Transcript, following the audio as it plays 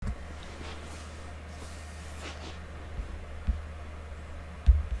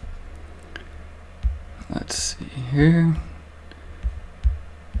here.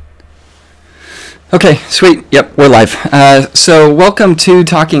 Okay, sweet. Yep, we're live. So welcome to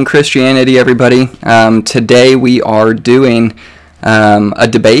Talking Christianity, everybody. Today we are doing a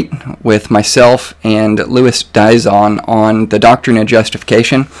debate with myself and Louis Dizon on the doctrine of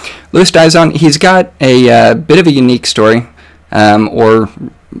justification. Louis Dizon, he's got a bit of a unique story, or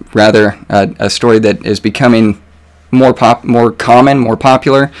rather a story that is becoming more common, more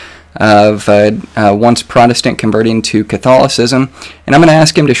popular, of once Protestant converting to Catholicism. And I'm going to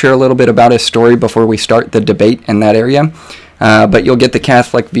ask him to share a little bit about his story before we start the debate in that area. But you'll get the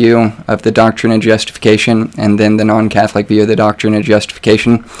Catholic view of the doctrine of justification and then the non-Catholic view of the doctrine of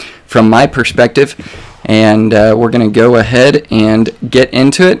justification from my perspective. And we're going to go ahead and get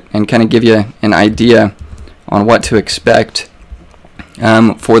into it and kind of give you an idea on what to expect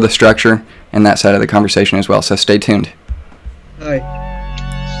for the structure and that side of the conversation as well. So stay tuned. Hi.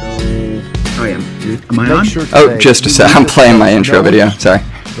 Am I on? Sure just a sec. I'm playing my intro video. Sorry.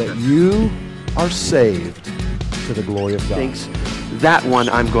 That you are saved to the glory of God. Thinks that one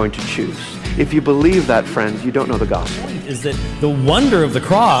I'm going to choose. If you believe that, friends, you don't know the gospel. Is that the wonder of the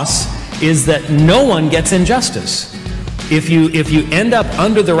cross is that no one gets injustice. If you end up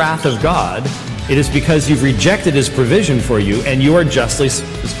under the wrath of God, it is because you've rejected His provision for you, and you are justly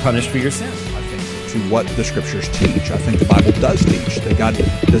punished for your sin. To what the Scriptures teach. I think the Bible does teach that God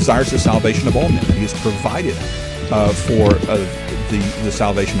desires the salvation of all men, and He has provided for the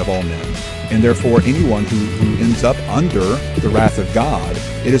salvation of all men. And therefore, anyone who ends up under the wrath of God,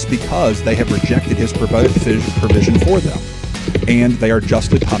 it is because they have rejected His provision for them, and they are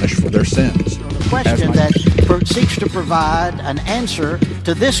justly punished for their sins. The question that seeks to provide an answer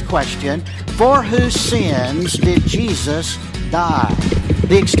to this question: for whose sins did Jesus die?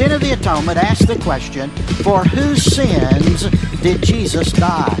 The extent of the atonement asks the question, for whose sins did Jesus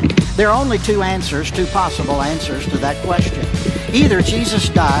die? There are only two possible answers to that question. Either Jesus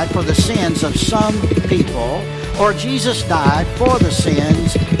died for the sins of some people, or Jesus died for the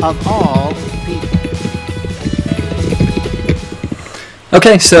sins of all people.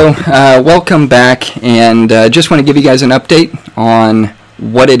 Okay, so welcome back, and just want to give you guys an update on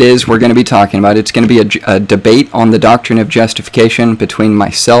what it is we're going to be talking about. It's going to be a debate on the doctrine of justification between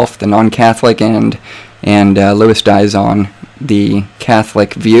myself, the non-Catholic, and Louis Dizon, the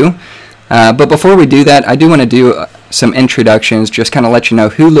Catholic view. But before we do that, I do want to do some introductions, just kind of let you know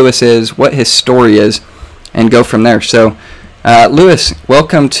who Louis is, what his story is, and go from there. So, Louis,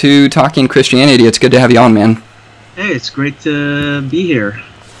 welcome to Talking Christianity. It's good to have you on, man. Hey, it's great to be here.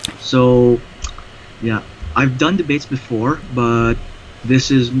 So, yeah, I've done debates before, but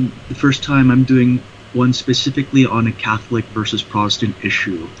this is the first time I'm doing one specifically on a Catholic versus Protestant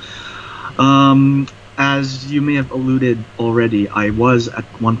issue. As you may have alluded already, I was at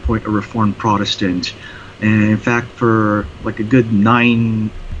one point a Reformed Protestant, and in fact for like a good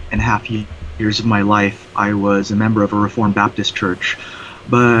 9.5 years of my life I was a member of a Reformed Baptist church.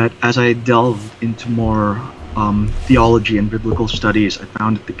 But as I delved into more theology and biblical studies, I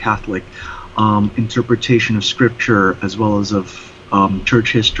found that the Catholic interpretation of Scripture as well as of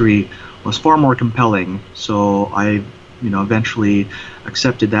church history was far more compelling. So I, eventually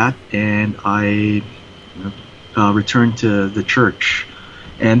accepted that, and I returned to the church.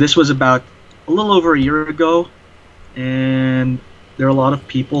 And this was about a little over a year ago, and there are a lot of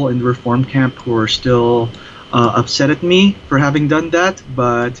people in the Reformed camp who are still upset at me for having done that.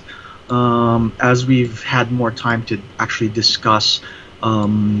 But as we've had more time to actually discuss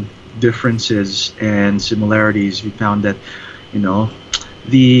differences and similarities, we found that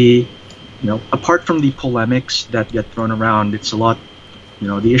apart from the polemics that get thrown around, it's a lot,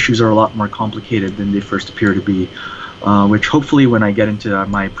 the issues are a lot more complicated than they first appear to be, which hopefully when I get into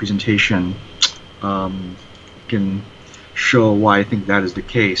my presentation can show why I think that is the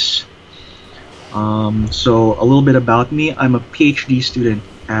case. So a little bit about me. I'm a PhD student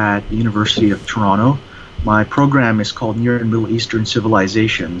at the University of Toronto. My program is called Near and Middle Eastern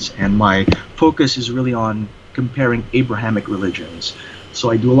Civilizations, and my focus is really on comparing Abrahamic religions. So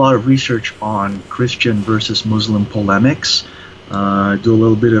I do a lot of research on Christian versus Muslim polemics, do a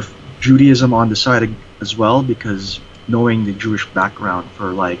little bit of Judaism on the side as well, because knowing the Jewish background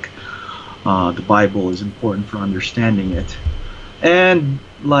for the Bible is important for understanding it. And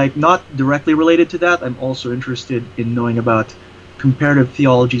not directly related to that, I'm also interested in knowing about comparative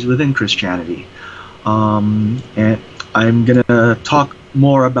theologies within Christianity. And I'm gonna talk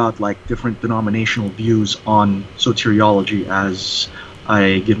more about different denominational views on soteriology as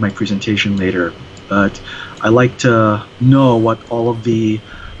I give my presentation later. But I like to know what all of the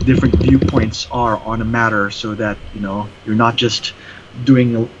different viewpoints are on a matter, so that you're not just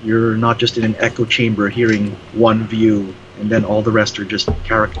you're not just in an echo chamber hearing one view and then all the rest are just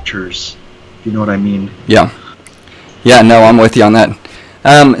caricatures, if you know what I mean. Yeah, no, I'm with you on that.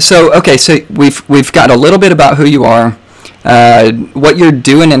 So we've got a little bit about who you are, what you're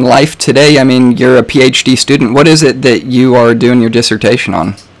doing in life today. I mean, you're a PhD student. What is it that you are doing your dissertation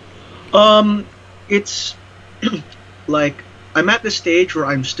on? It's like I'm at the stage where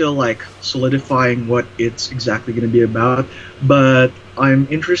I'm still like solidifying what it's exactly going to be about, but I'm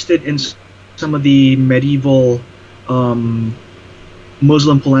interested in some of the medieval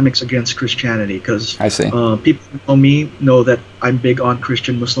Muslim polemics against Christianity, because people who know me know that I'm big on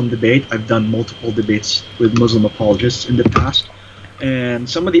Christian-Muslim debate. I've done multiple debates with Muslim apologists in the past, and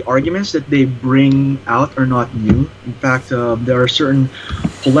some of the arguments that they bring out are not new. In fact, there are certain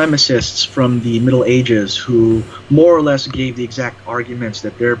polemicists from the Middle Ages who more or less gave the exact arguments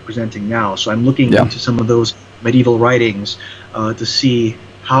that they're presenting now. So I'm looking into some of those medieval writings to see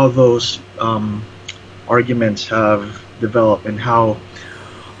how those arguments have developed and how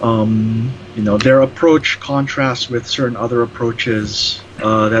their approach contrasts with certain other approaches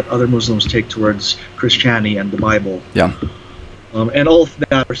that other Muslims take towards Christianity and the Bible. Yeah. And all of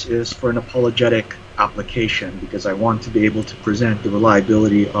that is for an apologetic application, because I want to be able to present the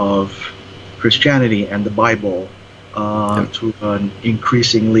reliability of Christianity and the Bible to an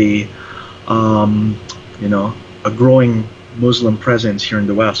increasingly, a growing Muslim presence here in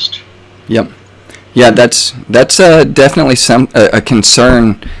the West. Yep. Yeah, that's definitely a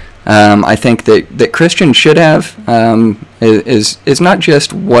concern. I think that Christians should have is not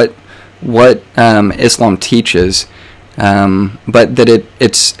just what Islam teaches, but that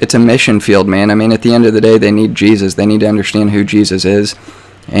it's a mission field, man. I mean, at the end of the day, they need Jesus. They need to understand who Jesus is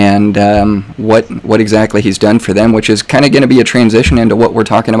and what exactly he's done for them, which is kind of going to be a transition into what we're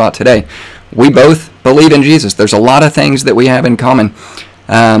talking about today. We both believe in Jesus. There's a lot of things that we have in common.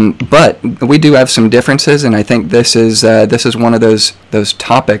 But we do have some differences, and I think this is one of those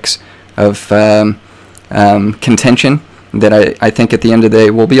topics of contention that I think at the end of the day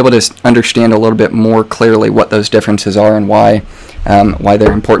we'll be able to understand a little bit more clearly what those differences are and why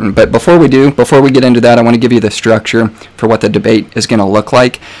they're important. But before we get into that, I want to give you the structure for what the debate is going to look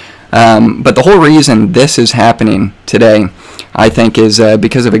like. But the whole reason this is happening today, I think, is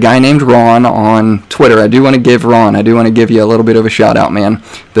because of a guy named Ron on Twitter. I do want to give you a little bit of a shout out, man.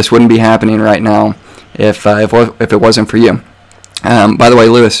 This wouldn't be happening right now if it wasn't for you. By the way,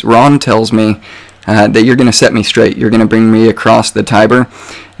 Lewis, Ron tells me that you're going to set me straight. You're going to bring me across the Tiber,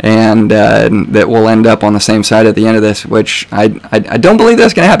 and that we'll end up on the same side at the end of this, which I don't believe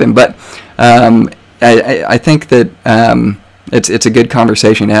that's going to happen. But I think that it's a good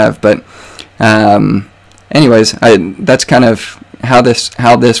conversation to have. But anyways, that's kind of how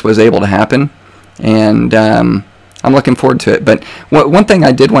this was able to happen, and I'm looking forward to it. But one thing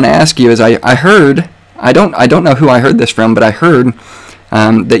I did want to ask you is I heard, I don't know who I heard this from, but I heard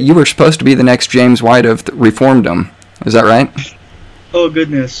that you were supposed to be the next James White of Reformdom. Is that right? Oh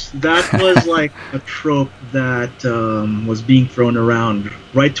goodness, that was like a trope that was being thrown around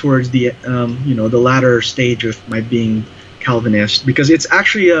right towards the the latter stage of my being Calvinist, because it's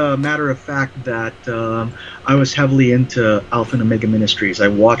actually a matter of fact that I was heavily into Alpha and Omega Ministries. I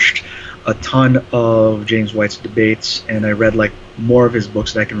watched a ton of James White's debates, and I read like more of his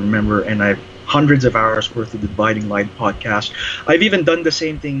books than I can remember, and I've hundreds of hours worth of the Dividing Line podcast. I've even done the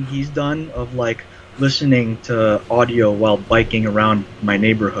same thing he's done of like listening to audio while biking around my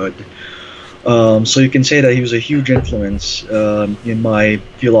neighborhood. So you can say that he was a huge influence in my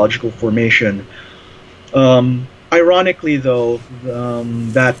theological formation. Ironically, though,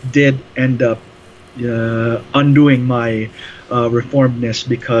 that did end up undoing my reformedness,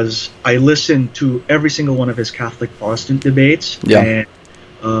 because I listened to every single one of his Catholic Protestant debates. Yeah.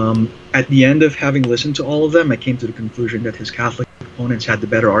 And at the end of having listened to all of them, I came to the conclusion that his Catholic opponents had the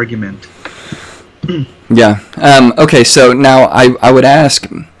better argument. Yeah. Okay. So now I would ask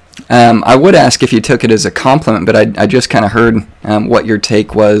if you took it as a compliment, but I just kind of heard what your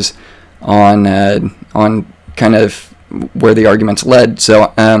take was on kind of where the arguments led.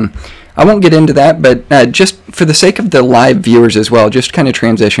 So I won't get into that, but just for the sake of the live viewers as well, just kind of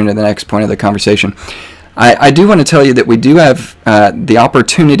transition to the next point of the conversation. I do want to tell you that we do have the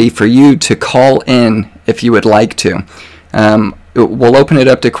opportunity for you to call in if you would like to. We'll open it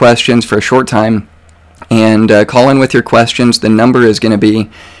up to questions for a short time, and call in with your questions. The number is going to be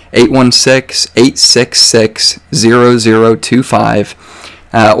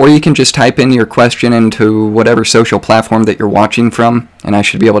 816-866-0025. Or you can just type in your question into whatever social platform that you're watching from, and I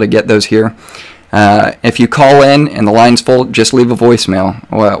should be able to get those here. If you call in and the line's full, just leave a voicemail,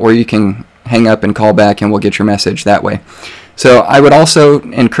 or you can hang up and call back, and we'll get your message that way. So I would also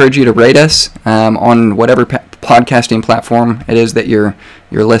encourage you to rate us on whatever podcasting platform it is that you're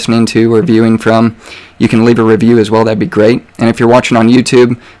listening to or viewing from. You can leave a review as well. That'd be great. And if you're watching on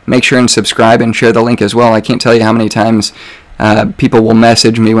YouTube, make sure and subscribe and share the link as well. I can't tell you how many times people will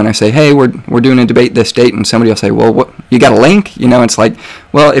message me when I say, hey, we're doing a debate this date, and somebody will say, well, what, you got a link? It's like,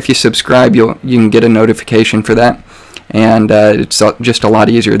 well, if you subscribe, you can get a notification for that, and it's just a lot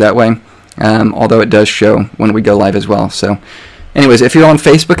easier that way, although it does show when we go live as well. So anyways, if you're on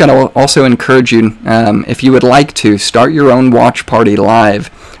Facebook, I'd also encourage you, if you would like to, start your own watch party live,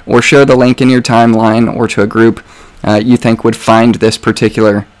 or share the link in your timeline or to a group you think would find this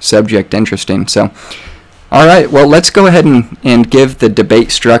particular subject interesting. So all right, well, let's go ahead and give the debate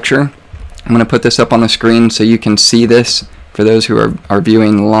structure. I'm going to put this up on the screen so you can see this for those who are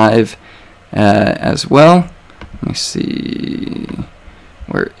viewing live as well. Let me see.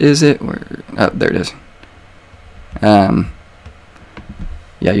 Where is it? Oh, there it is. Yeah,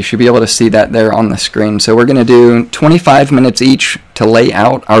 you should be able to see that there on the screen. So we're going to do 25 minutes each to lay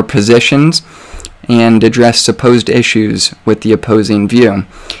out our positions and address supposed issues with the opposing view.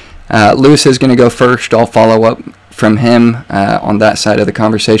 Lewis is going to go first. I'll follow up from him on that side of the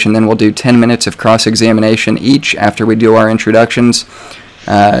conversation. Then we'll do 10 minutes of cross-examination each after we do our introductions.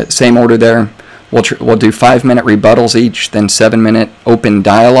 Same order there. We'll do 5-minute rebuttals each, then 7-minute open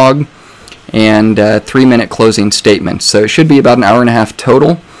dialogue, and 3-minute closing statements. So it should be about an hour and a half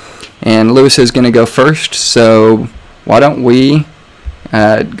total. And Lewis is going to go first. So why don't we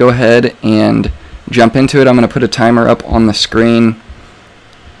go ahead and jump into it. I'm going to put a timer up on the screen.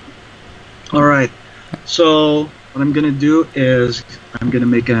 All right, so what I'm going to do is I'm going to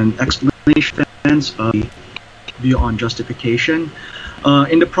make an explanation of the view on justification.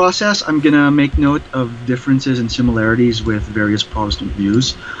 In the process, I'm going to make note of differences and similarities with various Protestant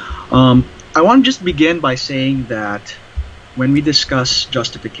views. I want to just begin by saying that when we discuss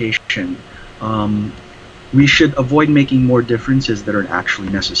justification, we should avoid making more differences that are actually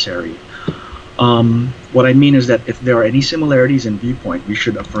necessary. What I mean is that if there are any similarities in viewpoint, we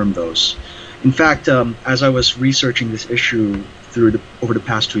should affirm those. In fact, as I was researching this issue over the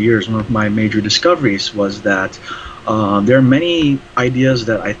past 2 years, one of my major discoveries was that there are many ideas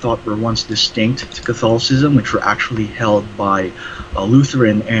that I thought were once distinct to Catholicism, which were actually held by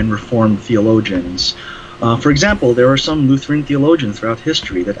Lutheran and Reformed theologians. For example, there are some Lutheran theologians throughout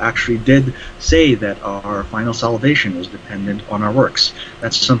history that actually did say that our final salvation was dependent on our works.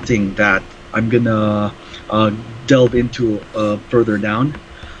 That's something that I'm going to delve into further down.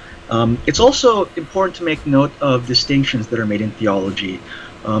 It's also important to make note of distinctions that are made in theology.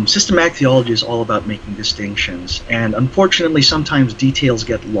 Systematic theology is all about making distinctions, and unfortunately sometimes details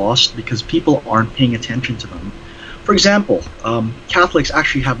get lost because people aren't paying attention to them. For example, Catholics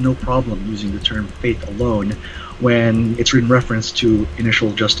actually have no problem using the term faith alone when it's in reference to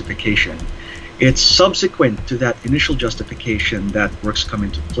initial justification. It's subsequent to that initial justification that works come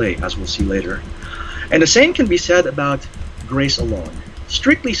into play, as we'll see later. And the same can be said about grace alone.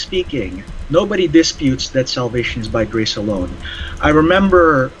 Strictly speaking, nobody disputes that salvation is by grace alone. I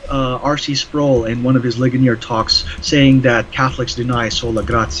remember R.C. Sproul in one of his Ligonier talks saying that Catholics deny sola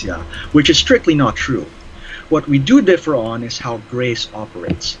gratia, which is strictly not true. What we do differ on is how grace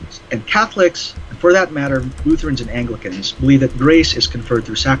operates. And Catholics, and for that matter, Lutherans and Anglicans, believe that grace is conferred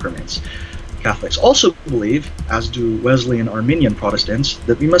through sacraments. Catholics also believe, as do Wesleyan and Arminian Protestants,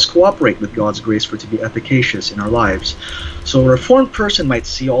 that we must cooperate with God's grace for it to be efficacious in our lives. So a Reformed person might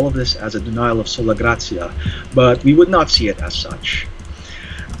see all of this as a denial of sola gratia, but we would not see it as such.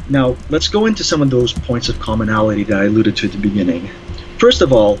 Now, let's go into some of those points of commonality that I alluded to at the beginning. First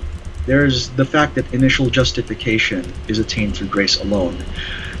of all, there's the fact that initial justification is attained through grace alone.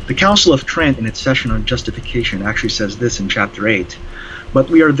 The Council of Trent, in its session on justification, actually says this in chapter 8. But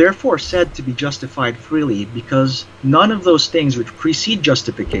we are therefore said to be justified freely, because none of those things which precede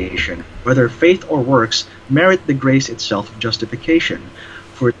justification, whether faith or works, merit the grace itself of justification.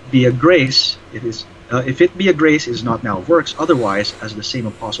 For it be a grace, if it be a grace, it is not now works. Otherwise, as the same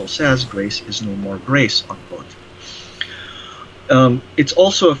apostle says, grace is no more grace, unquote. It's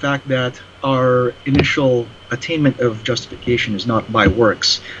also a fact that our initial attainment of justification is not by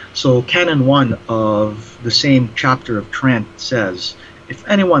works. So Canon 1 of the same chapter of Trent says, if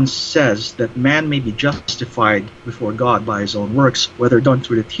anyone says that man may be justified before God by his own works, whether done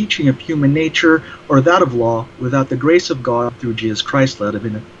through the teaching of human nature or that of law, without the grace of God through Jesus Christ, let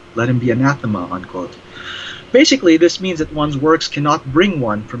him be anathema, unquote. Basically, this means that one's works cannot bring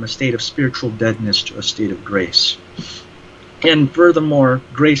one from a state of spiritual deadness to a state of grace. And furthermore,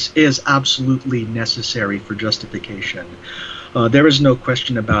 grace is absolutely necessary for justification. There is no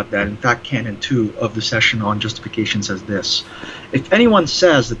question about that. In fact, Canon 2 of the Session on Justification says this: "If anyone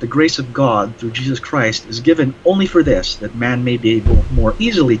says that the grace of God through Jesus Christ is given only for this, that man may be able more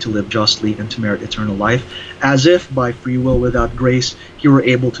easily to live justly and to merit eternal life, as if by free will without grace he were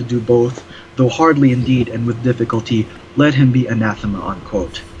able to do both, though hardly indeed and with difficulty, let him be anathema,"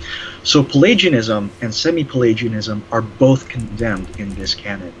 unquote. So Pelagianism and semi-Pelagianism are both condemned in this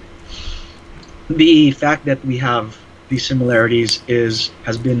canon. The fact that we have these similarities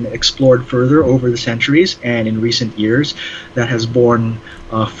has been explored further over the centuries, and in recent years that has borne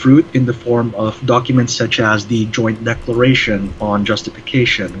fruit in the form of documents such as the Joint Declaration on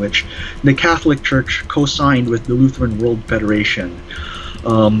Justification, which the Catholic Church co-signed with the Lutheran World Federation.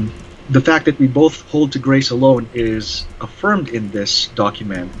 The fact that we both hold to grace alone is affirmed in this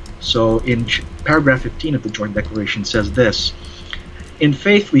document. So in paragraph 15 of the Joint Declaration says this: "In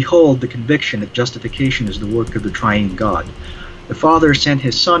faith we hold the conviction that justification is the work of the triune God. The Father sent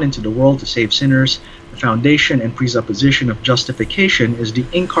his Son into the world to save sinners. The foundation and presupposition of justification is the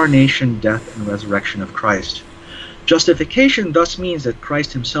incarnation, death, and resurrection of Christ. Justification thus means that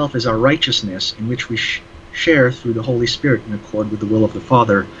Christ himself is our righteousness, in which we share through the Holy Spirit in accord with the will of the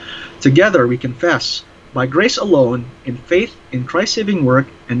Father. Together we confess, by grace alone, in faith in Christ's saving work,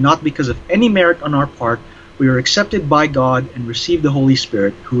 and not because of any merit on our part, we are accepted by God and receive the Holy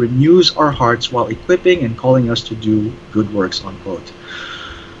Spirit, who renews our hearts while equipping and calling us to do good works," unquote.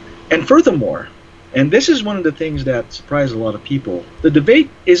 And furthermore, and this is one of the things that surprised a lot of people, the debate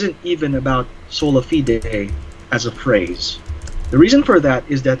isn't even about sola fide as a phrase. The reason for that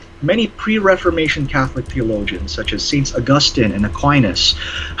is that many pre-Reformation Catholic theologians, such as Saints Augustine and Aquinas,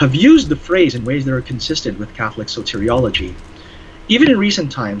 have used the phrase in ways that are consistent with Catholic soteriology. Even in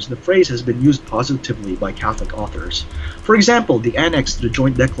recent times, the phrase has been used positively by Catholic authors. For example, the annex to the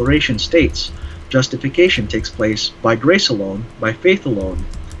Joint Declaration states, "Justification takes place by grace alone, by faith alone.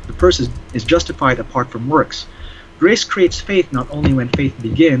 The person is justified apart from works. Grace creates faith not only when faith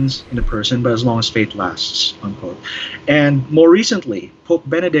begins in a person, but as long as faith lasts," unquote. And more recently, Pope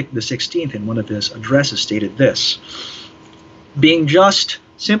Benedict XVI, in one of his addresses, stated this: "Being just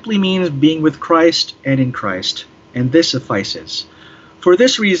simply means being with Christ and in Christ, and this suffices. For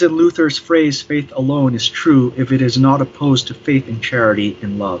this reason, Luther's phrase, faith alone, is true if it is not opposed to faith in charity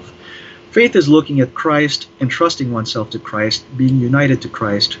and love. Faith is looking at Christ, entrusting oneself to Christ, being united to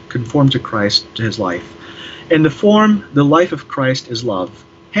Christ, conformed to Christ, to his life. In the form, the life of Christ is love.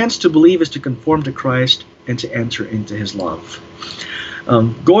 Hence, to believe is to conform to Christ and to enter into his love."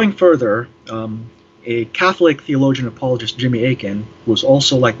 Going further, a Catholic theologian apologist, Jimmy Akin, who was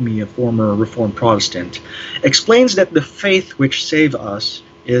also, like me, a former Reformed Protestant, explains that the faith which saves us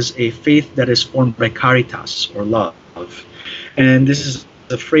is a faith that is formed by caritas, or love. And this is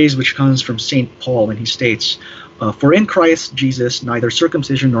a phrase which comes from St. Paul when he states, "For in Christ Jesus neither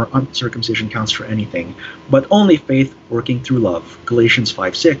circumcision nor uncircumcision counts for anything, but only faith working through love." Galatians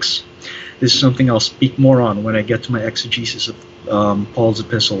 5:6. This is something I'll speak more on when I get to my exegesis of Paul's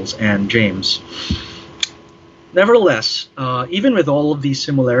epistles and James. Nevertheless, even with all of these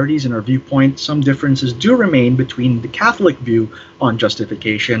similarities in our viewpoint, some differences do remain between the Catholic view on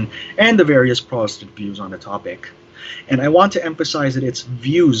justification and the various Protestant views on the topic. And I want to emphasize that it's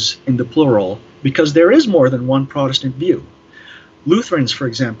views in the plural, because there is more than one Protestant view. Lutherans, for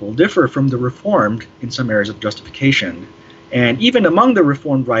example, differ from the Reformed in some areas of justification. And even among the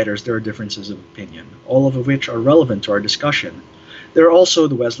Reformed writers, there are differences of opinion, all of which are relevant to our discussion. There are also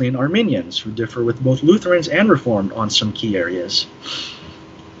the Wesleyan Arminians, who differ with both Lutherans and Reformed on some key areas.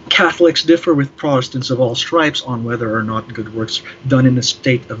 Catholics differ with Protestants of all stripes on whether or not good works done in a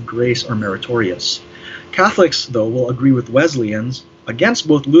state of grace are meritorious. Catholics, though, will agree with Wesleyans, against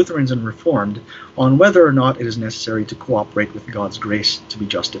both Lutherans and Reformed, on whether or not it is necessary to cooperate with God's grace to be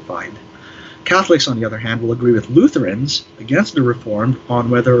justified. Catholics, on the other hand, will agree with Lutherans, against the Reformed, on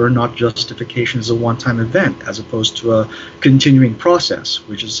whether or not justification is a one-time event, as opposed to a continuing process,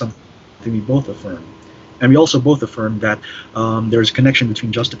 which is something we both affirm. And we also both affirm that there is a connection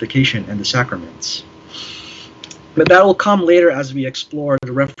between justification and the sacraments. But that will come later as we explore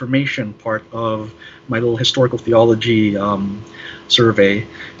the Reformation part of my little historical theology survey.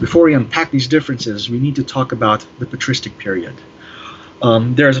 Before we unpack these differences, we need to talk about the patristic period.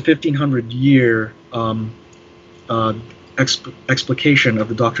 There's a 1500-year explication of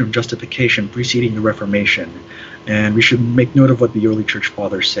the doctrine of justification preceding the Reformation, and we should make note of what the early church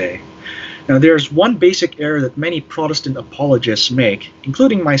fathers say. Now, there's one basic error that many Protestant apologists make,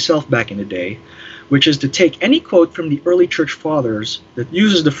 including myself back in the day, which is to take any quote from the early church fathers that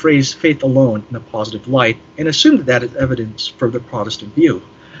uses the phrase faith alone in a positive light and assume that that is evidence for the Protestant view.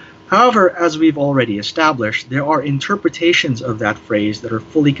 However, as we've already established, there are interpretations of that phrase that are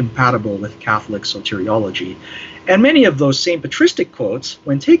fully compatible with Catholic soteriology, and many of those same patristic quotes,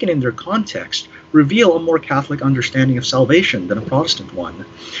 when taken in their context, reveal a more Catholic understanding of salvation than a Protestant one.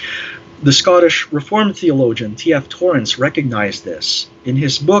 The Scottish Reformed theologian T.F. Torrance recognized this. In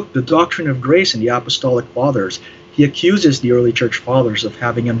his book, The Doctrine of Grace and the Apostolic Fathers, he accuses the early church fathers of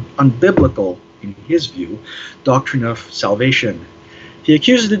having an unbiblical, in his view, doctrine of salvation. He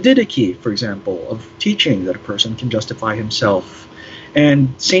accuses the Didache, for example, of teaching that a person can justify himself.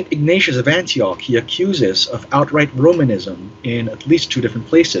 And St. Ignatius of Antioch he accuses of outright Romanism in at least 2 different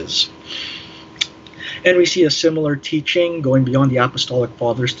places. And we see a similar teaching going beyond the Apostolic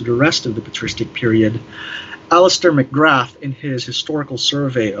Fathers to the rest of the patristic period. Alistair McGrath, in his historical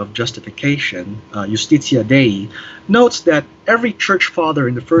survey of justification, Justitia Dei, notes that every church father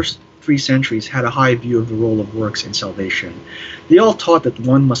in the first 3 centuries had a high view of the role of works in salvation. They all taught that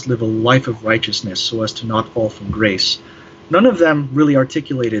one must live a life of righteousness so as to not fall from grace. None of them really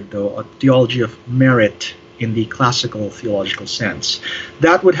articulated, though, a theology of merit in the classical theological sense.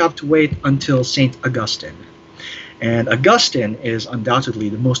 That would have to wait until St. Augustine. And Augustine is undoubtedly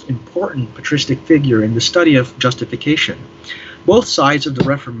the most important patristic figure in the study of justification. Both sides of the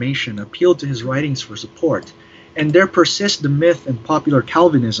Reformation appealed to his writings for support, and there persists the myth in popular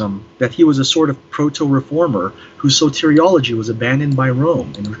Calvinism that he was a sort of proto-reformer whose soteriology was abandoned by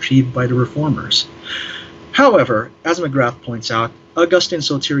Rome and retrieved by the reformers. However, as McGrath points out, Augustine's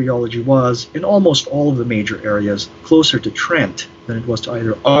soteriology was, in almost all of the major areas, closer to Trent than it was to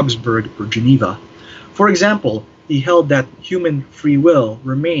either Augsburg or Geneva. For example, he held that human free will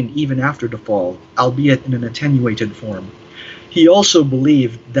remained even after the fall, albeit in an attenuated form. He also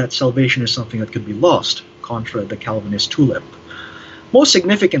believed that salvation is something that could be lost, contra the Calvinist tulip. Most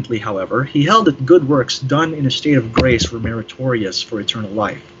significantly, however, he held that good works done in a state of grace were meritorious for eternal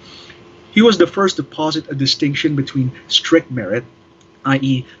life. He was the first to posit a distinction between strict merit,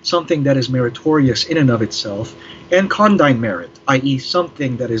 i.e. something that is meritorious in and of itself, and condign merit, i.e.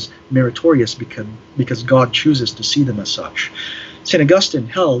 something that is meritorious because God chooses to see them as such. St. Augustine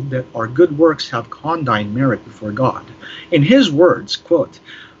held that our good works have condign merit before God. In his words, quote,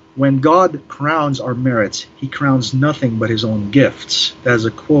 "When God crowns our merits, he crowns nothing but his own gifts." That is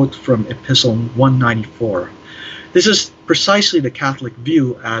a quote from Epistle 194. This is precisely the Catholic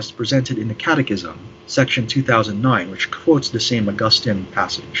view as presented in the Catechism, section 2009, which quotes the same Augustine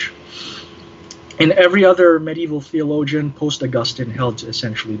passage. And every other medieval theologian post-Augustine held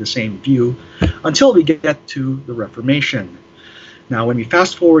essentially the same view until we get to the Reformation. Now, when we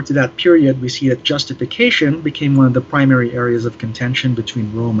fast forward to that period, we see that justification became one of the primary areas of contention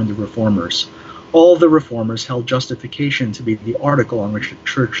between Rome and the Reformers. All the Reformers held justification to be the article on which the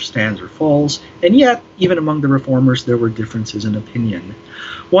Church stands or falls, and yet, even among the Reformers, there were differences in opinion.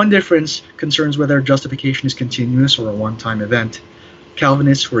 One difference concerns whether justification is continuous or a one-time event.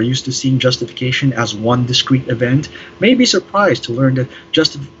 Calvinists who are used to seeing justification as one discrete event may be surprised to learn that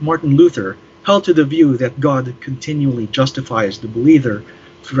Martin Luther held to the view that God continually justifies the believer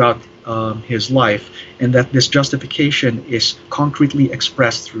throughout his life, and that this justification is concretely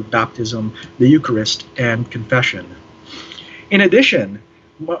expressed through baptism, the Eucharist, and confession. In addition,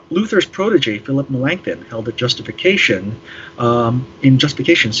 Luther's protege, Philip Melanchthon, held that in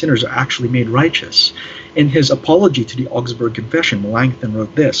justification, sinners are actually made righteous. In his apology to the Augsburg Confession, Melanchthon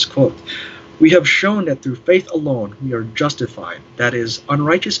wrote this, quote, "We have shown that through faith alone we are justified, that is,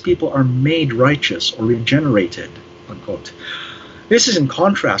 unrighteous people are made righteous or regenerated," unquote. This is in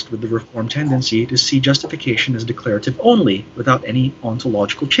contrast with the Reformed tendency to see justification as declarative only, without any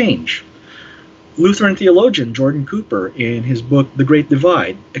ontological change. Lutheran theologian Jordan Cooper, in his book The Great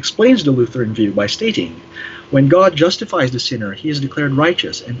Divide, explains the Lutheran view by stating, "When God justifies the sinner, he is declared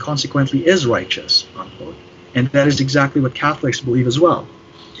righteous and consequently is righteous," unquote. And that is exactly what Catholics believe as well.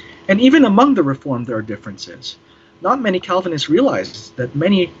 And even among the Reformed there are differences. Not many Calvinists realize that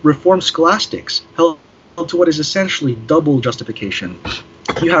many Reformed scholastics held to what is essentially double justification.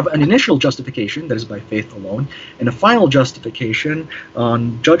 You have an initial justification, that is by faith alone, and a final justification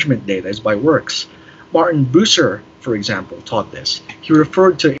on Judgment Day, that is by works. Martin Bucer, for example, taught this. He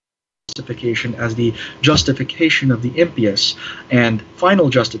referred to justification as the justification of the impious, and final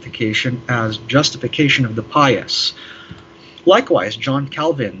justification as justification of the pious. Likewise, John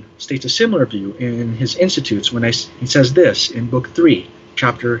Calvin states a similar view in his Institutes when he says this in Book 3,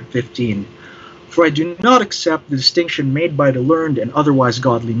 Chapter 15. "For I do not accept the distinction made by the learned and otherwise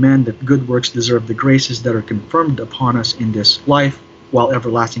godly men that good works deserve the graces that are confirmed upon us in this life, while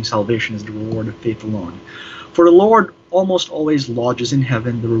everlasting salvation is the reward of faith alone. For the Lord almost always lodges in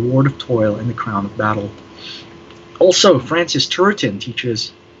heaven the reward of toil and the crown of battle." Also, Francis Turretin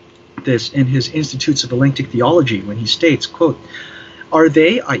teaches this in his Institutes of Elenctic Theology when he states, quote, "Are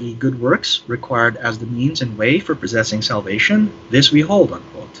they, i.e. good works, required as the means and way for possessing salvation? This we hold,"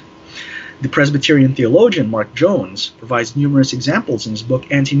 unquote. The Presbyterian theologian Mark Jones provides numerous examples in his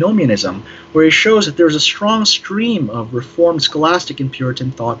book Antinomianism, where he shows that there is a strong stream of Reformed scholastic and Puritan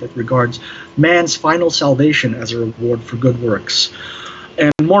thought that regards man's final salvation as a reward for good works.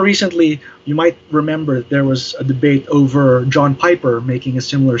 And more recently, you might remember that there was a debate over John Piper making a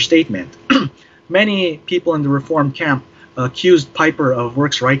similar statement. Many people in the Reformed camp accused Piper of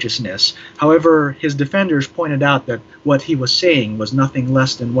works righteousness. However, his defenders pointed out that what he was saying was nothing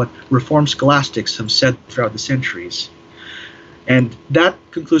less than what Reformed scholastics have said throughout the centuries. And that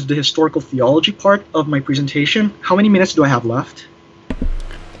concludes the historical theology part of my presentation. How many minutes do I have left?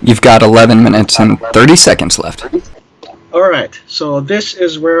 You've got 11 minutes and 30 seconds left. All right, so this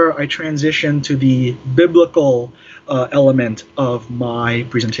is where I transition to the biblical element of my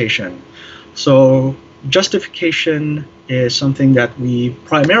presentation. So justification is something that we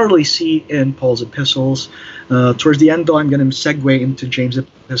primarily see in Paul's epistles. Towards the end, though, I'm going to segue into James'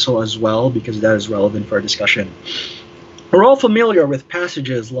 epistle as well, because that is relevant for our discussion. We're all familiar with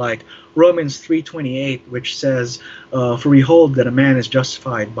passages like Romans 3:28, which says, "For we hold that a man is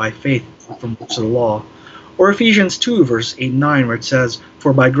justified by faith from works of the law." Or Ephesians 2, verse 8 and 9, where it says,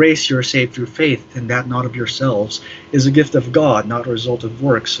 "For by grace you are saved through faith, and that not of yourselves, is a gift of God, not a result of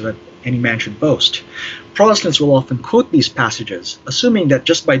works, so that any man should boast." Protestants will often quote these passages, assuming that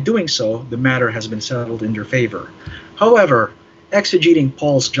just by doing so, the matter has been settled in their favor. However, exegeting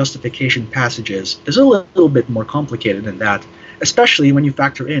Paul's justification passages is a little bit more complicated than that, especially when you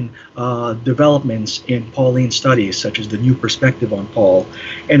factor in developments in Pauline studies, such as the New Perspective on Paul.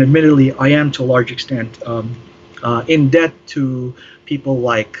 And admittedly, I am to a large extent in debt to people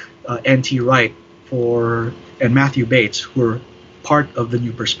like N.T. Wright and Matthew Bates, who are part of the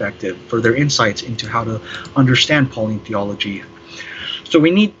New Perspective, for their insights into how to understand Pauline theology. So we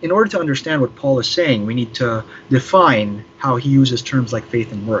need, in order to understand what Paul is saying, we need to define how he uses terms like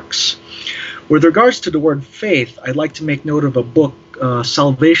faith and works. With regards to the word faith, I'd like to make note of a book,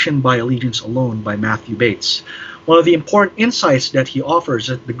 Salvation by Allegiance Alone by Matthew Bates. One of the important insights that he offers is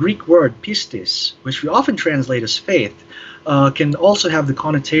that the Greek word pistis, which we often translate as faith, can also have the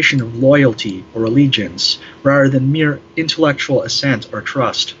connotation of loyalty or allegiance, rather than mere intellectual assent or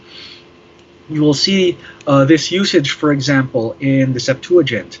trust. You will see this usage, for example, in the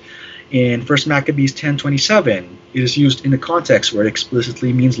Septuagint. In 1 Maccabees 10:27, it is used in a context where it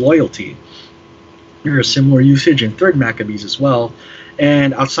explicitly means loyalty. There is similar usage in 3 Maccabees as well.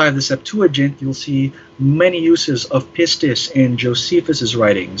 And outside of the Septuagint, you'll see many uses of pistis in Josephus'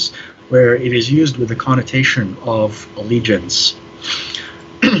 writings, where it is used with the connotation of allegiance.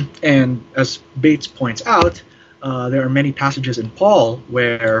 And as Bates points out, there are many passages in Paul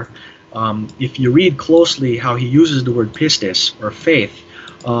where if you read closely how he uses the word pistis, or faith,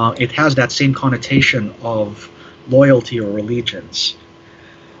 it has that same connotation of loyalty or allegiance.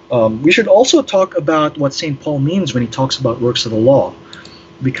 We should also talk about what St. Paul means when he talks about works of the law,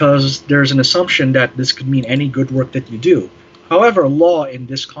 because there's an assumption that this could mean any good work that you do. However, law in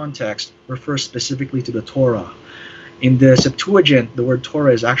this context refers specifically to the Torah. In the Septuagint, the word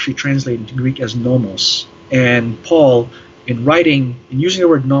Torah is actually translated into Greek as nomos, and Paul, in using the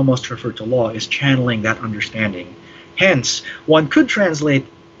word nomos to refer to law, is channeling that understanding. Hence, one could translate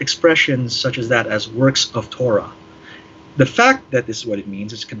expressions such as that as works of Torah. The fact that this is what it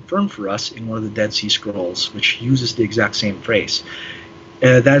means is confirmed for us in one of the Dead Sea Scrolls, which uses the exact same phrase.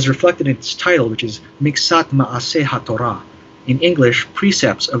 That is reflected in its title, which is Miksat Ma'aseh HaTorah, in English,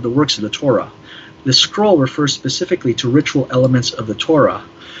 Precepts of the Works of the Torah. The scroll refers specifically to ritual elements of the Torah.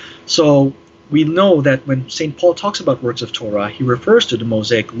 So we know that when St. Paul talks about works of Torah, he refers to the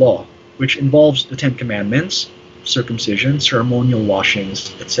Mosaic Law, which involves the 10 Commandments, circumcision, ceremonial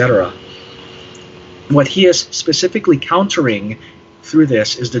washings, etc. What he is specifically countering through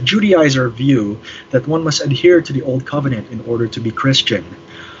this is the Judaizer view that one must adhere to the Old Covenant in order to be Christian.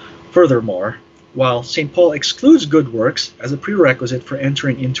 Furthermore, while St. Paul excludes good works as a prerequisite for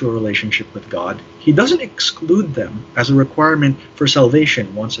entering into a relationship with God, he doesn't exclude them as a requirement for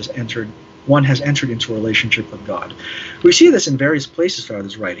salvation once one has entered into a relationship with God. We see this in various places throughout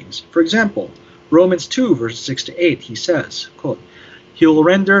his writings. For example, Romans 2, verses 6 to 8, he says, quote, "He will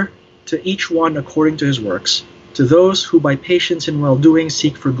render to each one according to his works. To those who by patience and well-doing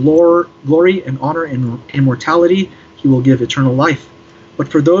seek for glory and honor and immortality, he will give eternal life. But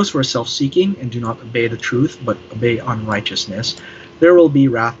for those who are self-seeking and do not obey the truth, but obey unrighteousness, there will be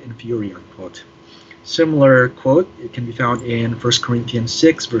wrath and fury," unquote. Similar quote, it can be found in 1 Corinthians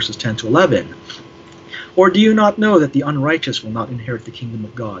 6, verses 10 to 11. Or do you not know that the unrighteous will not inherit the kingdom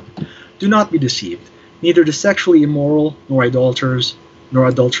of God? Do not be deceived. Neither the sexually immoral, nor idolaters, nor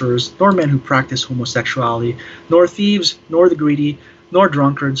adulterers, nor men who practice homosexuality, nor thieves, nor the greedy, nor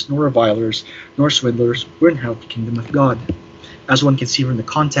drunkards, nor revilers, nor swindlers will inherit the kingdom of God. As one can see from the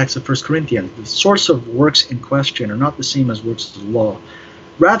context of 1 Corinthians, the source of works in question are not the same as works of the law.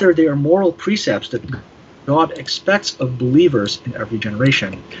 Rather, they are moral precepts that God expects of believers in every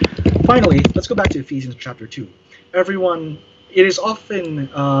generation. Finally, let's go back to Ephesians chapter 2. It is often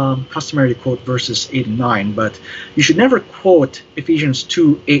customary to quote verses 8 and 9, but you should never quote Ephesians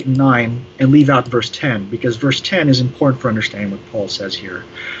 2, 8 and 9 and leave out verse 10, because verse 10 is important for understanding what Paul says here.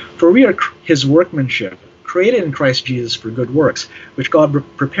 For we are his workmanship, created in Christ Jesus for good works, which God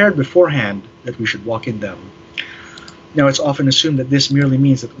prepared beforehand that we should walk in them. Now, it's often assumed that this merely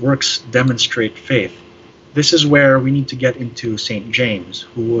means that works demonstrate faith. This is where we need to get into St. James,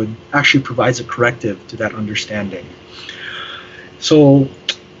 who actually provides a corrective to that understanding. So,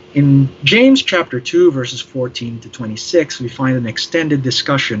 in James chapter 2, verses 14 to 26, we find an extended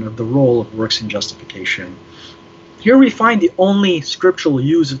discussion of the role of works in justification. Here we find the only scriptural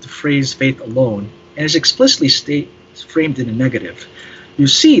use of the phrase faith alone, and is explicitly framed in a negative. You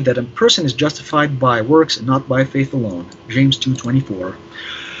see that a person is justified by works and not by faith alone. James 2:24.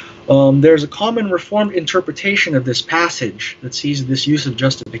 There's a common Reformed interpretation of this passage that sees this use of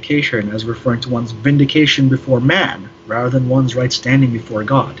justification as referring to one's vindication before man, rather than one's right standing before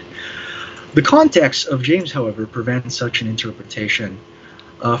God. The context of James, however, prevents such an interpretation.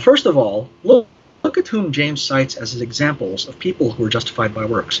 First of all, look at whom James cites as his examples of people who are justified by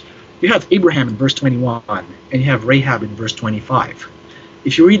works. You have Abraham in verse 21, and you have Rahab in verse 25.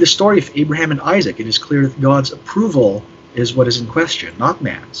 If you read the story of Abraham and Isaac, it is clear that God's approval is what is in question, not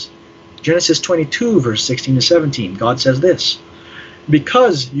man's. Genesis 22, verse 16 to 17, God says this,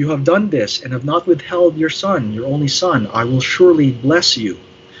 "Because you have done this and have not withheld your son, your only son, I will surely bless you."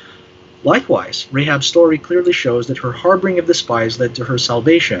 Likewise, Rahab's story clearly shows that her harboring of the spies led to her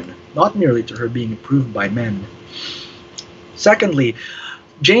salvation, not merely to her being approved by men. Secondly,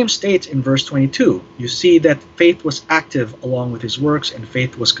 James states in verse 22, you see that faith was active along with his works, and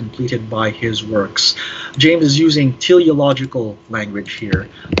faith was completed by his works. James is using teleological language here.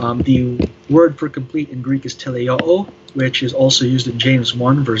 The word for complete in Greek is teleio, which is also used in James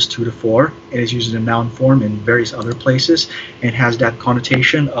 1, verse 2 to 4, and is used in a noun form in various other places, and has that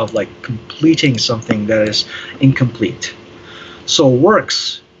connotation of like completing something that is incomplete. So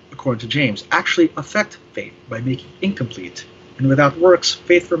works, according to James, actually affect faith by making it incomplete. And without works,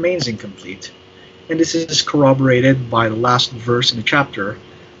 faith remains incomplete. And this is corroborated by the last verse in the chapter,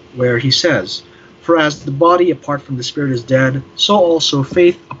 where he says, "For as the body apart from the spirit is dead, so also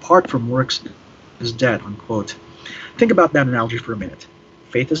faith apart from works is dead," unquote. Think about that analogy for a minute.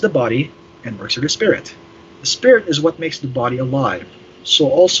 Faith is the body, and works are the spirit. The spirit is what makes the body alive. So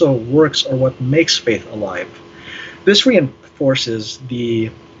also works are what makes faith alive. This reinforces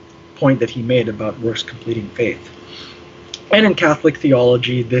the point that he made about works completing faith. And in Catholic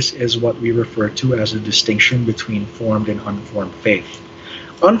theology, this is what we refer to as a distinction between formed and unformed faith.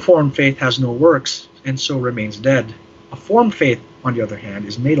 Unformed faith has no works, and so remains dead. A formed faith, on the other hand,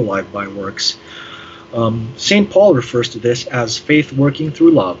 is made alive by works. St. Paul refers to this as faith working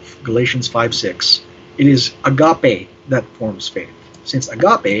through love, Galatians 5:6. It is agape that forms faith, since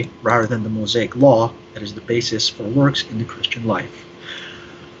agape, rather than the Mosaic law, that is the basis for works in the Christian life.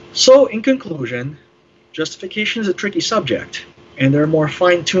 So, in conclusion, justification is a tricky subject, and there are more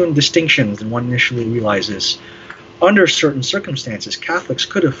fine-tuned distinctions than one initially realizes. Under certain circumstances, Catholics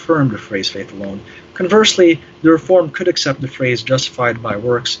could affirm the phrase faith alone. Conversely, the Reformed could accept the phrase justified by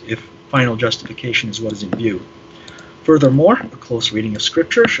works if final justification is what is in view. Furthermore, a close reading of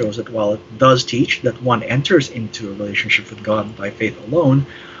Scripture shows that while it does teach that one enters into a relationship with God by faith alone,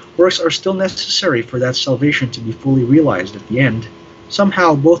 works are still necessary for that salvation to be fully realized at the end.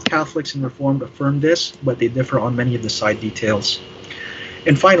 Somehow, both Catholics and Reformed affirm this, but they differ on many of the side details.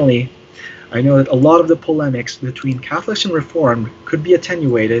 And finally, I know that a lot of the polemics between Catholics and Reformed could be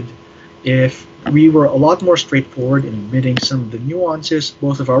attenuated if we were a lot more straightforward in admitting some of the nuances,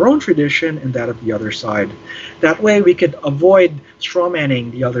 both of our own tradition and that of the other side. That way, we could avoid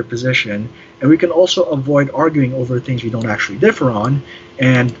strawmanning the other position, and we can also avoid arguing over things we don't actually differ on,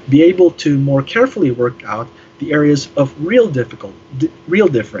 and be able to more carefully work out the areas of real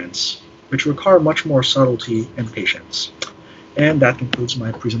difference, which require much more subtlety and patience. And that concludes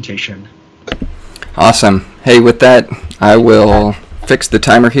my presentation. Awesome. Hey, with that, I will fix the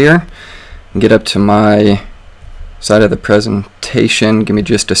timer here and get up to my side of the presentation. Give me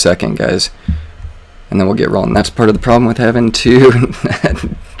just a second, guys, and then we'll get rolling. That's part of the problem with having to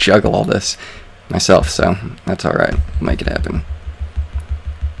juggle all this. myself, so that's all right. I'll make it happen.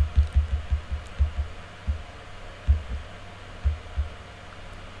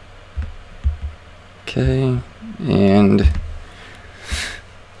 Okay, and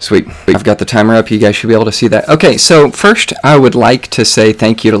sweet. I've got the timer up. You guys should be able to see that. Okay, so first I would like to say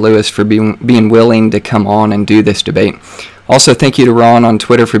thank you to Lewis for being willing to come on and do this debate. Also, thank you to Ron on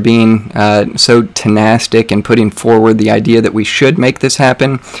Twitter for being so tenactic and putting forward the idea that we should make this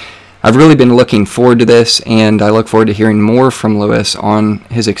happen. I've really been looking forward to this, and I look forward to hearing more from Lewis on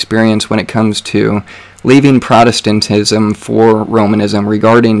his experience when it comes to leaving Protestantism for Romanism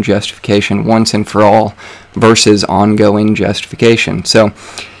regarding justification once and for all versus ongoing justification. So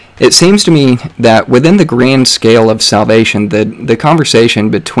it seems to me that within the grand scale of salvation, the conversation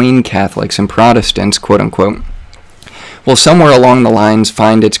between Catholics and Protestants, quote-unquote, will somewhere along the lines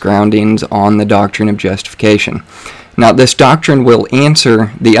find its groundings on the doctrine of justification. Now, this doctrine will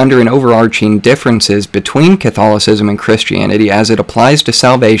answer the under and overarching differences between Catholicism and Christianity as it applies to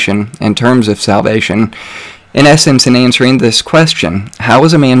salvation in terms of salvation, in essence in answering this question: how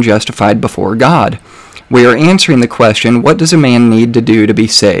is a man justified before God? We are answering the question, what does a man need to do to be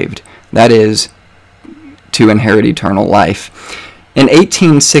saved? That is, to inherit eternal life. In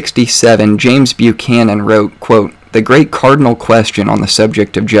 1867, James Buchanan wrote, quote, "The great cardinal question on the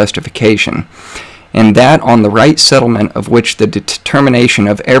subject of justification, and that on the right settlement of which the determination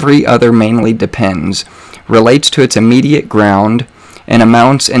of every other mainly depends, relates to its immediate ground, and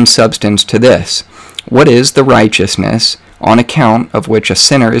amounts in substance to this: what is the righteousness on account of which a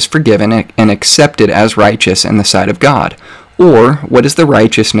sinner is forgiven and accepted as righteous in the sight of God? Or what is the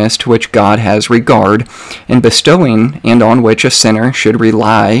righteousness to which God has regard in bestowing, and on which a sinner should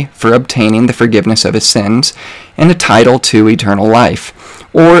rely for obtaining the forgiveness of his sins and a title to eternal life?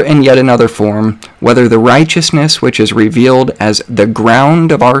 Or, in yet another form, whether the righteousness which is revealed as the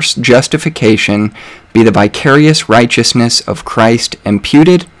ground of our justification be the vicarious righteousness of Christ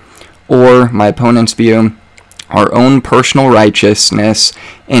imputed, or, my opponent's view, our own personal righteousness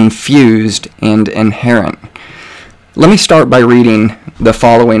infused and inherent." Let me start by reading the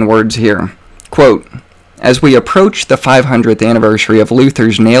following words here. Quote, "As we approach the 500th anniversary of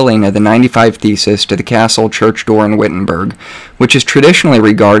Luther's nailing of the 95 Theses to the castle church door in Wittenberg, which is traditionally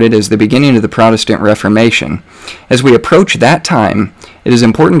regarded as the beginning of the Protestant Reformation, as we approach that time, it is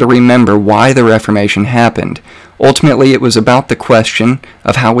important to remember why the Reformation happened. Ultimately, it was about the question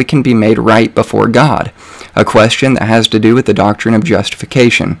of how we can be made right before God, a question that has to do with the doctrine of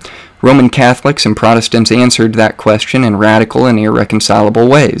justification. Roman Catholics and Protestants answered that question in radical and irreconcilable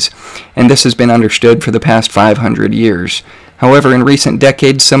ways, and this has been understood for the past 500 years. However, in recent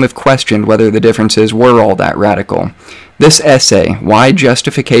decades, some have questioned whether the differences were all that radical. This essay, Why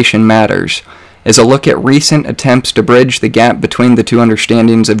Justification Matters, is a look at recent attempts to bridge the gap between the two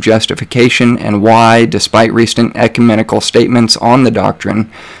understandings of justification and why, despite recent ecumenical statements on the doctrine,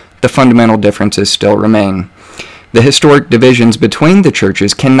 the fundamental differences still remain. The historic divisions between the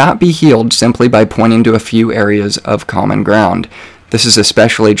churches cannot be healed simply by pointing to a few areas of common ground. This is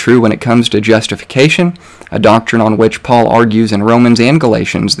especially true when it comes to justification, a doctrine on which Paul argues in Romans and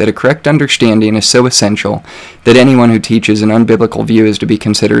Galatians that a correct understanding is so essential that anyone who teaches an unbiblical view is to be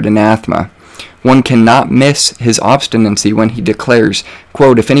considered anathema. One cannot miss his obstinacy when he declares,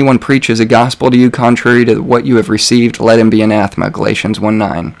 quote, "If anyone preaches a gospel to you contrary to what you have received, let him be anathema," Galatians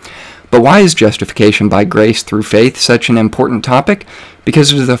 1:9. But why is justification by grace through faith such an important topic?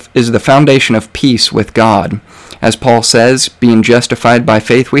 Because it is the foundation of peace with God. As Paul says, being justified by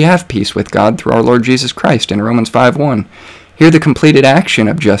faith, we have peace with God through our Lord Jesus Christ in Romans 5:1. Here the completed action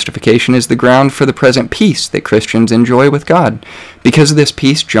of justification is the ground for the present peace that Christians enjoy with God. Because of this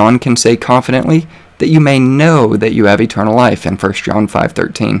peace, John can say confidently that you may know that you have eternal life in 1 John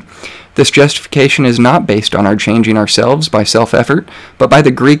 5:13. This justification is not based on our changing ourselves by self-effort, but by the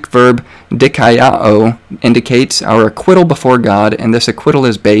Greek verb dikaiao indicates our acquittal before God, and this acquittal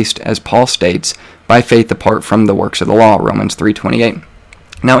is based, as Paul states, by faith apart from the works of the law, Romans 3:28.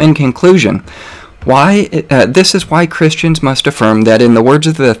 Now, in conclusion, this is why Christians must affirm that in the words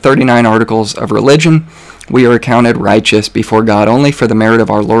of the 39 Articles of Religion, we are accounted righteous before God only for the merit of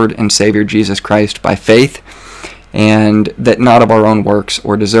our Lord and Savior Jesus Christ by faith, and that not of our own works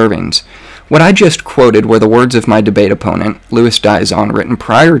or deservings. What I just quoted were the words of my debate opponent, Louis Dizon, written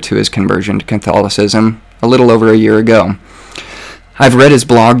prior to his conversion to Catholicism a little over a year ago. I've read his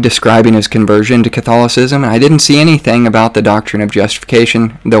blog describing his conversion to Catholicism, and I didn't see anything about the doctrine of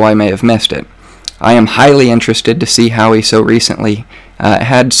justification, though I may have missed it. I am highly interested to see how he so recently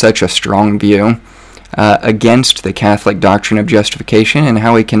had such a strong view against the Catholic doctrine of justification, and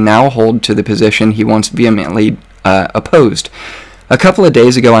how he can now hold to the position he once vehemently opposed. A couple of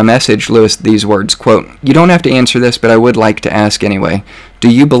days ago, I messaged Lewis these words, quote, "You don't have to answer this, but I would like to ask anyway. Do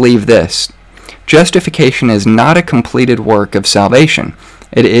you believe this? Justification is not a completed work of salvation.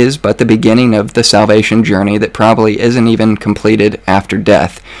 It is but the beginning of the salvation journey that probably isn't even completed after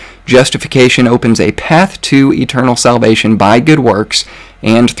death. Justification opens a path to eternal salvation by good works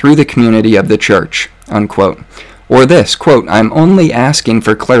and through the community of the church," unquote. Or this, quote, "I'm only asking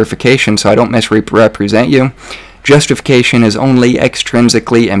for clarification so I don't misrepresent you. Justification is only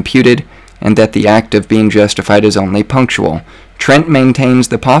extrinsically imputed, and that the act of being justified is only punctual. Trent maintains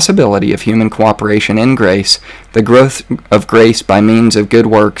the possibility of human cooperation in grace, the growth of grace by means of good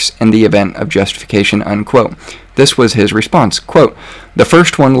works in the event of justification," unquote. This was his response, quote, "The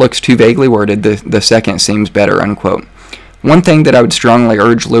first one looks too vaguely worded, the second seems better," unquote. One thing that I would strongly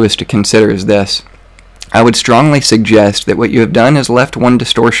urge Lewis to consider is this. I would strongly suggest that what you have done is left one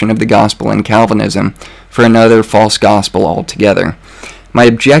distortion of the gospel in Calvinism for another false gospel altogether. My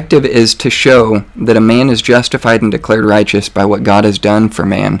objective is to show that a man is justified and declared righteous by what God has done for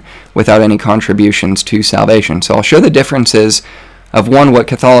man without any contributions to salvation. So I'll show the differences of, one, what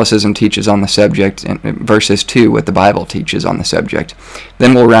Catholicism teaches on the subject, versus two, what the Bible teaches on the subject.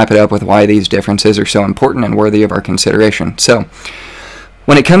 Then we'll wrap it up with why these differences are so important and worthy of our consideration. So,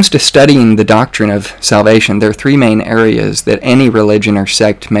 when it comes to studying the doctrine of salvation, there are three main areas that any religion or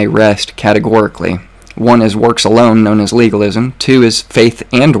sect may rest categorically. One is works alone, known as legalism. Two is faith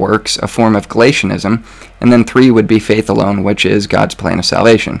and works, a form of Galatianism. And then three would be faith alone, which is God's plan of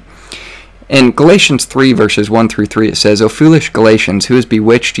salvation. In Galatians 3, verses 1 through 3, it says, "O foolish Galatians, who has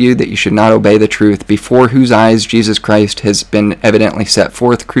bewitched you that you should not obey the truth, before whose eyes Jesus Christ has been evidently set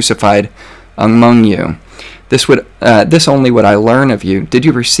forth, crucified among you? This only would I learn of you. Did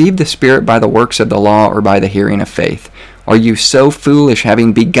you receive the Spirit by the works of the law or by the hearing of faith? Are you so foolish,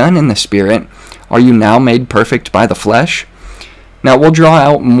 having begun in the Spirit? Are you now made perfect by the flesh?" Now, we'll draw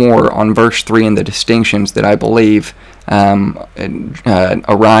out more on verse 3 and the distinctions that I believe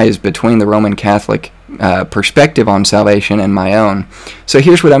arise between the Roman Catholic perspective on salvation and my own. So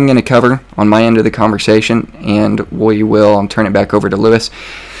here's what I'm going to cover on my end of the conversation, and I'll turn it back over to Lewis.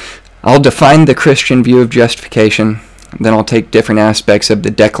 I'll define the Christian view of justification, then I'll take different aspects of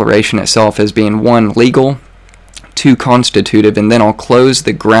the declaration itself as being, one, legal, two, constitutive, and then I'll close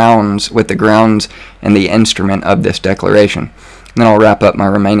the grounds and the instrument of this declaration. And then I'll wrap up my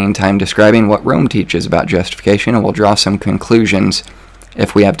remaining time describing what Rome teaches about justification, and we'll draw some conclusions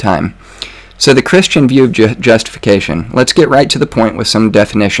if we have time. So the Christian view of justification. Let's get right to the point with some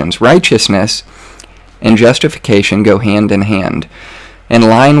definitions. Righteousness and justification go hand in hand. In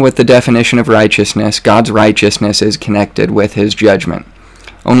line with the definition of righteousness, God's righteousness is connected with his judgment.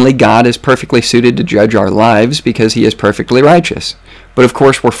 Only God is perfectly suited to judge our lives because he is perfectly righteous. But of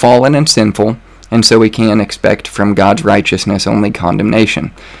course we're fallen and sinful, and so we can expect from God's righteousness only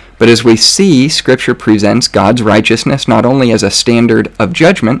condemnation. But as we see, Scripture presents God's righteousness not only as a standard of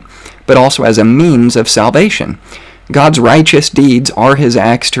judgment, but also as a means of salvation. God's righteous deeds are his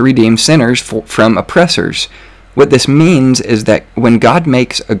acts to redeem sinners from oppressors. What this means is that when God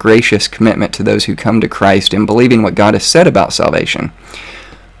makes a gracious commitment to those who come to Christ in believing what God has said about salvation,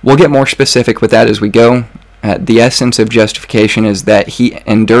 we'll get more specific with that as we go. The essence of justification is that he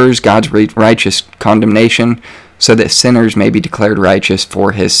endures God's righteous condemnation so that sinners may be declared righteous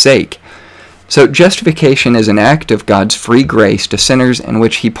for his sake. So justification is an act of God's free grace to sinners in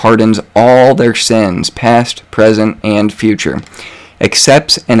which he pardons all their sins, past, present, and future,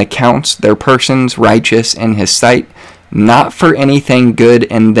 accepts and accounts their persons righteous in his sight, not for anything good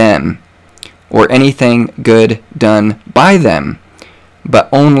in them, or anything good done by them, but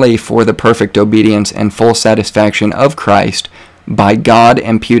only for the perfect obedience and full satisfaction of Christ by God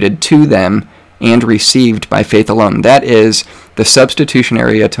imputed to them and received by faith alone. That is the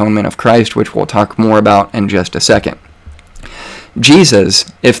substitutionary atonement of Christ, which we'll talk more about in just a second. Jesus,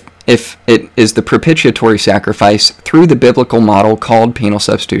 if it is the propitiatory sacrifice through the biblical model called penal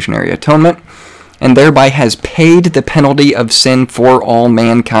substitutionary atonement, and thereby has paid the penalty of sin for all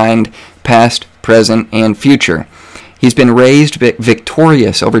mankind, past, present, and future. He's been raised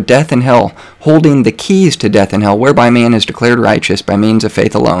victorious over death and hell, holding the keys to death and hell, whereby man is declared righteous by means of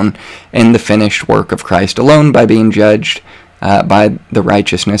faith alone, in the finished work of Christ alone, by being judged by the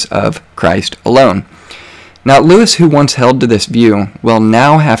righteousness of Christ alone. Now, Lewis, who once held to this view, will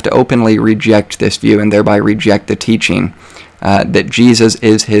now have to openly reject this view and thereby reject the teaching that Jesus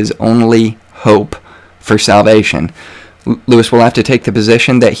is his only hope for salvation. Lewis will have to take the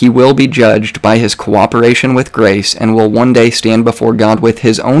position that he will be judged by his cooperation with grace and will one day stand before God with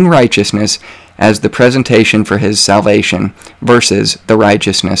his own righteousness as the presentation for his salvation versus the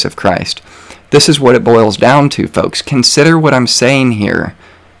righteousness of Christ. This is what it boils down to, folks. Consider what I'm saying here,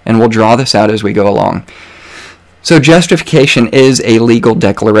 and we'll draw this out as we go along. So justification is a legal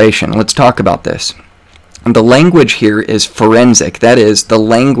declaration. Let's talk about this. The language here is forensic. That is the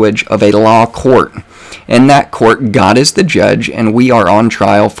language of a law court. In that court, God is the judge, and we are on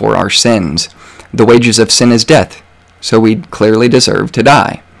trial for our sins. The wages of sin is death, so we clearly deserve to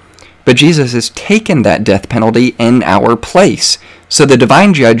die. But Jesus has taken that death penalty in our place. So the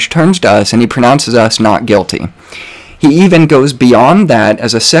divine judge turns to us and he pronounces us not guilty. He even goes beyond that,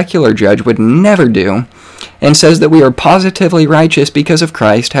 as a secular judge would never do, and says that we are positively righteous because of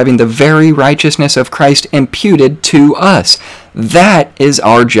Christ, having the very righteousness of Christ imputed to us. That is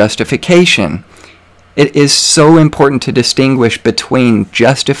our justification. It is so important to distinguish between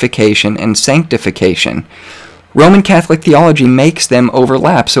justification and sanctification. Roman Catholic theology makes them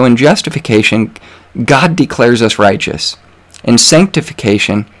overlap. So in justification, God declares us righteous. In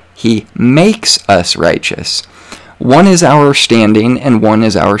sanctification, he makes us righteous. One is our standing and one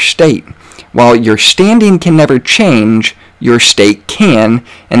is our state. While your standing can never change, your state can,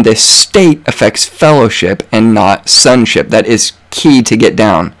 and this state affects fellowship and not sonship. That is key to get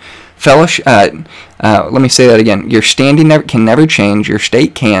down. Fellowship. Let me say that again. Your standing can never change, your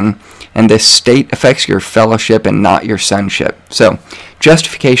state can, and this state affects your fellowship and not your sonship. So,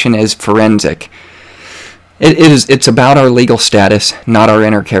 justification is forensic. It's about our legal status, not our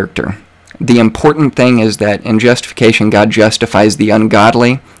inner character. The important thing is that in justification, God justifies the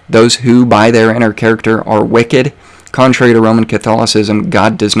ungodly, those who by their inner character are wicked. Contrary to Roman Catholicism,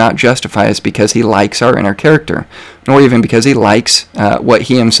 God does not justify us because he likes our inner character, nor even because he likes what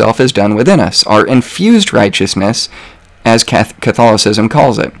he himself has done within us, our infused righteousness, as Catholicism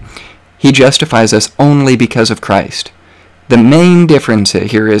calls it. He justifies us only because of Christ. The main difference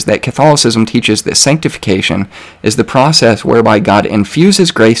here is that Catholicism teaches that sanctification is the process whereby God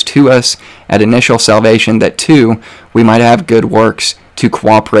infuses grace to us at initial salvation, that too we might have good works to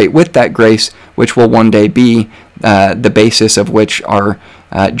cooperate with that grace, which will one day be the basis of which our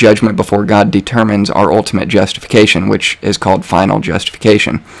judgment before God determines our ultimate justification, which is called final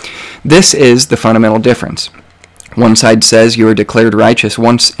justification. This is the fundamental difference. One side says you are declared righteous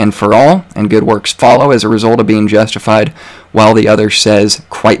once and for all, and good works follow as a result of being justified, while the other says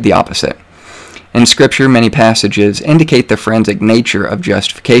quite the opposite. In Scripture, many passages indicate the forensic nature of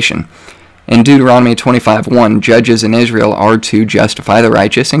justification. In Deuteronomy 25:1, judges in Israel are to justify the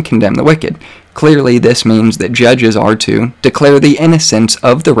righteous and condemn the wicked. Clearly, this means that judges are to declare the innocence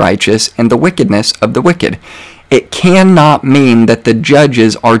of the righteous and the wickedness of the wicked. It cannot mean that the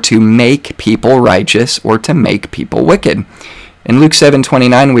judges are to make people righteous or to make people wicked. In Luke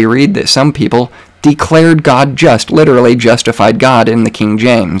 7:29, we read that some people declared God just, literally justified God in the King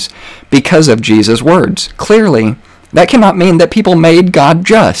James, because of Jesus' words. Clearly, that cannot mean that people made God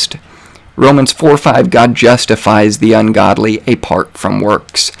just. Romans 4:5, God justifies the ungodly apart from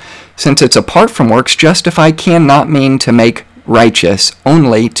works. Since it's apart from works, justify cannot mean to make righteous,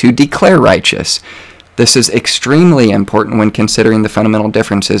 only to declare righteous. This is extremely important when considering the fundamental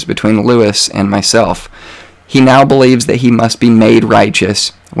differences between Lewis and myself. He now believes that he must be made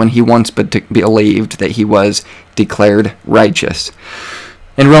righteous when he once believed that he was declared righteous.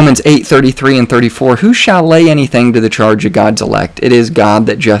 In Romans 8:33 and 34, who shall lay anything to the charge of God's elect? It is God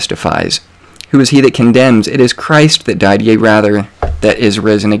that justifies. Who is he that condemns? It is Christ that died, yea, rather, that is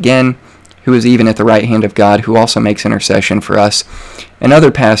risen again, who is even at the right hand of God, who also makes intercession for us. In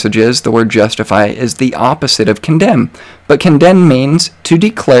other passages, the word justify is the opposite of condemn. But condemn means to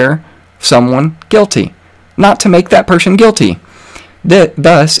declare someone guilty, not to make that person guilty.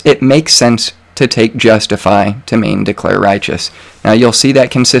 Thus, it makes sense to take justify to mean declare righteous. Now, you'll see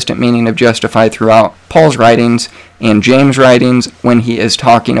that consistent meaning of justify throughout Paul's writings and James' writings when he is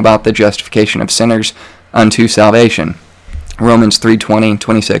talking about the justification of sinners unto salvation. Romans 3:20,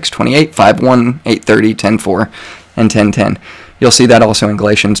 26, 28, 5:1, 8:30, 10:4, and 10:10. You'll see that also in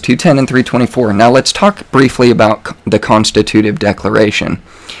Galatians 2:10 and 3:24. Now let's talk briefly about the constitutive declaration.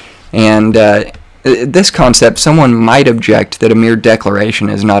 And this concept, someone might object that a mere declaration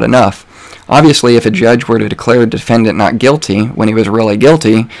is not enough. Obviously, if a judge were to declare a defendant not guilty when he was really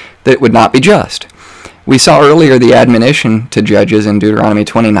guilty, that would not be just. We saw earlier the admonition to judges in Deuteronomy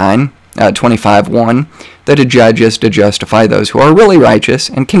 25:1, that a judge is to justify those who are really righteous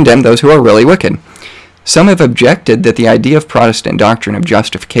and condemn those who are really wicked. Some have objected that the idea of Protestant doctrine of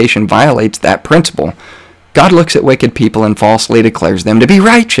justification violates that principle. God looks at wicked people and falsely declares them to be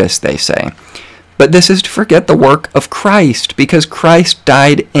righteous, they say. But this is to forget the work of Christ, because Christ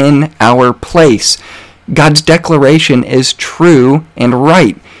died in our place. God's declaration is true and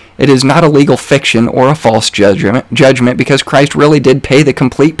right. It is not a legal fiction or a false judgment because Christ really did pay the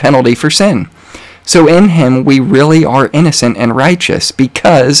complete penalty for sin. So in him we really are innocent and righteous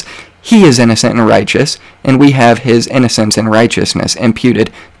because he is innocent and righteous, and we have his innocence and righteousness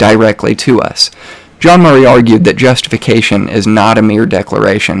imputed directly to us. John Murray argued that justification is not a mere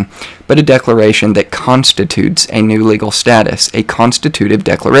declaration, but a declaration that constitutes a new legal status, a constitutive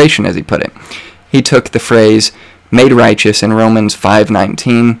declaration, as he put it. He took the phrase made righteous in Romans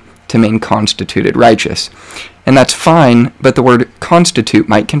 5:19 to mean constituted righteous. And that's fine, but the word constitute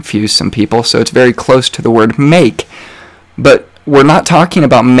might confuse some people, so it's very close to the word make. But we're not talking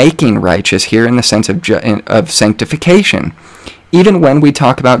about making righteous here in the sense of sanctification. Even when we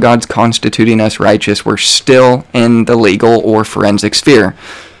talk about God's constituting us righteous, we're still in the legal or forensic sphere.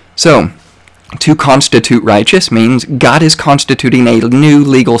 So, to constitute righteous means God is constituting a new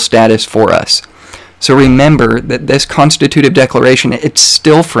legal status for us. So remember that this constitutive declaration, it's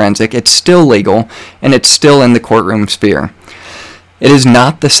still forensic, it's still legal, and it's still in the courtroom sphere. It is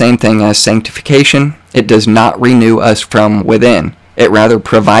not the same thing as sanctification. It does not renew us from within. It rather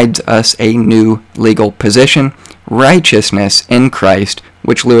provides us a new legal position, righteousness in Christ,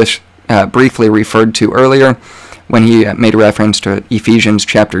 which Lewis briefly referred to earlier when he made a reference to Ephesians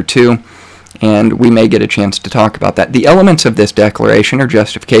chapter 2, and we may get a chance to talk about that. The elements of this declaration or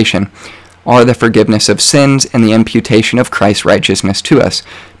justification are the forgiveness of sins and the imputation of Christ's righteousness to us.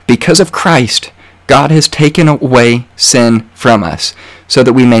 Because of Christ, God has taken away sin from us so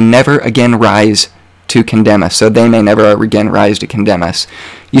that we may never again rise to condemn us, so they may never again rise to condemn us.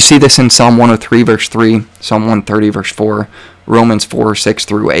 You see this in Psalm 103 verse 3, Psalm 130 verse 4, Romans 4, 6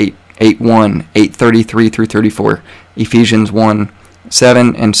 through 8, 8:1, 8:33 through 34, Ephesians 1,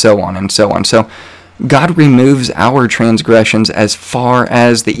 7, and so on and so on. So God removes our transgressions as far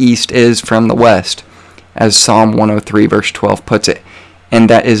as the east is from the west, as Psalm 103 verse 12 puts it. And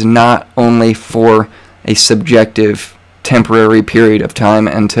that is not only for a subjective, temporary period of time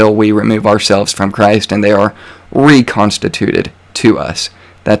until we remove ourselves from Christ and they are reconstituted to us.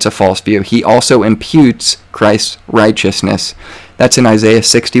 That's a false view. He also imputes Christ's righteousness. That's in Isaiah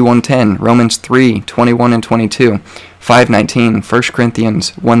 61:10, Romans 3:21 and 22, 5:19, 1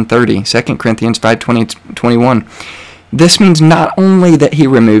 Corinthians 1:30, 2 Corinthians 5:21. This means not only that he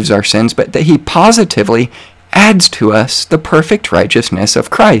removes our sins, but that he positively adds to us the perfect righteousness of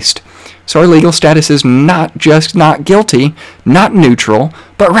Christ. So our legal status is not just not guilty, not neutral,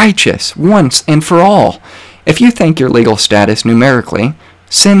 but righteous, once and for all. If you think your legal status numerically,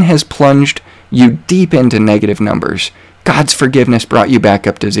 sin has plunged you deep into negative numbers. God's forgiveness brought you back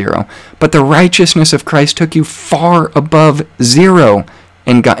up to zero. But the righteousness of Christ took you far above zero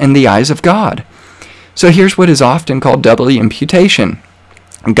in the eyes of God. So here's what is often called double imputation.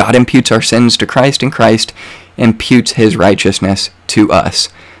 God imputes our sins to Christ, and Christ imputes his righteousness to us.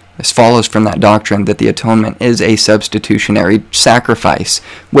 This follows from that doctrine that the atonement is a substitutionary sacrifice,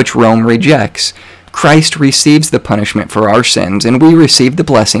 which Rome rejects. Christ receives the punishment for our sins, and we receive the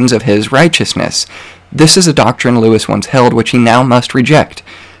blessings of his righteousness. This is a doctrine Lewis once held, which he now must reject.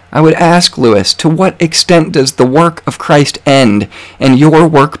 I would ask Lewis, to what extent does the work of Christ end and your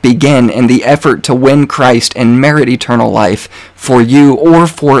work begin in the effort to win Christ and merit eternal life for you or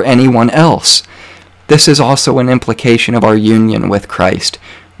for anyone else? This is also an implication of our union with Christ.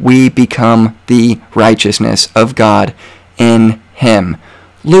 We become the righteousness of God in him.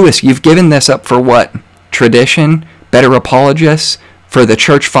 Lewis, you've given this up for what? Tradition? Better apologists? For the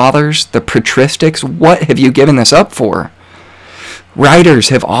church fathers? The patristics? What have you given this up for? Writers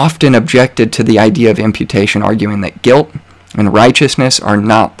have often objected to the idea of imputation, arguing that guilt and righteousness are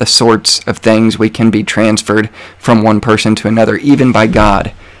not the sorts of things we can be transferred from one person to another, even by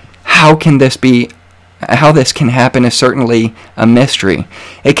God. How this can happen is certainly a mystery.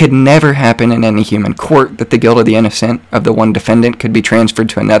 It could never happen in any human court that the guilt of the innocent of the one defendant could be transferred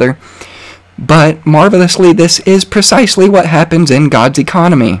to another. But marvelously, this is precisely what happens in God's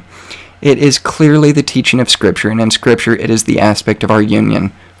economy. It is clearly the teaching of Scripture, and in Scripture it is the aspect of our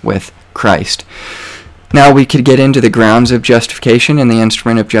union with Christ. Now we could get into the grounds of justification and the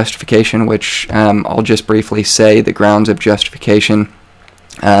instrument of justification, which I'll just briefly say the grounds of justification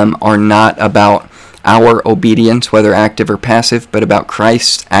are not about our obedience, whether active or passive, but about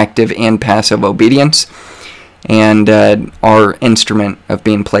Christ's active and passive obedience, and our instrument of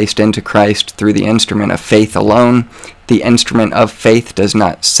being placed into Christ through the instrument of faith alone. The instrument of faith does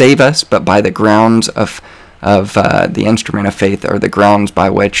not save us, but by the grounds of the instrument of faith are the grounds by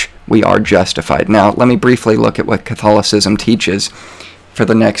which we are justified. Now, let me briefly look at what Catholicism teaches for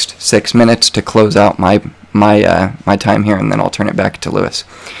the next 6 minutes to close out my time here, and then I'll turn it back to Lewis.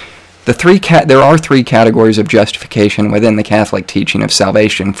 There are three categories of justification within the Catholic teaching of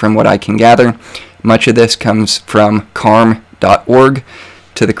salvation, from what I can gather. Much of this comes from carm.org.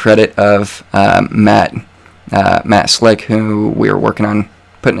 to the credit of Matt Slick, who we were working on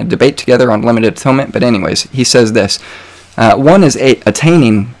putting a debate together on limited atonement. But anyways, he says this. 1 is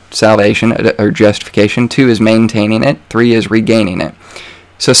attaining salvation or justification. 2 is maintaining it. 3 is regaining it.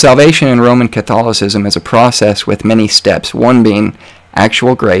 So salvation in Roman Catholicism is a process with many steps. 1 being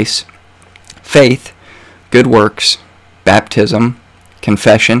actual grace, faith, good works, baptism,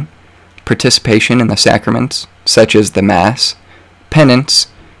 confession, participation in the sacraments, such as the Mass, penance,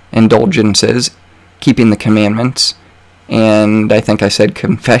 indulgences, keeping the commandments, and I think I said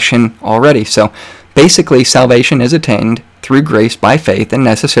confession already. So basically, salvation is attained through grace by faith and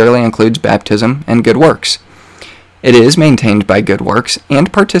necessarily includes baptism and good works. It is maintained by good works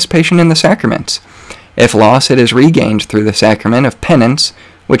and participation in the sacraments. If lost, it is regained through the sacrament of penance,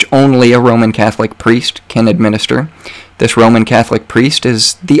 which only a Roman Catholic priest can administer. This Roman Catholic priest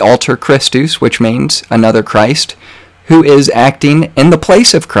is the Alter Christus, which means another Christ, who is acting in the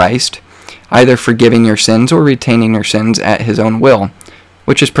place of Christ, either forgiving your sins or retaining your sins at his own will,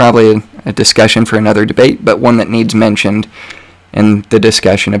 which is probably a discussion for another debate, but one that needs mentioned in the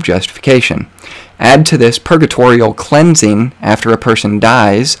discussion of justification. Add to this purgatorial cleansing after a person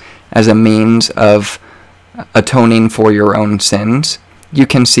dies as a means of atoning for your own sins. You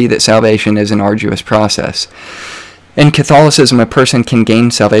can see that salvation is an arduous process. In Catholicism, a person can gain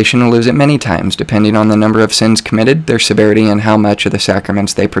salvation and lose it many times, depending on the number of sins committed, their severity, and how much of the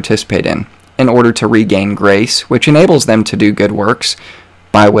sacraments they participate in order to regain grace, which enables them to do good works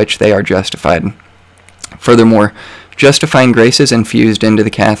by which they are justified. Furthermore, justifying grace is infused into the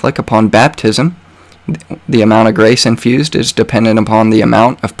Catholic upon baptism. The amount of grace infused is dependent upon the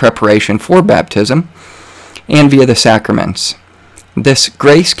amount of preparation for baptism and via the sacraments. This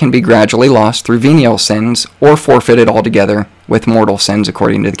grace can be gradually lost through venial sins or forfeited altogether with mortal sins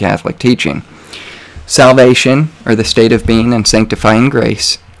according to the Catholic teaching. Salvation, or the state of being and sanctifying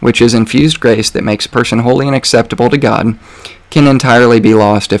grace, which is infused grace that makes a person holy and acceptable to God, can entirely be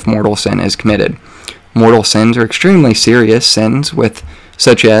lost if mortal sin is committed. Mortal sins are extremely serious sins,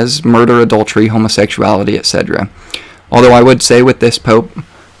 such as murder, adultery, homosexuality, etc. Although I would say with this Pope,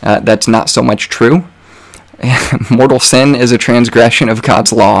 that's not so much true. Mortal sin is a transgression of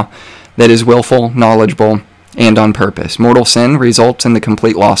God's law that is willful, knowledgeable, and on purpose. Mortal sin results in the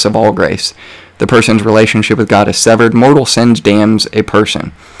complete loss of all grace. The person's relationship with God is severed. Mortal sin damns a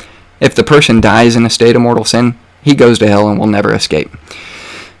person. If the person dies in a state of mortal sin, he goes to hell and will never escape.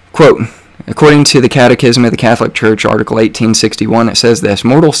 Quote, according to the Catechism of the Catholic Church, Article 1861, it says this: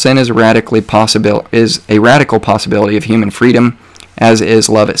 mortal sin is a radical possibility of human freedom, as is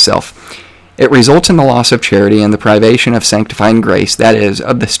love itself. It results in the loss of charity and the privation of sanctifying grace, that is,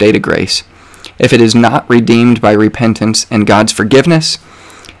 of the state of grace. If it is not redeemed by repentance and God's forgiveness,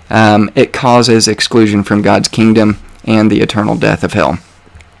 it causes exclusion from God's kingdom and the eternal death of hell.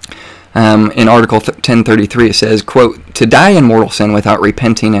 In Article 1033 it says, quote, to die in mortal sin without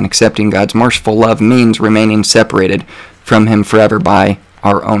repenting and accepting God's merciful love means remaining separated from him forever by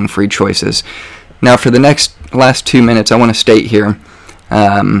our own free choices. Now for the last 2 minutes I want to state here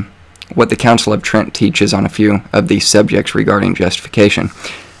what the Council of Trent teaches on a few of these subjects regarding justification.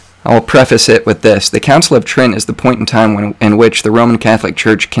 I will preface it with this. The Council of Trent is the point in time in which the Roman Catholic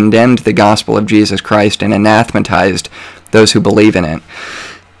Church condemned the gospel of Jesus Christ and anathematized those who believe in it.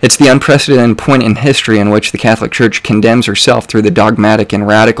 It's the unprecedented point in history in which the Catholic Church condemns herself through the dogmatic and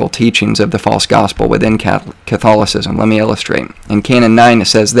radical teachings of the false gospel within Catholicism. Let me illustrate. In Canon 9 it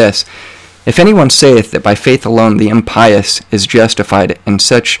says this: if anyone saith that by faith alone the impious is justified in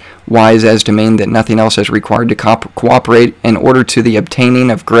such wise as to mean that nothing else is required to cooperate in order to the obtaining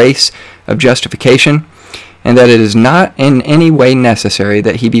of grace of justification, and that it is not in any way necessary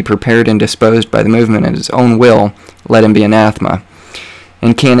that he be prepared and disposed by the movement of his own will, let him be anathema.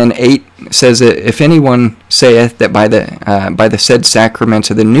 In Canon 8 says that if anyone saith that by the said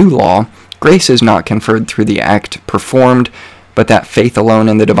sacraments of the new law, grace is not conferred through the act performed, but that faith alone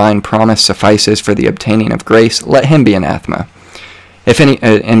in the divine promise suffices for the obtaining of grace, let him be anathema.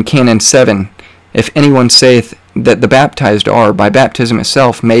 In Canon 7, if anyone saith that the baptized are, by baptism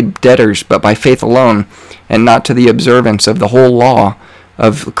itself, made debtors, but by faith alone, and not to the observance of the whole law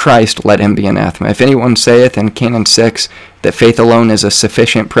of Christ, let him be anathema. If anyone saith in Canon 6 that faith alone is a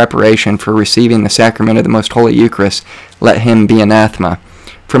sufficient preparation for receiving the sacrament of the Most Holy Eucharist, let him be anathema.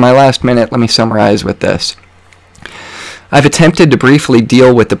 For my last minute, let me summarize with this. I've attempted to briefly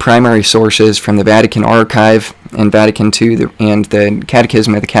deal with the primary sources from the Vatican Archive and Vatican II and the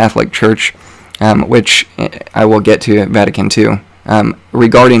Catechism of the Catholic Church, which I will get to at Vatican II,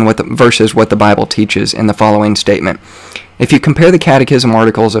 regarding what the Bible teaches in the following statement. If you compare the Catechism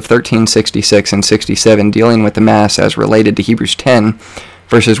articles of 1366 and 67 dealing with the Mass as related to Hebrews 10,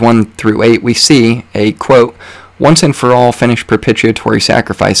 verses 1 through 8, we see a, quote, once and for all finished propitiatory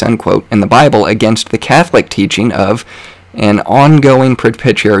sacrifice, unquote, in the Bible against the Catholic teaching of an ongoing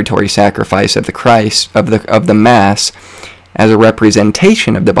propitiatory sacrifice of the Christ, of the Mass, as a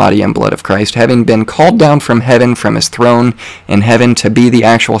representation of the body and blood of Christ, having been called down from heaven, from his throne in heaven, to be the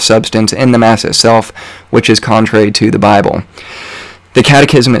actual substance in the Mass itself, which is contrary to the Bible. The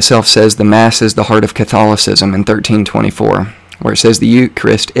Catechism itself says the Mass is the heart of Catholicism in 1324, where it says the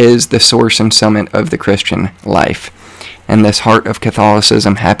Eucharist is the source and summit of the Christian life. And this heart of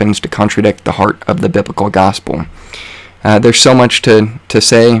Catholicism happens to contradict the heart of the biblical gospel. There's so much to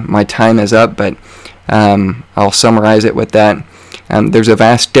say. My time is up, but I'll summarize it with that. There's a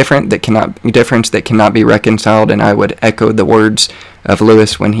vast difference that cannot be reconciled, and I would echo the words of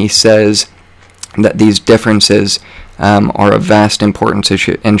Lewis when he says that these differences are of vast importance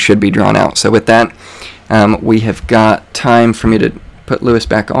and should be drawn out. So with that, we have got time for me to put Lewis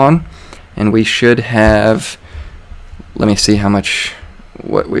back on, and we should have, let me see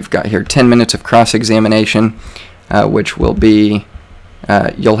what we've got here, 10 minutes of cross-examination, which will be,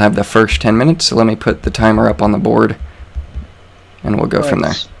 you'll have the first 10 minutes, so let me put the timer up on the board, and we'll go from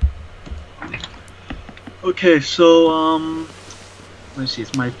there. Okay, so, let's see,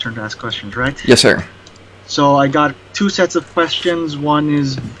 it's my turn to ask questions, right? Yes, sir. So I got two sets of questions. One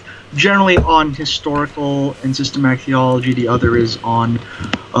is generally on historical and systematic theology. The other is on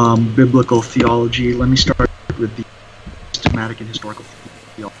biblical theology. Let me start with the systematic and historical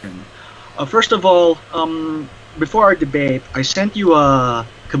theology. First of all, before our debate, I sent you a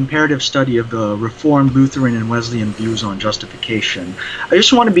comparative study of the Reformed, Lutheran, and Wesleyan views on justification. I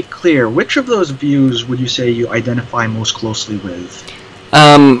just want to be clear, which of those views would you say you identify most closely with?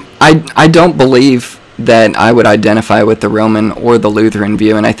 I don't believe that I would identify with the Roman or the Lutheran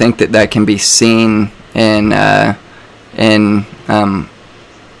view, and I think that can be seen in the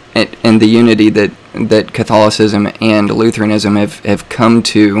unity that Catholicism and Lutheranism have come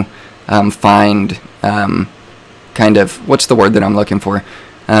to find, kind of, what's the word that I'm looking for?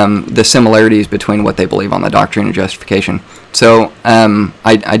 The similarities between what they believe on the doctrine of justification. So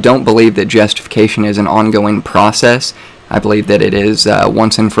I don't believe that justification is an ongoing process. I believe that it is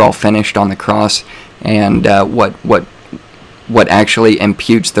once and for all finished on the cross, and what actually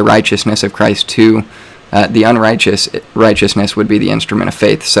imputes the righteousness of Christ to the righteousness would be the instrument of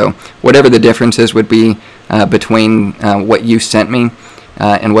faith. So whatever the differences would be between what you sent me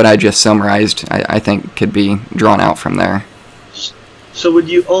and what I just summarized, I think could be drawn out from there. So would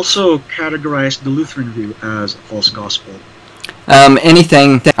you also categorize the Lutheran view as a false gospel?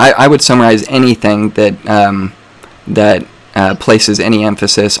 I would summarize anything that places any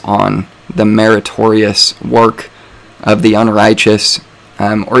emphasis on the meritorious work of the unrighteous,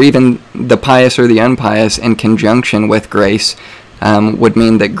 or even the pious or the unpious, in conjunction with grace, would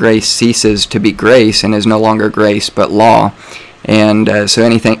mean that grace ceases to be grace and is no longer grace but law. And so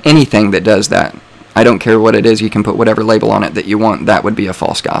anything that does that, I don't care what it is, you can put whatever label on it that you want, that would be a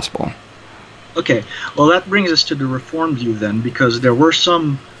false gospel. Okay, well that brings us to the Reformed view then, because there were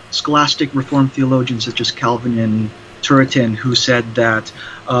some scholastic Reformed theologians such as Calvin and Turretin who said that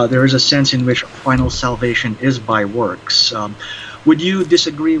there is a sense in which final salvation is by works. Would you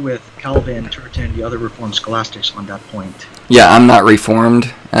disagree with Calvin, Turretin, and the other Reformed scholastics on that point? Yeah, I'm not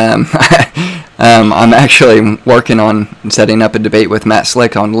Reformed. I'm actually working on setting up a debate with Matt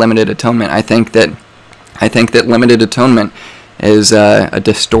Slick on limited atonement. I think that limited atonement is a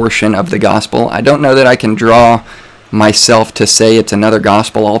distortion of the gospel. I don't know that I can draw myself to say it's another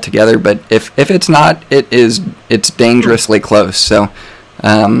gospel altogether, but if it's not, it's dangerously close. So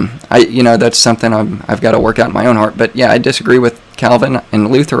that's something I've got to work out in my own heart. But yeah, I disagree with Calvin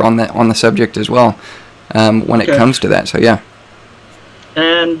and Luther on the subject as well when it comes to that. So yeah.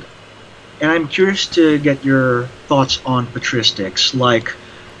 And I'm curious to get your thoughts on patristics. Like,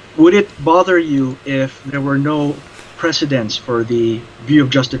 would it bother you if there were no precedents for the view of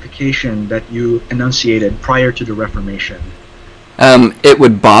justification that you enunciated prior to the Reformation? It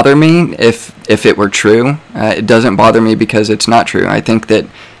would bother me if it were true. It doesn't bother me because it's not true. I think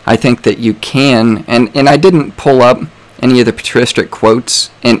that you can, and I didn't pull up any of the patristic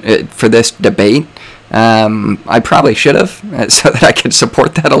quotes for this debate. I probably should have, so that I could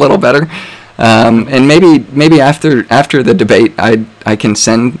support that a little better. And maybe after the debate, I can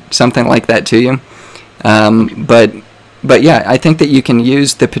send something like that to you. But yeah, I think that you can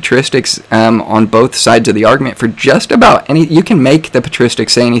use the patristics on both sides of the argument for just about any. You can make the patristics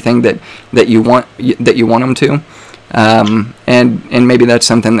say anything that you want them to, And maybe that's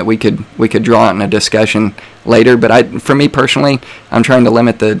something that we could draw out in a discussion later. But for me personally, I'm trying to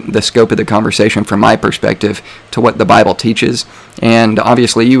limit the scope of the conversation from my perspective to what the Bible teaches. And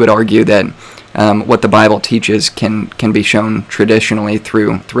obviously, you would argue that what the Bible teaches can be shown traditionally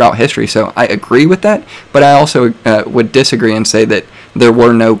throughout history. So I agree with that, but I also would disagree and say that there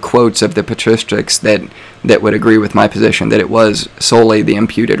were no quotes of the patristics that would agree with my position, that it was solely the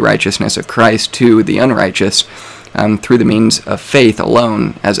imputed righteousness of Christ to the unrighteous through the means of faith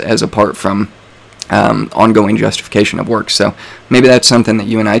alone, as apart from ongoing justification of works. So maybe that's something that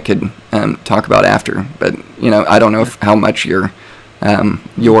you and I could talk about after. But I don't know how much your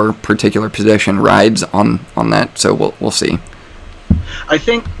particular position rides on that. So we'll see. I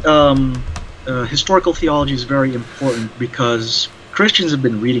think historical theology is very important because Christians have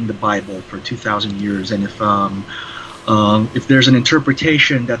been reading the Bible for 2,000 years, and if there's an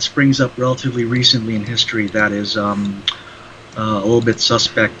interpretation that springs up relatively recently in history, that is a little bit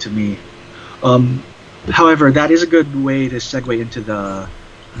suspect to me. However, that is a good way to segue into the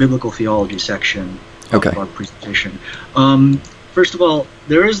biblical theology section of our presentation. First of all,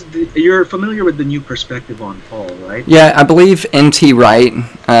 you're familiar with the new perspective on Paul, right? Yeah, I believe N.T. Wright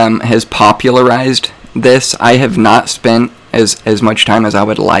has popularized this. I have not spent as much time as I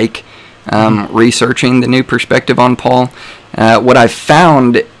would like researching the new perspective on Paul. What I've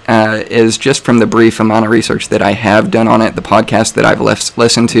found is, just from the brief amount of research that I have done on it, the podcast that I've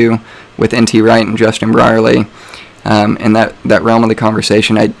listened to with N.T. Wright and Justin Brierley, in that realm of the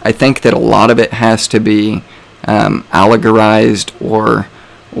conversation, I think that a lot of it has to be allegorized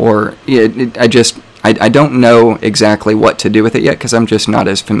I don't know exactly what to do with it yet because I'm just not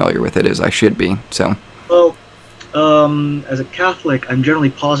as familiar with it as I should be. So. Well, as a Catholic, I'm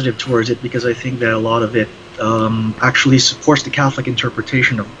generally positive towards it because I think that a lot of it actually supports the Catholic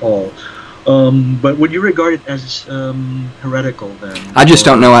interpretation of Paul. But would you regard it as heretical then? I just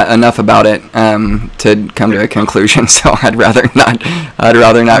don't know enough about it to come to a conclusion, so I'd rather not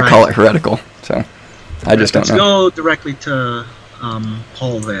right. Call it heretical. So I just don't know. Let's go directly to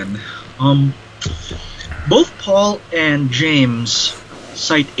Paul then. Both Paul and James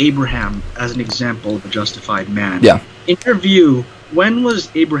cite Abraham as an example of a justified man. Yeah. In your view, when was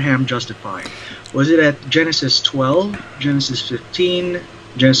Abraham justified? Was it at Genesis 12, Genesis 15,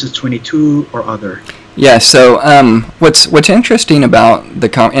 Genesis 22, or other? Yeah. So what's interesting about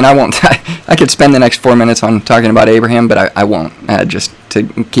and I won't. I could spend the next 4 minutes on talking about Abraham, but I won't. Just to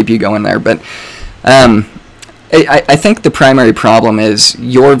keep you going there, but. I think the primary problem is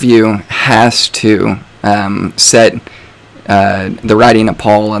your view has to set the writing of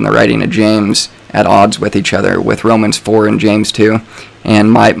Paul and the writing of James at odds with each other, with Romans 4 and James 2,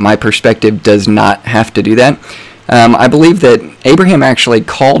 and my perspective does not have to do that. I believe that Abraham actually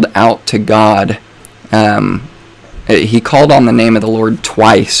called out to God. He called on the name of the Lord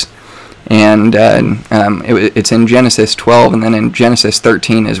twice, and it's in Genesis 12, and then in Genesis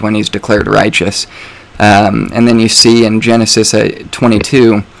 13 is when he's declared righteous. And then you see in Genesis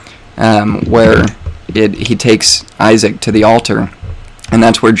 22 where he takes Isaac to the altar, and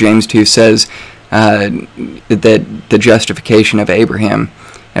that's where James 2 says that the justification of Abraham,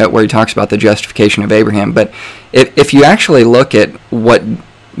 where he talks about the justification of Abraham. But if you actually look at what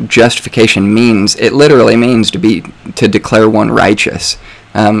justification means, it literally means to declare one righteous.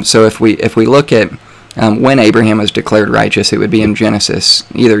 So if we look at when Abraham was declared righteous, it would be in Genesis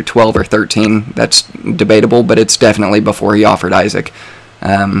either 12 or 13. That's debatable, but it's definitely before he offered Isaac,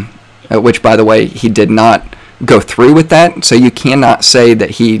 which, by the way, he did not go through with that. So you cannot say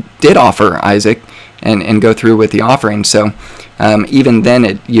that he did offer Isaac and go through with the offering. So even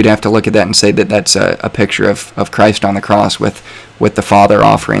then, you'd have to look at that and say that that's a picture of Christ on the cross, with the Father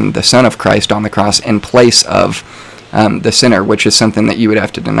offering the Son of Christ on the cross in place of the sinner, which is something that you would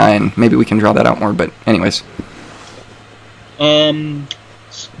have to deny, and maybe we can draw that out more, but anyways.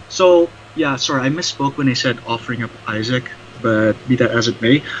 So, yeah, sorry, I misspoke when I said offering up Isaac, but be that as it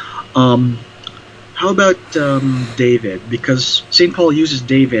may. How about David? Because St. Paul uses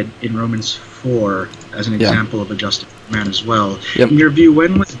David in Romans 4 as an example of a justified man as well. Yep. In your view,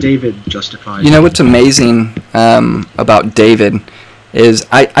 when was David justified? You know what's amazing about David is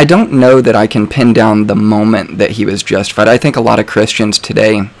I don't know that I can pin down the moment that he was justified. I think a lot of Christians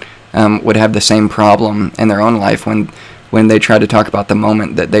today would have the same problem in their own life when they try to talk about the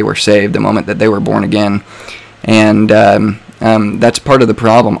moment that they were saved, the moment that they were born again. And that's part of the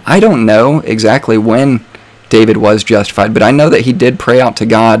problem. I don't know exactly when David was justified, but I know that he did pray out to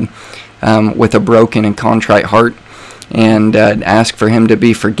God with a broken and contrite heart and ask for him to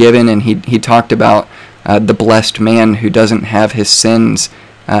be forgiven, and he talked about the blessed man who doesn't have his sins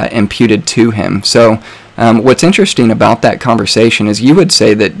imputed to him. So What's interesting about that conversation is you would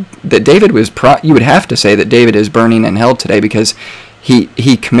say that David was you would have to say that David is burning in hell today because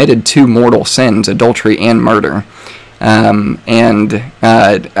he committed 2 mortal sins, adultery and murder. I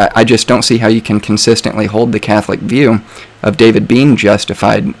just don't see how you can consistently hold the Catholic view of David being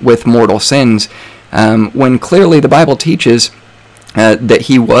justified with mortal sins when clearly the Bible teaches that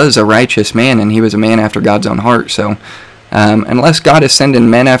he was a righteous man and he was a man after God's own heart. So unless God is sending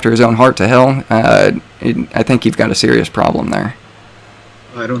men after his own heart to hell, I think you've got a serious problem there.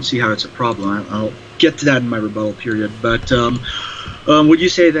 I don't see how it's a problem. I'll get to that in my rebuttal period. But would you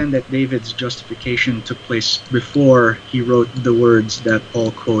say then that David's justification took place before he wrote the words that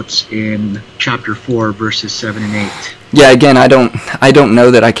Paul quotes in chapter 4, verses 7 and 8? Yeah, again, I don't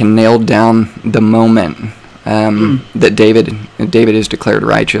know that I can nail down the moment that David is declared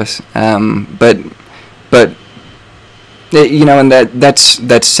righteous. But you know, and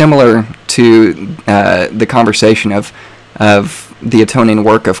that's similar to the conversation of the atoning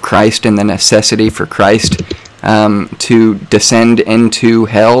work of Christ and the necessity for Christ to descend into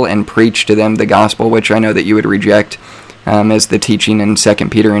hell and preach to them the gospel, which I know that you would reject as the teaching in 2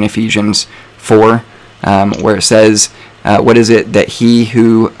 Peter and Ephesians 4, where it says, what is it, that he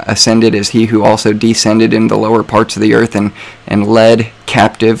who ascended is he who also descended in the lower parts of the earth and led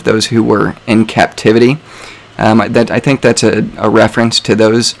captive those who were in captivity. I think that's a reference to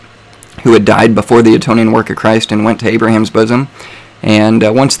those who had died before the atoning work of Christ and went to Abraham's bosom. And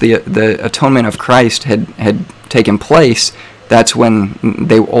once the atonement of Christ had taken place, that's when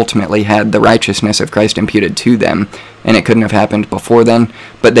they ultimately had the righteousness of Christ imputed to them. And it couldn't have happened before then,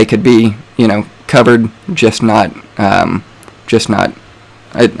 but they could be, covered, just not, I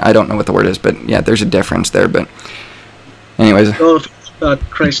don't know what the word is, but yeah, there's a difference there. But anyways. Well, if it's about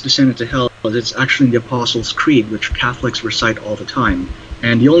Christ descended to hell, it's actually in the Apostles' Creed, which Catholics recite all the time.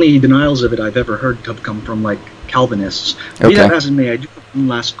 And the only denials of it I've ever heard have come from, Calvinists. Be that as it may, I do have one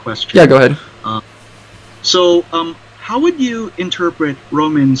last question. Yeah, go ahead. So, how would you interpret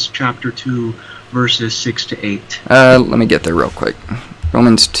Romans chapter 2, verses 6 to 8? Let me get there real quick.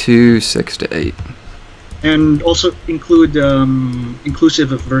 Romans 2, 6 to 8. And also include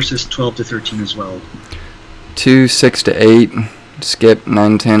inclusive of verses 12 to 13 as well. 2, 6 to 8. Skip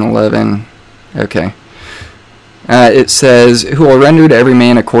 9, 10, 11. Okay. It says, who will render to every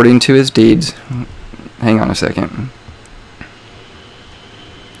man according to his deeds. Hang on a second.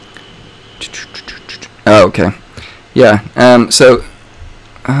 Oh, okay. Yeah.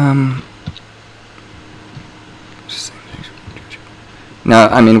 No,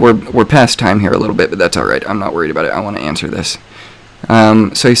 I mean, we're past time here a little bit, but that's all right. I'm not worried about it. I want to answer this.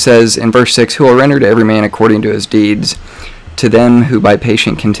 So he says in verse 6, who will render to every man according to his deeds, to them who by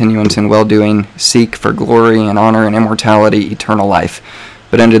patient continuance in well-doing seek for glory and honor and immortality, eternal life.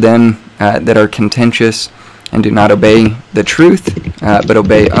 But unto them that are contentious and do not obey the truth, but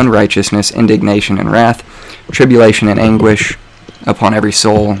obey unrighteousness, indignation and wrath, tribulation and anguish upon every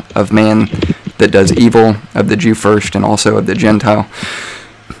soul of man that does evil, of the Jew first and also of the Gentile.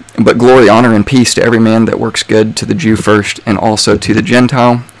 But glory, honor, and peace to every man that works good, to the Jew first and also to the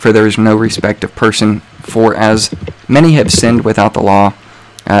Gentile. For there is no respect of person, for as many have sinned without the law,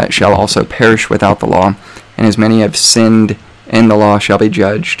 shall also perish without the law. And as many have sinned in the law shall be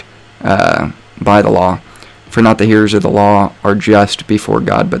judged by the law. For not the hearers of the law are just before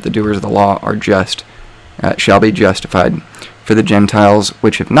God, but the doers of the law are just, shall be justified. For the Gentiles,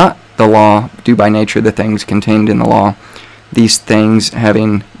 which have not the law, do by nature the things contained in the law. These things,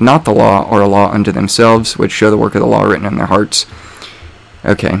 having not the law, are a law unto themselves, which show the work of the law written in their hearts.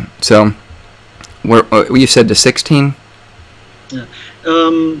 Okay, so you said to 16? Yeah.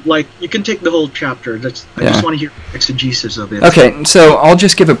 You can take the whole chapter. I just want to hear exegesis of it. Okay, so I'll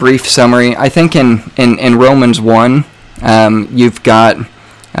just give a brief summary. I think in Romans 1, you've got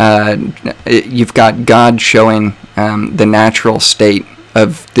God showing the natural state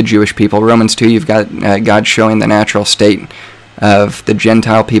of the Jewish people. Romans 2, you've got God showing the natural state of the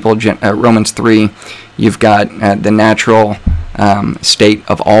Gentile people. Romans 3, you've got the natural state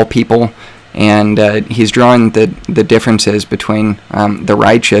of all people. And he's drawing the differences between the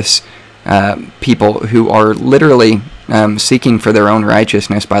righteous people who are literally seeking for their own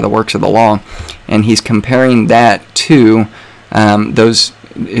righteousness by the works of the law. And he's comparing that to those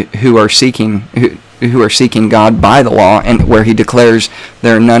who are seeking God by the law, and where he declares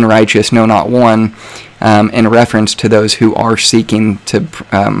there are none righteous, no, not one, in reference to those who are seeking to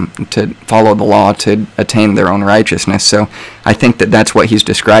follow the law to attain their own righteousness. So I think that's what he's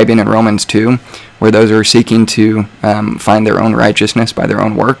describing in Romans 2, where those are seeking to find their own righteousness by their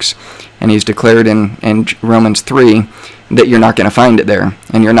own works. and he's declared in Romans 3 that you're not going to find it there,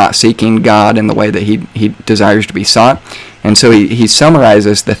 and you're not seeking God in the way that he desires to be sought. And so he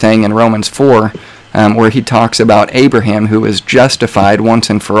summarizes the thing in Romans 4, where he talks about Abraham, who was justified once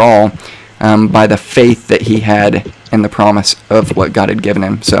and for all by the faith that he had in the promise of what God had given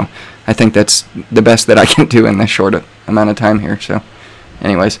him. So I think that's the best that I can do in this short amount of time here. So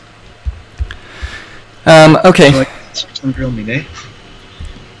anyways. Okay.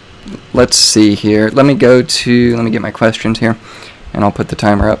 Let's see here. Let me get my questions here, and I'll put the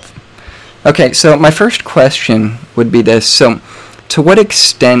timer up. Okay, so my first question would be this. So, to what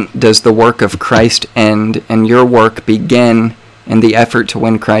extent does the work of Christ end and your work begin in the effort to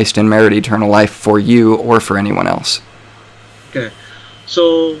win Christ and merit eternal life for you or for anyone else? Okay,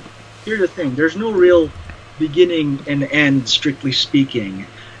 so here's the thing. There's no real beginning and end, strictly speaking.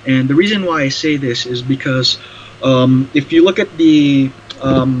 And the reason why I say this is because if you look at the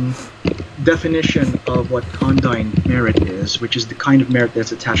definition of what condign merit is, which is the kind of merit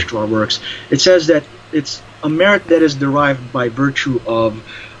that's attached to our works, it says that it's a merit that is derived by virtue of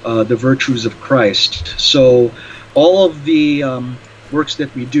the virtues of Christ. So all of the works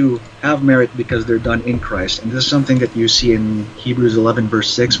that we do have merit because they're done in Christ. And this is something that you see in Hebrews 11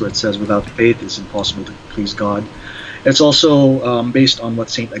 verse 6, where it says, without faith it's impossible to please God. It's also based on what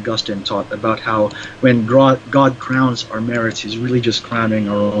St. Augustine taught about how when God crowns our merits, he's really just crowning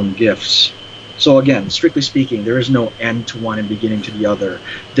our own gifts. So again, strictly speaking, there is no end to one and beginning to the other.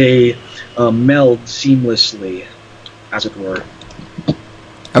 They meld seamlessly, as it were.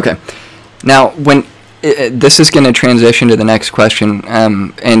 Okay. Now, when this is going to transition to the next question,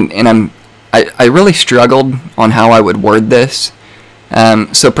 and I really struggled on how I would word this.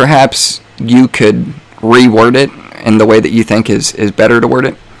 So perhaps you could reword it in the way that you think is better to word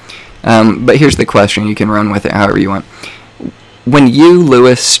it. But here's the question. You can run with it however you want. When you,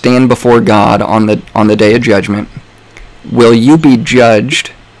 Lewis, stand before God on the day of judgment, will you be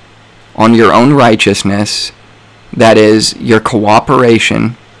judged on your own righteousness, that is, your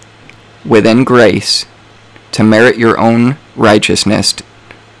cooperation within grace to merit your own righteousness,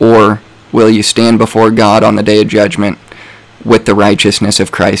 or will you stand before God on the day of judgment with the righteousness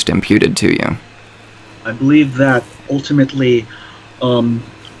of Christ imputed to you? I believe that ultimately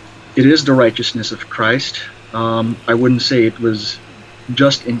it is the righteousness of Christ. I wouldn't say it was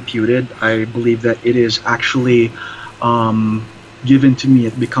just imputed. I believe that it is actually given to me.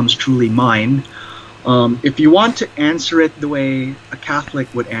 It becomes truly mine. If you want to answer it the way a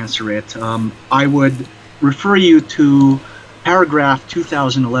Catholic would answer it, I would refer you to paragraph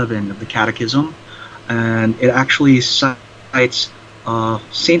 2011 of the Catechism, and it actually cites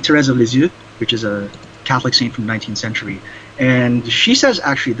Saint Thérèse of Lisieux, which is a Catholic saint from the 19th century, and she says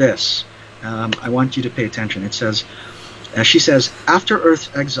actually this. I want you to pay attention. It says, she says, after earth's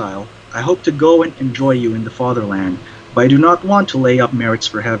exile, I hope to go and enjoy you in the fatherland, but I do not want to lay up merits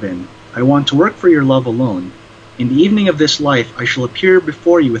for heaven. I want to work for your love alone. In the evening of this life, I shall appear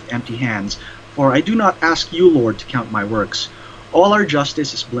before you with empty hands, for I do not ask you, Lord, to count my works. All our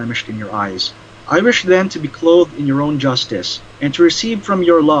justice is blemished in your eyes. I wish then to be clothed in your own justice, and to receive from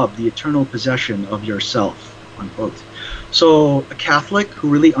your love the eternal possession of yourself. Unquote. So a Catholic who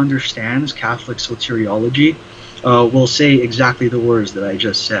really understands Catholic soteriology will say exactly the words that I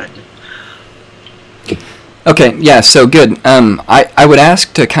just said. Okay, yeah, so good. I would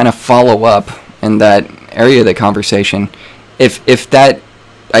ask to kind of follow up in that area of the conversation. If that,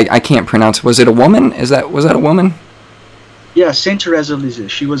 I can't pronounce, was it a woman? Was that a woman? Yeah, Saint Thérèse of Lisieux.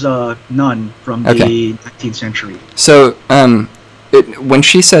 She was a nun from the 19th century. So, when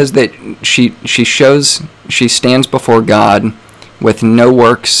she says that she stands before God with no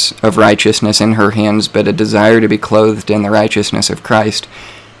works of righteousness in her hands, but a desire to be clothed in the righteousness of Christ,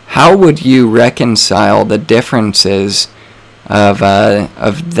 how would you reconcile the differences of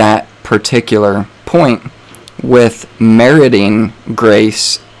that particular point with meriting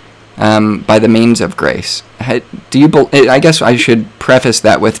grace by the means of grace? I guess I should preface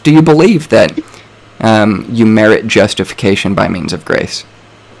that with, do you believe that you merit justification by means of grace?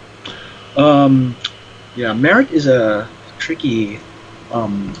 Yeah, merit is a tricky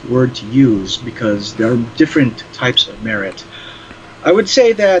word to use because there are different types of merit. I would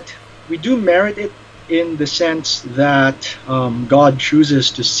say that we do merit it in the sense that God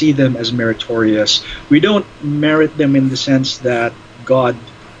chooses to see them as meritorious. We don't merit them in the sense that God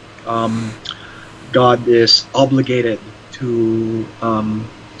is obligated to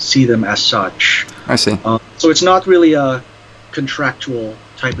see them as such. I see. So it's not really a contractual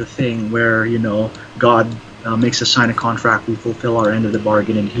type of thing where, God makes us sign a contract, we fulfill our end of the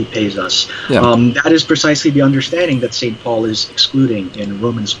bargain, and he pays us. Yeah. That is precisely the understanding that St. Paul is excluding in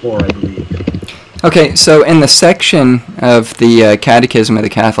Romans 4, I believe. Okay, so in the section of the Catechism of the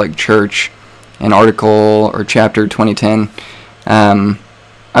Catholic Church, in Article or Chapter 2010,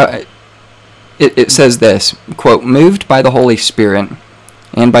 it says this, quote, "Moved by the Holy Spirit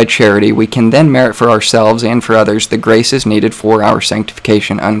and by charity, we can then merit for ourselves and for others the graces needed for our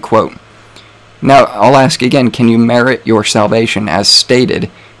sanctification," unquote. Now, I'll ask again, can you merit your salvation as stated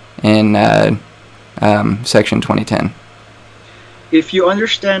in Section 2010? If you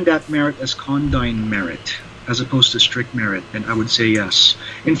understand that merit as condign merit, as opposed to strict merit, then I would say yes.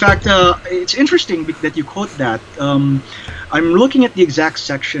 In fact, it's interesting that you quote that. I'm looking at the exact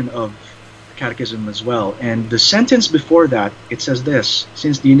section of the Catechism as well, and the sentence before that, it says this: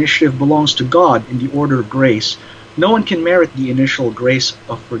 "Since the initiative belongs to God in the order of grace, no one can merit the initial grace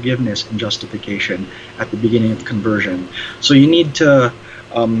of forgiveness and justification at the beginning of conversion." So you need to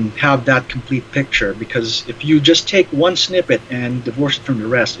have that complete picture, because if you just take one snippet and divorce it from the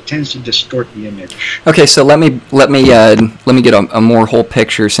rest, it tends to distort the image. Okay, so let me get a more whole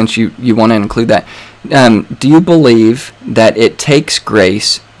picture, since you want to include that. Do you believe that it takes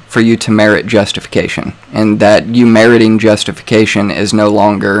grace for you to merit justification, and that you meriting justification is no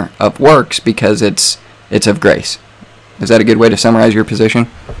longer of works because it's of grace? Is that a good way to summarize your position?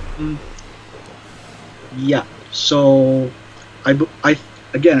 Yeah. So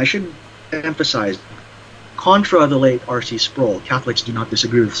I should emphasize, contra the late R.C. Sproul, Catholics do not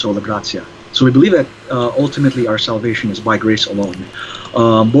disagree with sola gratia. So we believe that ultimately our salvation is by grace alone.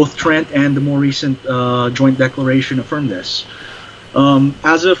 Both Trent and the more recent joint declaration affirm this.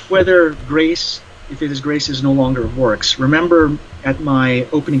 As of whether grace, if it is grace, is no longer of works. Remember at my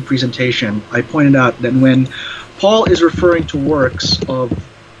opening presentation, I pointed out that when Paul is referring to works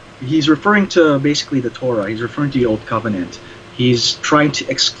he's referring to basically the Torah, he's referring to the Old Covenant. He's trying to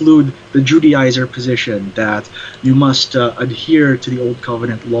exclude the Judaizer position that you must adhere to the Old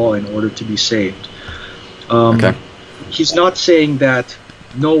Covenant law in order to be saved. Okay. He's not saying that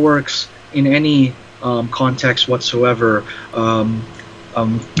no works in any context whatsoever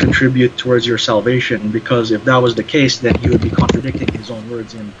contribute towards your salvation, because if that was the case, then he would be contradicting his own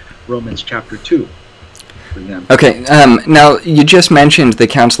words in Romans chapter 2. Okay, now you just mentioned the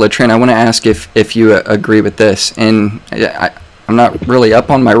Council of Trent. I want to ask if you agree with this. And I'm not really up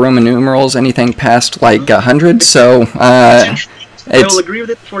on my Roman numerals, anything past like 100, so I will agree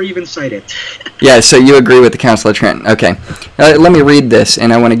with it before you even cite it. Yeah, so you agree with the Council of Trent. Okay. Let me read this,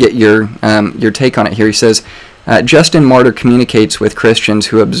 and I want to get your take on it here. He says, Justin Martyr communicates with Christians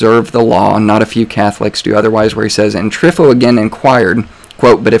who observe the law, not a few Catholics do otherwise, where he says, and Trypho again inquired,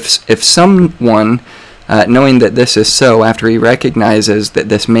 quote, "But if someone... knowing that this is so, after he recognizes that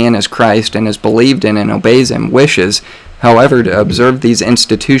this man is Christ and is believed in and obeys him, wishes, however, to observe these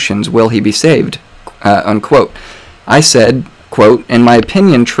institutions, will he be saved?" Unquote. I said, quote, "In my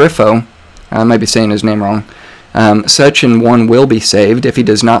opinion, Trypho," I might be saying his name wrong, "such an one will be saved if he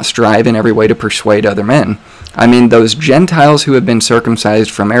does not strive in every way to persuade other men. I mean, those Gentiles who have been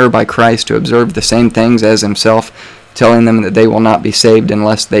circumcised from error by Christ to observe the same things as himself, telling them that they will not be saved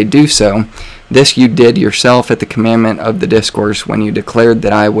unless they do so. This you did yourself at the commandment of the discourse when you declared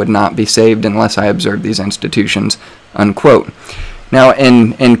that I would not be saved unless I observed these institutions," unquote. Now,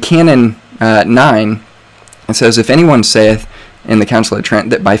 in Canon 9, it says, "If anyone saith in the Council of Trent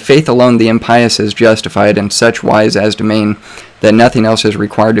that by faith alone the impious is justified in such wise as to mean that nothing else is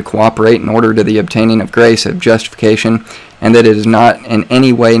required to cooperate in order to the obtaining of grace of justification, and that it is not in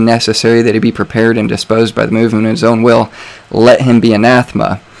any way necessary that he be prepared and disposed by the movement of his own will, let him be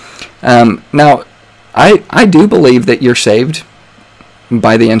anathema." Now, I do believe that you're saved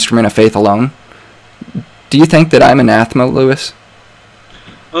by the instrument of faith alone. Do you think that I'm anathema, Lewis?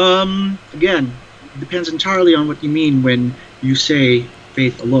 Again, it depends entirely on what you mean when you say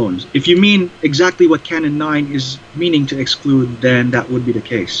faith alone. If you mean exactly what Canon 9 is meaning to exclude, then that would be the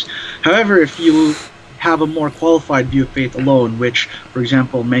case. However, if you have a more qualified view of faith alone, which, for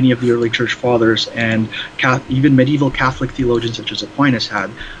example, many of the early church fathers and even medieval Catholic theologians such as Aquinas had,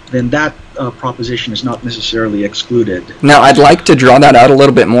 then that proposition is not necessarily excluded. Now, I'd like to draw that out a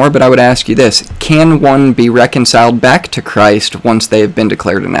little bit more, but I would ask you this. Can one be reconciled back to Christ once they have been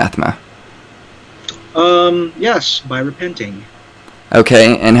declared anathema? Yes, by repenting.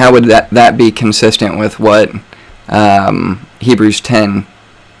 Okay, and how would that be consistent with what Hebrews 10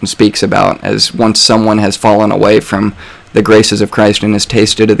 speaks about, as once someone has fallen away from the graces of Christ and has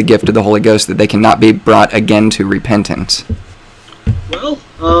tasted of the gift of the Holy Ghost, that they cannot be brought again to repentance? Well,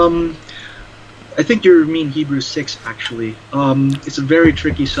 I think you mean Hebrews 6, actually. It's a very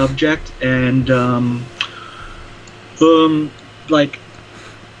tricky subject, and Like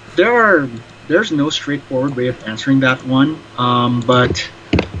there's no straightforward way of answering that one. But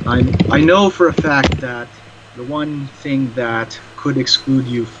I know for a fact that the one thing that could exclude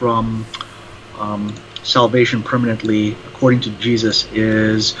you from salvation permanently, according to Jesus,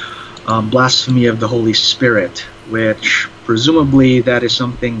 is blasphemy of the Holy Spirit, which presumably that is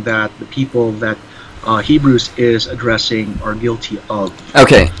something that the people that Hebrews is addressing are guilty of.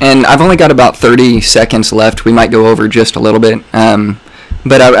 Okay, and I've only got about 30 seconds left. We might go over just a little bit.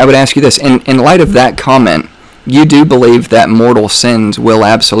 But I would ask you this. In light of that comment, you do believe that mortal sins will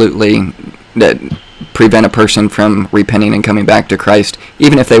absolutely prevent a person from repenting and coming back to Christ.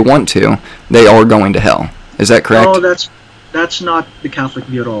 Even if they want to, they are going to hell. Is that correct? No, that's not the Catholic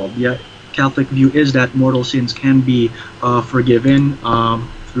view at all. The Catholic view is that mortal sins can be forgiven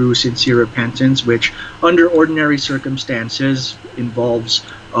through sincere repentance, which under ordinary circumstances involves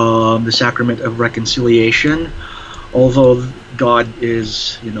the sacrament of reconciliation. Although God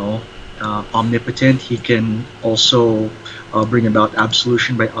is, omnipotent, he can also bring about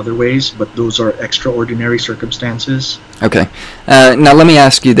absolution by other ways, but those are extraordinary circumstances. Okay. Now let me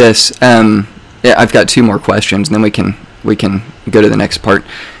ask you this. I've got two more questions, and then we can go to the next part.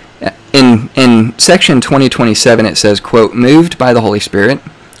 In section 2027, it says, quote, "Moved by the Holy Spirit,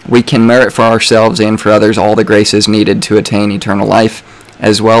 we can merit for ourselves and for others all the graces needed to attain eternal life,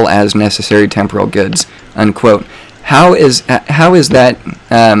 as well as necessary temporal goods," unquote. How would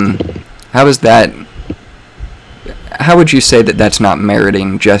you say that that's not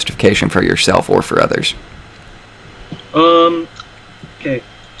meriting justification for yourself or for others? Okay.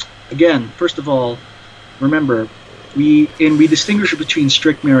 Again, first of all, remember, we distinguish between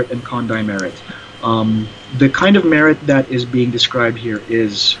strict merit and condign merit. The kind of merit that is being described here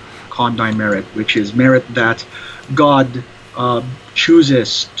is condign merit, which is merit that God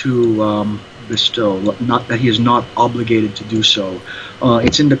chooses to bestow, not that he is not obligated to do so.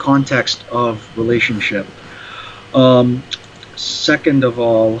 It's in the context of relationship. Second of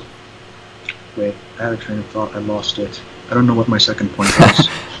all, wait, I had a train of thought, I lost it. I don't know what my second point was.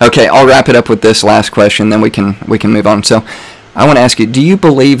 Okay, I'll wrap it up with this last question, then we can move on. So, I want to ask you, do you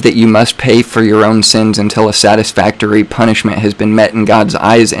believe that you must pay for your own sins until a satisfactory punishment has been met in God's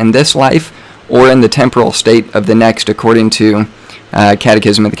eyes in this life, or in the temporal state of the next, according to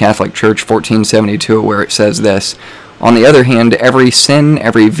Catechism of the Catholic Church 1472, where it says this: "On the other hand, every sin,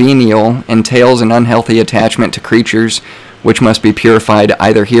 every venial, entails an unhealthy attachment to creatures, which must be purified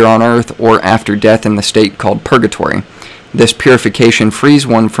either here on earth or after death in the state called purgatory. This purification frees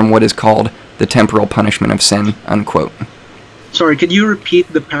one from what is called the temporal punishment of sin," unquote. Sorry, could you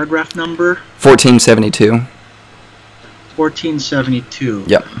repeat the paragraph number? 1472. 1472.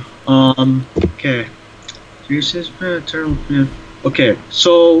 Yep. Okay. Okay,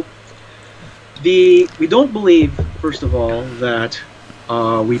 so we don't believe, first of all, that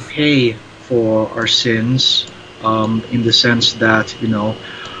we pay for our sins in the sense that, we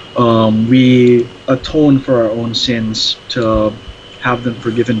atone for our own sins to have them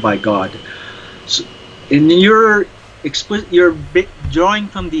forgiven by God. So, you're drawing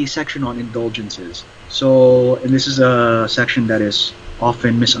from the section on indulgences. So, and this is a section that is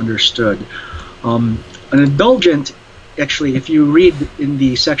often misunderstood. An indulgent, actually, if you read in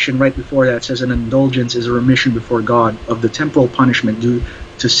the section right before that, it says an indulgence is a remission before God of the temporal punishment due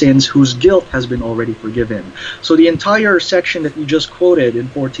to sins whose guilt has been already forgiven. So the entire section that you just quoted in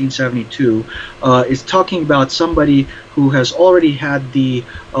 1472 is talking about somebody who has already had the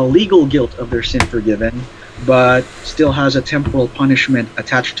legal guilt of their sin forgiven, but still has a temporal punishment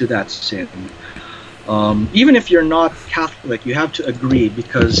attached to that sin. Even if you're not Catholic, you have to agree,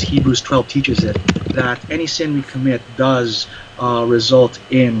 because Hebrews 12 teaches it, that any sin we commit does result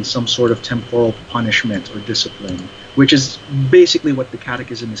in some sort of temporal punishment or discipline, which is basically what the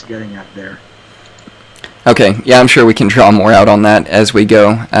Catechism is getting at there. Okay, yeah, I'm sure we can draw more out on that as we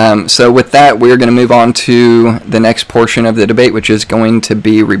go. So with that, we're going to move on to the next portion of the debate, which is going to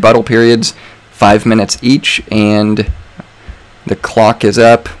be rebuttal periods, 5 minutes each, and the clock is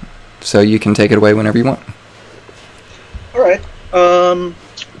up, so you can take it away whenever you want. All right.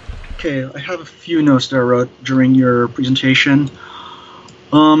 Okay, I have a few notes that I wrote during your presentation.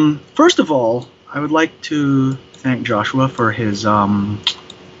 First of all, I would like to thank Joshua for his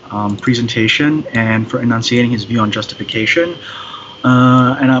presentation and for enunciating his view on justification.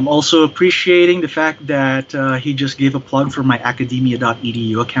 And I'm also appreciating the fact that he just gave a plug for my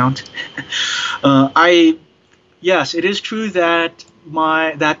academia.edu account. Yes, it is true that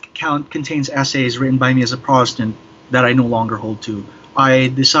that account contains essays written by me as a Protestant that I no longer hold to. I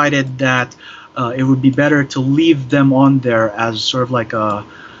decided that it would be better to leave them on there as sort of like a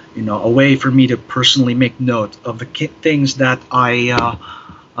a way for me to personally make note of the things that I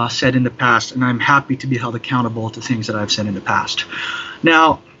said in the past, and I'm happy to be held accountable to things that I've said in the past.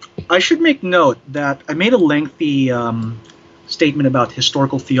 Now, I should make note that I made a lengthy statement about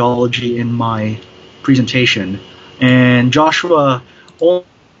historical theology in my presentation, and Joshua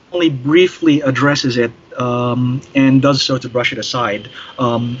only briefly addresses it and does so to brush it aside.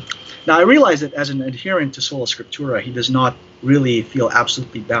 Now, I realize that as an adherent to sola scriptura, he does not really feel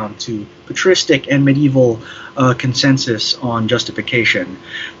absolutely bound to patristic and medieval consensus on justification.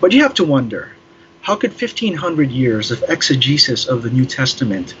 But you have to wonder, how could 1,500 years of exegesis of the New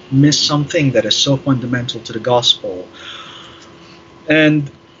Testament miss something that is so fundamental to the gospel? And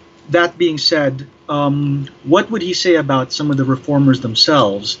that being said, what would he say about some of the reformers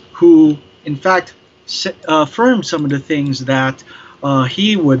themselves, who, in fact, affirmed some of the things that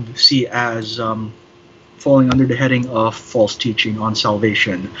he would see as falling under the heading of false teaching on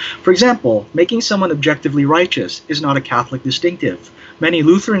salvation? For example, making someone objectively righteous is not a Catholic distinctive. Many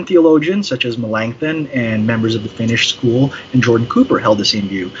Lutheran theologians, such as Melanchthon and members of the Finnish school and Jordan Cooper, held the same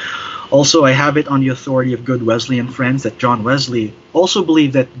view. Also, I have it on the authority of good Wesleyan friends that John Wesley also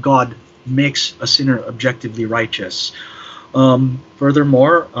believed that God makes a sinner objectively righteous.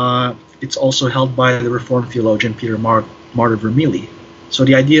 Furthermore, it's also held by the Reformed theologian Peter Martyr Vermigli. So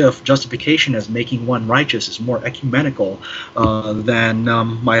the idea of justification as making one righteous is more ecumenical than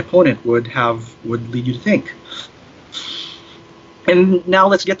my opponent would lead you to think. And now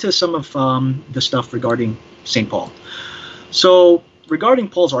let's get to some of the stuff regarding St. Paul. So regarding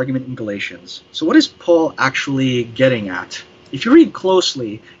Paul's argument in Galatians, so what is Paul actually getting at? If you read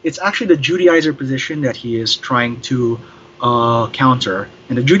closely, it's actually the Judaizer position that he is trying to counter.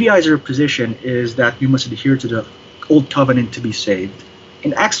 And the Judaizer position is that you must adhere to the Old Covenant to be saved.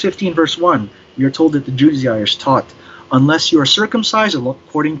 In Acts 15, verse 1, we are told that the Judaizers taught, unless you are circumcised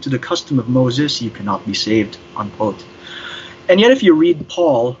according to the custom of Moses, you cannot be saved, unquote. And yet if you read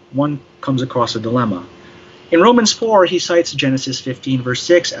Paul, one comes across a dilemma. In Romans 4, he cites Genesis 15, verse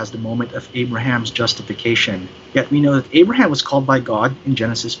 6 as the moment of Abraham's justification. Yet we know that Abraham was called by God in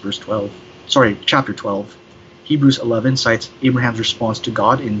Genesis chapter 12. Hebrews 11 cites Abraham's response to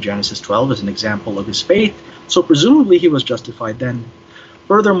God in Genesis 12 as an example of his faith, so presumably he was justified then.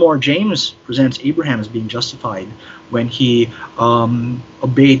 Furthermore, James presents Abraham as being justified when he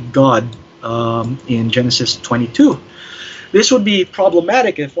obeyed God in Genesis 22. This would be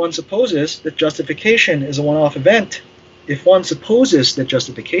problematic if one supposes that justification is a one-off event. If one supposes that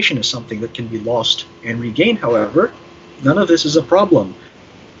justification is something that can be lost and regained, however, none of this is a problem.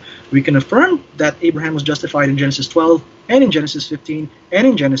 We can affirm that Abraham was justified in Genesis 12 and in Genesis 15 and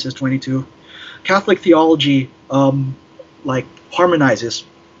in Genesis 22. Catholic theology harmonizes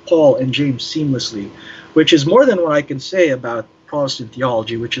Paul and James seamlessly, which is more than what I can say about Protestant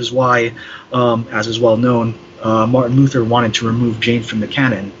theology, which is why, as is well known, Martin Luther wanted to remove James from the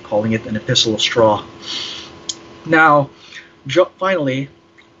canon, calling it an epistle of straw. Now, finally,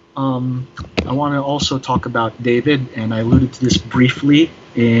 I want to also talk about David, and I alluded to this briefly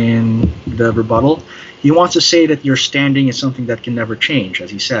in the rebuttal. He wants to say that your standing is something that can never change, as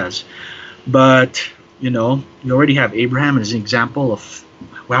he says. But, you already have Abraham as an example of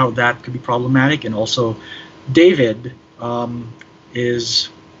how that could be problematic, and also David is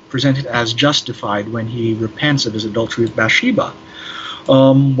presented as justified when he repents of his adultery with Bathsheba.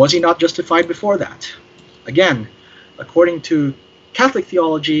 Was he not justified before that? Again, according to Catholic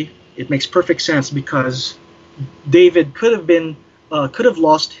theology, it makes perfect sense because David could have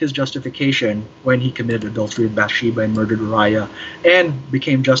lost his justification when he committed adultery with Bathsheba and murdered Uriah, and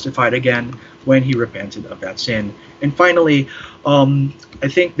became justified again when he repented of that sin. And finally, I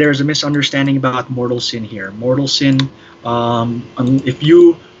think there's a misunderstanding about mortal sin here. Mortal sin, if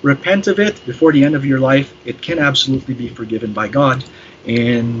you repent of it before the end of your life, it can absolutely be forgiven by God.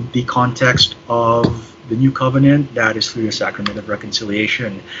 In the context of the New Covenant, that is through the sacrament of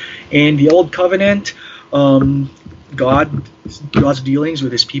reconciliation. In the Old Covenant, God's dealings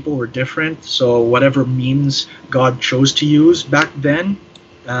with his people were different, so whatever means God chose to use back then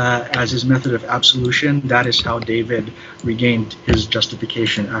as his method of absolution, that is how David regained his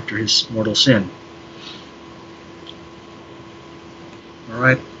justification after his mortal sin. All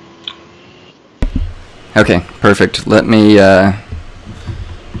right. Okay, perfect. Let me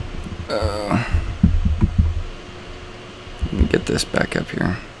get this back up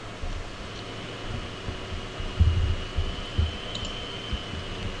here.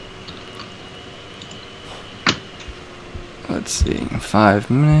 Let's see, 5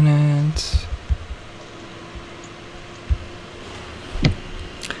 minutes.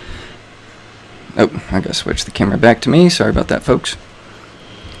 Oh, I gotta switch the camera back to me. Sorry about that, folks.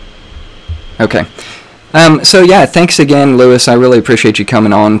 Okay. So yeah, thanks again, Lewis. I really appreciate you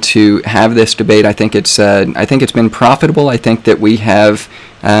coming on to have this debate. I think it's been profitable. I think that we have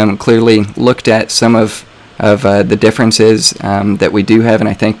clearly looked at some of the differences that we do have, and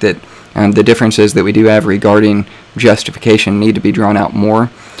I think that the differences that we do have regarding justification need to be drawn out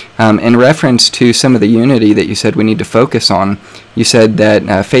more. In reference to some of the unity that you said we need to focus on, you said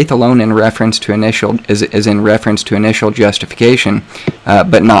that faith alone in reference to is in reference to initial justification,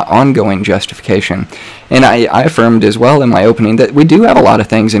 but not ongoing justification. And I affirmed as well in my opening that we do have a lot of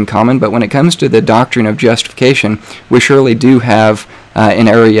things in common, but when it comes to the doctrine of justification, we surely do have an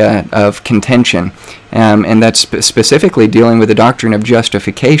area of contention. And that's specifically dealing with the doctrine of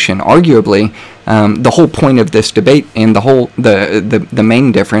justification. Arguably, the whole point of this debate and the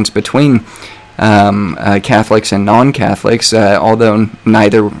main difference between Catholics and non-Catholics, although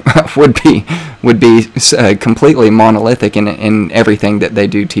neither would be completely monolithic in everything that they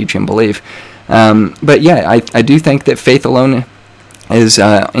do teach and believe. But yeah, I do think that faith alone is,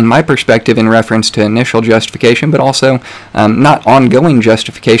 in my perspective, in reference to initial justification, but also not ongoing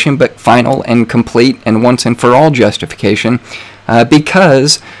justification, but final and complete and once and for all justification,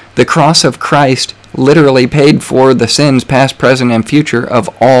 because the cross of Christ literally paid for the sins past, present, and future of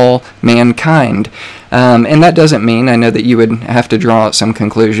all mankind. And that doesn't mean, I know that you would have to draw out some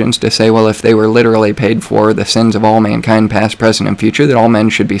conclusions to say, well, if they were literally paid for the sins of all mankind past, present, and future, that all men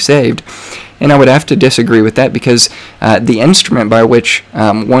should be saved. And I would have to disagree with that, because the instrument by which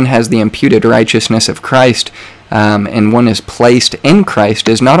one has the imputed righteousness of Christ and one is placed in Christ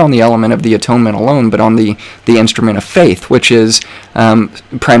is not on the element of the atonement alone, but on the instrument of faith, which is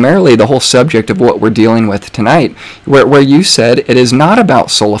primarily the whole subject of what we're dealing with tonight, where you said it is not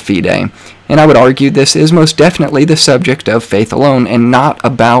about sola fide. And I would argue this is most definitely the subject of faith alone, and not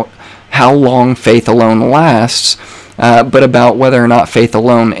about how long faith alone lasts, but about whether or not faith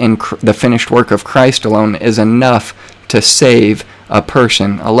alone in the finished work of Christ alone is enough to save a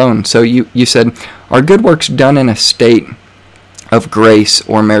person alone. So you said, are good works done in a state of grace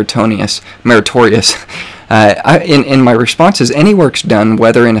or meritorious? In my responses, any works done,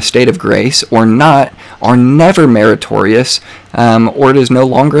 whether in a state of grace or not, are never meritorious, or it is no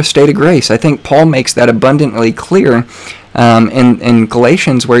longer a state of grace. I think Paul makes that abundantly clear in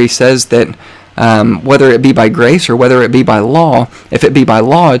Galatians, where he says that whether it be by grace or whether it be by law, if it be by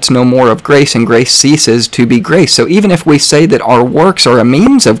law, it's no more of grace, and grace ceases to be grace. So even if we say that our works are a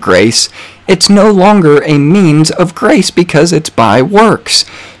means of grace, it's no longer a means of grace because it's by works.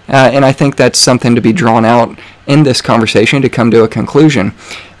 And I think that's something to be drawn out in this conversation to come to a conclusion.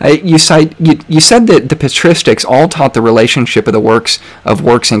 You said that the patristics all taught the relationship of the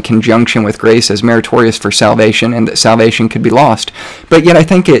works in conjunction with grace as meritorious for salvation, and that salvation could be lost. But yet I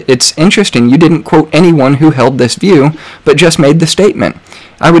think it's interesting you didn't quote anyone who held this view, but just made the statement.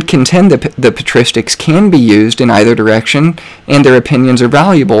 I would contend that the patristics can be used in either direction, and their opinions are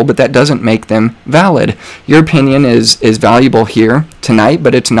valuable, but that doesn't make them valid. Your opinion is valuable here tonight,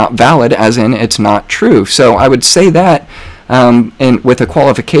 but it's not valid, as in it's not true. So I would say that, and with a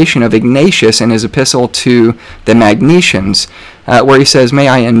qualification of Ignatius in his epistle to the Magnesians, where he says, "May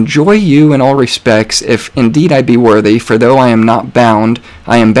I enjoy you in all respects, if indeed I be worthy, for though I am not bound,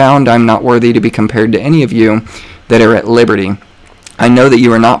 I am bound, I am not worthy to be compared to any of you that are at liberty. I know that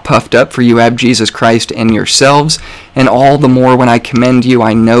you are not puffed up, for you have Jesus Christ in yourselves, and all the more when I commend you,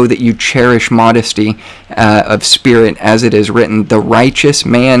 I know that you cherish modesty of spirit, as it is written, the righteous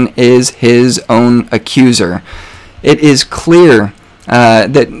man is his own accuser." It is clear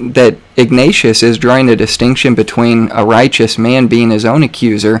that Ignatius is drawing a distinction between a righteous man being his own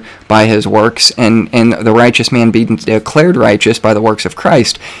accuser by his works and the righteous man being declared righteous by the works of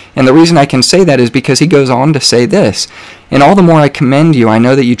Christ. And the reason I can say that is because he goes on to say this, "And all the more I commend you, I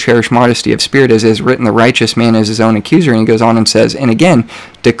know that you cherish modesty of spirit, as is written, the righteous man is his own accuser." And he goes on and says, "And again,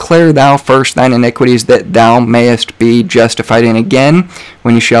 declare thou first thine iniquities, that thou mayest be justified. And again,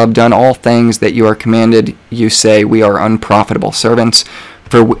 when you shall have done all things that you are commanded, you say, we are unprofitable servants.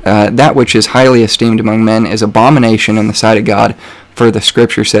 For that which is highly esteemed among men is abomination in the sight of God. For the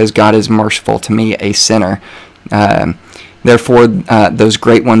Scripture says, God is merciful to me, a sinner." Therefore, those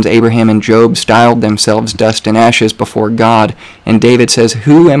great ones, Abraham and Job, styled themselves dust and ashes before God. And David says,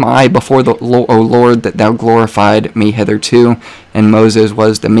 "Who am I before O Lord, that thou glorified me hitherto?" And Moses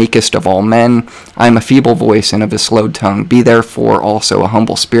was the meekest of all men. "I am a feeble voice and of a slow tongue. Be therefore also a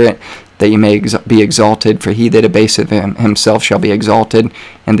humble spirit, that you may be exalted. For he that abaseth himself shall be exalted,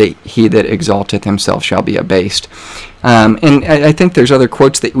 and that he that exalteth himself shall be abased." And I think there's other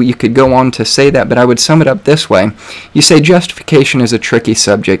quotes that you could go on to say that, but I would sum it up this way. You say justification is a tricky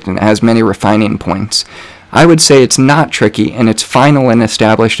subject and has many refining points. I would say it's not tricky, and it's final and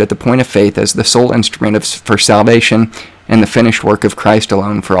established at the point of faith as the sole instrument for salvation and the finished work of Christ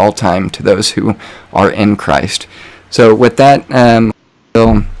alone for all time to those who are in Christ. So with that,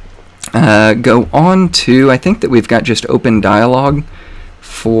 we'll go on to, I think that we've got just open dialogue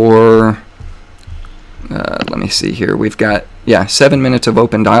for, let me see here, we've got, 7 minutes of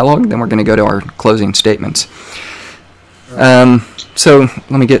open dialogue, then we're going to go to our closing statements. So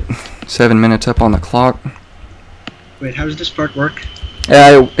let me get 7 minutes up on the clock. Wait, how does this part work?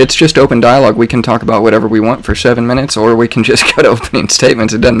 It's just open dialogue. We can talk about whatever we want for 7 minutes, or we can just go to opening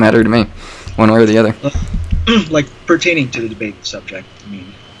statements. It doesn't matter to me, one way or the other. Like pertaining to the debate subject, I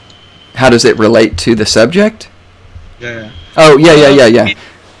mean. How does it relate to the subject? Yeah. Oh, yeah.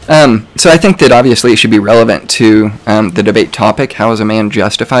 So I think that obviously it should be relevant to the debate topic. How is a man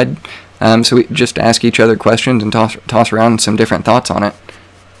justified? So we just ask each other questions and toss around some different thoughts on it.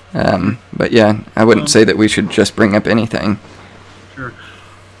 But yeah, I wouldn't say that we should just bring up anything. Sure.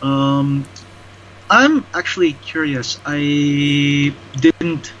 I'm actually curious. I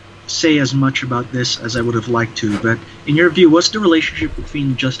didn't say as much about this as I would have liked to, but in your view, what's the relationship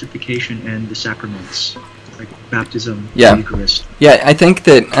between justification and the sacraments, like baptism, Yeah. Eucharist? Yeah, I think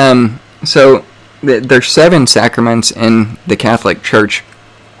that, there's 7 sacraments in the Catholic Church,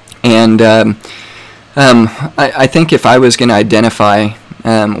 and I think if I was going to identify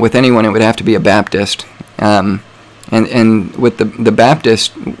with anyone, it would have to be a Baptist. And with the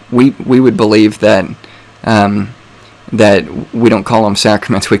Baptist, we would believe that that we don't call them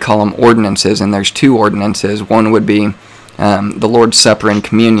sacraments, we call them ordinances, and there's 2 ordinances. One would be the Lord's Supper and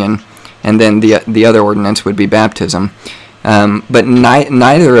communion, and then the other ordinance would be baptism. But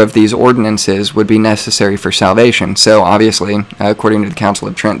neither of these ordinances would be necessary for salvation. So obviously, according to the Council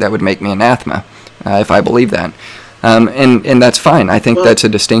of Trent, that would make me anathema if I believe that. And that's fine. I think that's a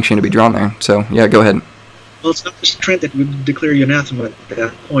distinction to be drawn there. So yeah, go ahead. Well, it's not just Trent that would declare you anathema at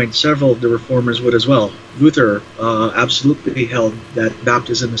that point. Several of the reformers would as well. Luther absolutely held that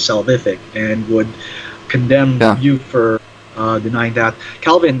baptism is salvific and would condemn you for denying that.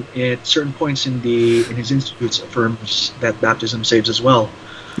 Calvin, at certain points in his Institutes, affirms that baptism saves as well.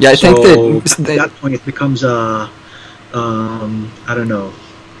 Yeah, I think that at that point it becomes I don't know.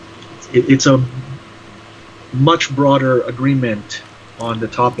 It's a much broader agreement on the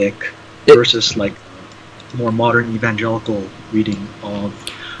topic versus like more modern evangelical reading of.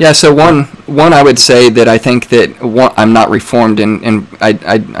 Yeah, so one I would say that I think that I'm not Reformed, and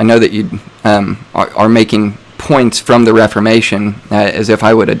I know that you are making points from the Reformation as if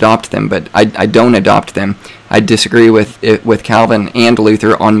I would adopt them, but I don't adopt them. I disagree with Calvin and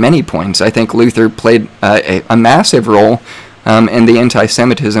Luther on many points. I think Luther played a massive role in the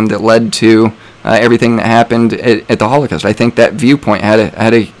anti-Semitism that led to everything that happened at the Holocaust. I think that viewpoint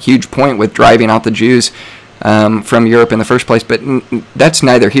had a huge point with driving out the Jews from Europe in the first place, but that's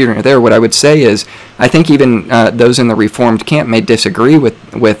neither here nor there. What I would say is, I think even those in the Reformed camp may disagree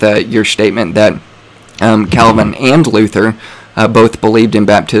with your statement that Calvin and Luther both believed in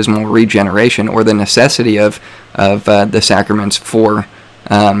baptismal regeneration or the necessity of the sacraments for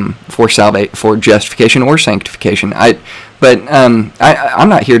justification or sanctification. I'm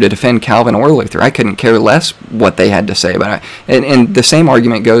not here to defend Calvin or Luther. I couldn't care less what they had to say about it. And the same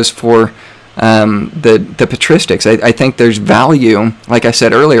argument goes for the patristics. I think there's value, like I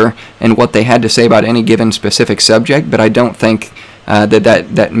said earlier, in what they had to say about any given specific subject, but I don't think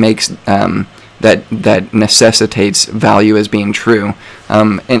that makes that necessitates value as being true.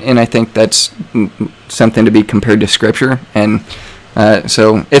 And I think that's something to be compared to Scripture. And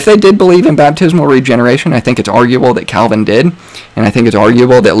so if they did believe in baptismal regeneration, I think it's arguable that Calvin did, and I think it's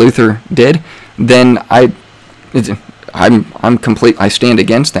arguable that Luther did, then I stand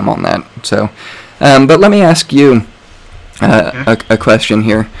against them on that. So, but let me ask you a question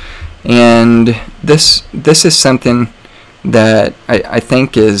here, and this is something that I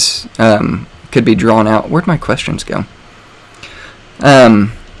think is could be drawn out. Where'd my questions go?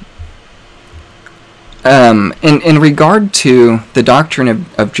 In regard to the doctrine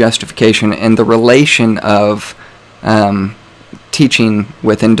of justification and the relation of teaching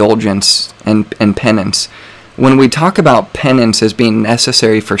with indulgence and penance, when we talk about penance as being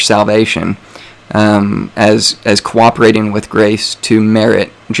necessary for salvation, as cooperating with grace to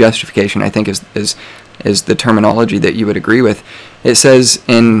merit justification, I think is the terminology that you would agree with. It says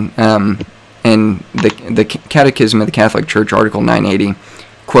in the Catechism of the Catholic Church, Article 980,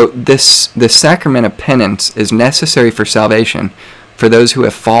 quote, the sacrament of penance is necessary for salvation for those who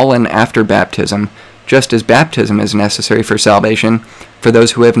have fallen after baptism, just as baptism is necessary for salvation for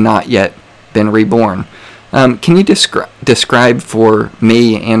those who have not yet been reborn. Can you describe for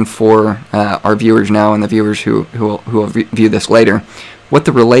me and for our viewers now and the viewers who will view this later, what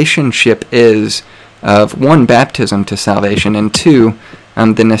the relationship is of, one, baptism to salvation, and two,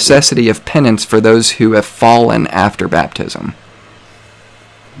 the necessity of penance for those who have fallen after baptism?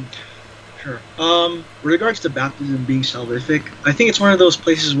 Sure. With regards to baptism being salvific, I think it's one of those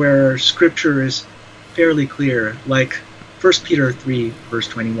places where Scripture is fairly clear. Like 1 Peter 3, verse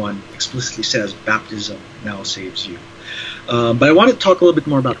 21 explicitly says, baptism now saves you. But I want to talk a little bit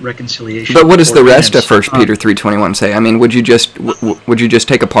more about reconciliation. But what does the rest of 1 Peter 3:21 say? I mean, would you just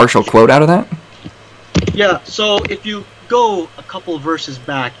take a partial quote out of that? Yeah, so if you go a couple verses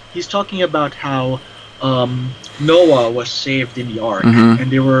back, he's talking about how Noah was saved in the ark, Mm-hmm.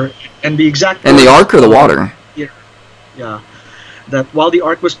 and the exact in the ark or the water? Yeah, that while the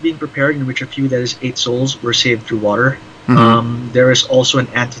ark was being prepared, in which a few, that is 8 souls, were saved through water, there is also an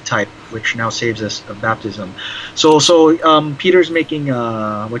antitype which now saves us of baptism. So Peter's making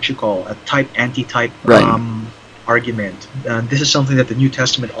what you call a type-antitype argument. This is something that the New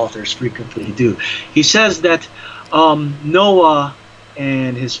Testament authors frequently do. He says that Noah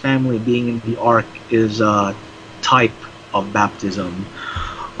and his family being in the ark is a type of baptism.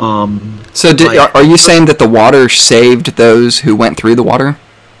 Are you saying that the water saved those who went through the water?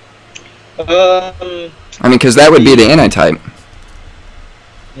 I mean, because that would be the antitype.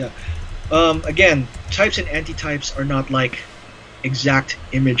 Yeah. Again, types and antitypes are not like exact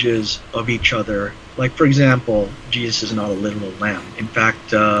images of each other. Like, for example, Jesus is not a literal lamb. In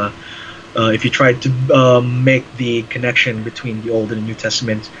fact, if you try to make the connection between the Old and the New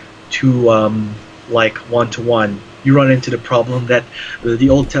Testament to like one-to-one, you run into the problem that the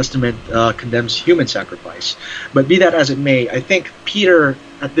Old Testament condemns human sacrifice. But be that as it may, I think Peter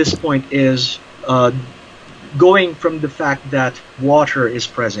at this point is going from the fact that water is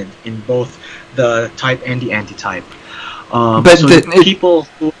present in both the type and the antitype. But so people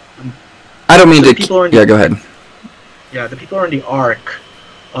who... I don't mean to... Yeah, go ahead. Yeah, the people who are in the ark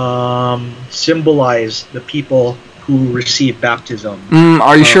symbolize the people who receive baptism.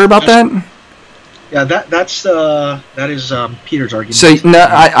 Are you sure about that? Yeah, that is Peter's argument. So no,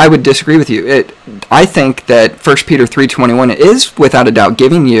 I would disagree with you. I think that 1 Peter 3:21 is without a doubt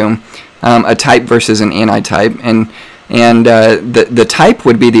giving you a type versus an antitype, and the type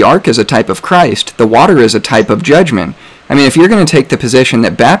would be the ark is a type of Christ. The water is a type of judgment. I mean, if you're going to take the position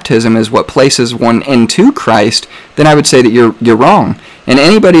that baptism is what places one into Christ, then I would say that you're wrong. And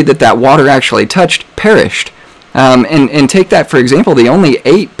anybody that water actually touched perished. And take that for example. The only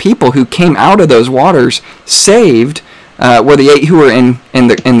 8 people who came out of those waters saved were the 8 who were in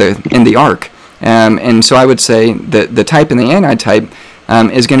the ark. And so I would say that the type and the antitype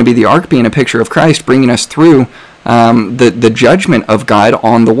is going to be the ark being a picture of Christ, bringing us through the judgment of God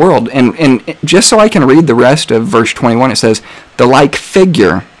on the world. And just so I can read the rest of verse 21, it says, "The like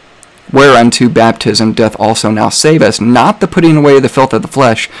figure whereunto baptism doth also now save us, not the putting away of the filth of the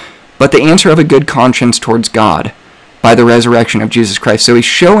flesh, but the answer of a good conscience towards God by the resurrection of Jesus Christ." So he's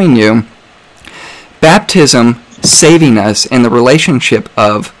showing you baptism saving us in the relationship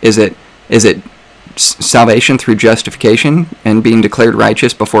of, is it salvation through justification and being declared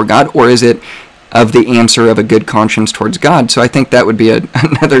righteous before God, or is it of the answer of a good conscience towards God? So I think that would be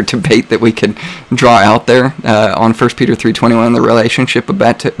another debate that we could draw out there on 1 Peter 3:21, the relationship of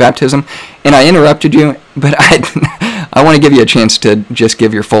baptism. And I interrupted you, but I want to give you a chance to just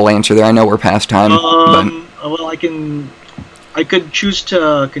give your full answer there. I know we're past time. Well, I could choose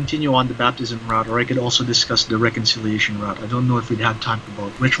to continue on the baptism route, or I could also discuss the reconciliation route. I don't know if we'd have time for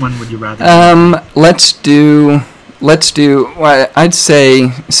both. Which one would you rather? Let's do. Well, I'd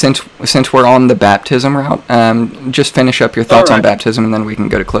say since we're on the baptism route, just finish up your thoughts on baptism, and then we can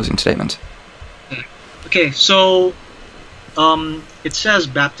go to closing statements. Okay, so it says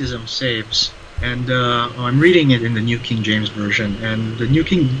baptism saves, and I'm reading it in the New King James Version, and the New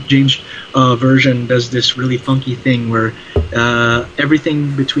King James Version does this really funky thing where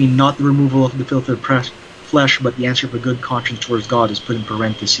everything between not the removal of the filth of the flesh, but the answer of a good conscience towards God is put in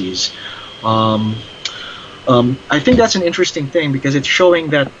parentheses. I think that's an interesting thing because it's showing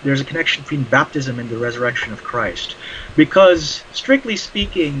that there's a connection between baptism and the resurrection of Christ. Because strictly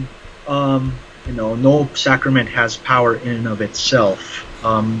speaking, no sacrament has power in and of itself.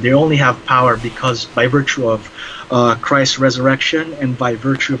 They only have power because by virtue of Christ's resurrection and by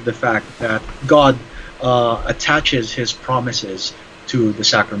virtue of the fact that God attaches his promises to the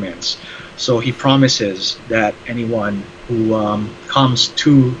sacraments. So he promises that anyone who comes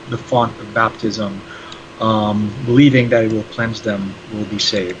to the font of baptism believing that it will cleanse them will be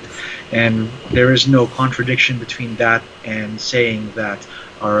saved. And there is no contradiction between that and saying that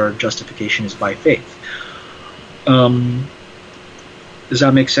our justification is by faith. Does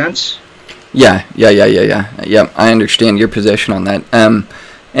that make sense? Yeah. I understand your position on that.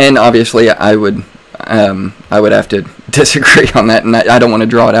 And obviously, I would have to disagree on that, and I don't want to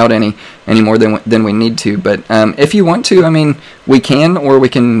draw it out any more than we need to. But if you want to, I mean, we can, or we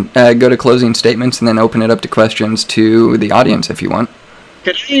can go to closing statements and then open it up to questions to the audience if you want.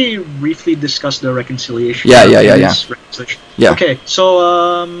 Can I briefly discuss the reconciliation? Yeah. Okay,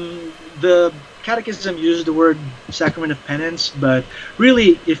 so the Catechism uses the word sacrament of penance, but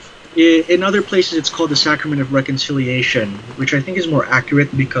really, if in other places it's called the sacrament of reconciliation, which I think is more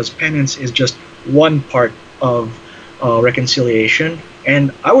accurate because penance is just one part of reconciliation,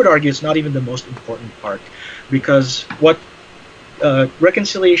 and I would argue it's not even the most important part, because what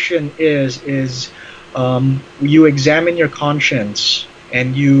reconciliation is you examine your conscience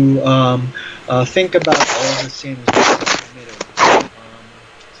and you think about all the sins that you've committed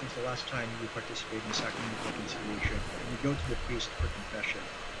since the last time you participated in the sacrament of reconciliation, and you go to the priest for confession.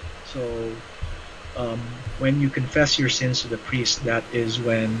 So when you confess your sins to the priest, that is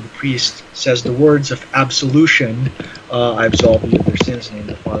when the priest says the words of absolution, I absolve you of your sins in the name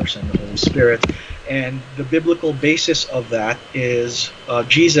of the Father, Son, and the Holy Spirit. And the biblical basis of that is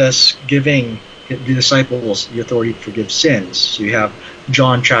Jesus giving the disciples the authority to forgive sins. So you have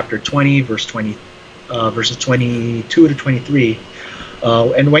John chapter 20, verses 22 to 23.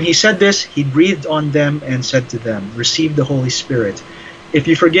 And when he said this, he breathed on them and said to them, "Receive the Holy Spirit. If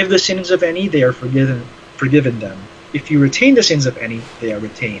you forgive the sins of any, they are forgiven them. If you retain the sins of any, they are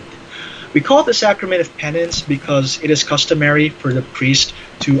retained." We call it the sacrament of penance because it is customary for the priest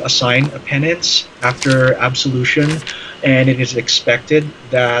to assign a penance after absolution, and it is expected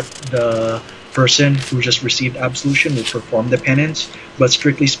that the person who just received absolution will perform the penance. But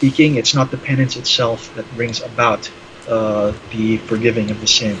strictly speaking, it's not the penance itself that brings about the forgiving of the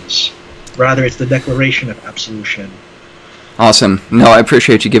sins. Rather, it's the declaration of absolution. Awesome. No, I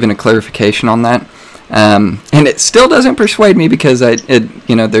appreciate you giving a clarification on that. And it still doesn't persuade me because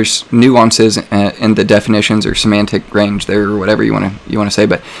there's nuances in the definitions or semantic range there, or whatever you want to say.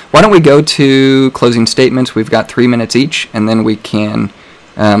 But why don't we go to closing statements? We've got 3 minutes each, and then we can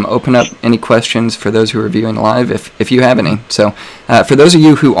open up any questions for those who are viewing live, if you have any. So for those of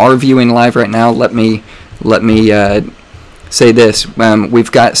you who are viewing live right now, let me say this: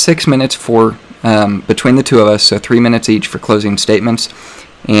 we've got 6 minutes for between the two of us, so 3 minutes each for closing statements.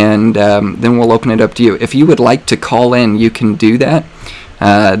 And then we'll open it up to you. If you would like to call in, you can do that.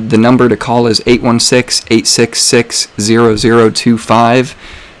 The number to call is 816-866-0025,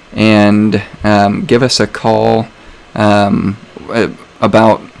 and give us a call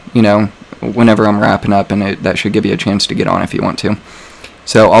about, whenever I'm wrapping up, and that should give you a chance to get on if you want to.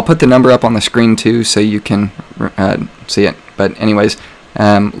 So I'll put the number up on the screen too, so you can see it. But anyways,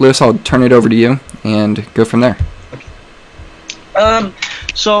 Lewis, I'll turn it over to you and go from there.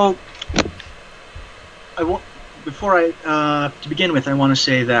 So, to begin with, I want to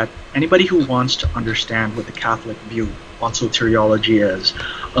say that anybody who wants to understand what the Catholic view on soteriology is,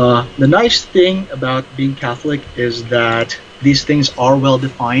 the nice thing about being Catholic is that these things are well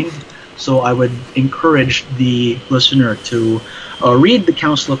defined. So I would encourage the listener to read the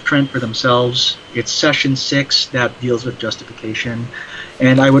Council of Trent for themselves. It's session 6 that deals with justification.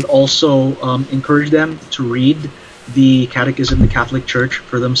 And I would also encourage them to read the Catechism of the Catholic Church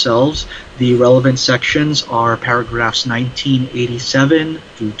for themselves. The relevant sections are paragraphs 1987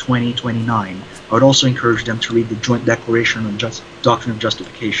 through 2029. I would also encourage them to read the Joint Declaration on Doctrine of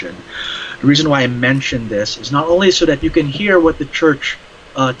Justification. The reason why I mention this is not only so that you can hear what the Church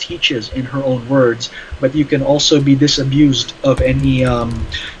teaches in her own words, but you can also be disabused of any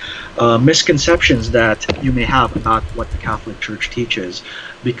misconceptions that you may have about what the Catholic Church teaches,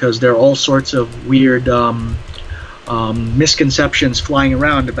 because there are all sorts of weird misconceptions flying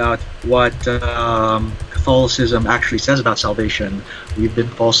around about what Catholicism actually says about salvation. We've been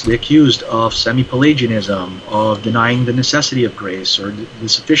falsely accused of semi-Pelagianism, of denying the necessity of grace or the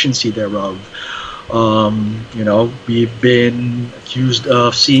sufficiency thereof. We've been accused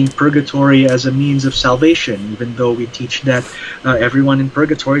of seeing purgatory as a means of salvation, even though we teach that everyone in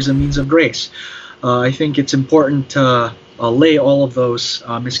purgatory is a means of grace. I think it's important to lay all of those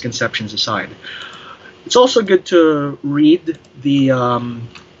misconceptions aside. It's also good to read the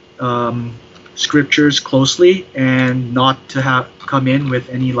scriptures closely and not to come in with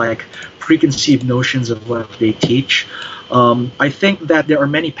any preconceived notions of what they teach. I think that there are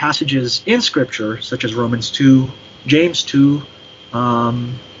many passages in Scripture, such as Romans 2, James 2,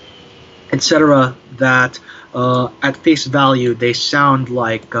 etc., that at face value they sound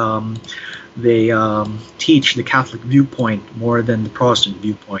like they teach the Catholic viewpoint more than the Protestant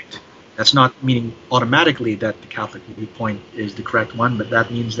viewpoint. That's not meaning automatically that the Catholic viewpoint is the correct one, but that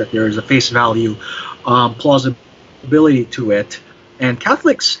means that there is a face value plausibility to it. And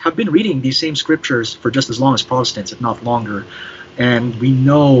Catholics have been reading these same scriptures for just as long as Protestants, if not longer, and we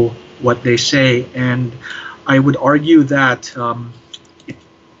know what they say. And I would argue that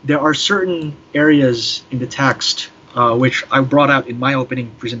there are certain areas in the text which I brought out in my opening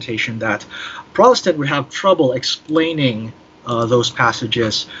presentation that Protestant would have trouble explaining those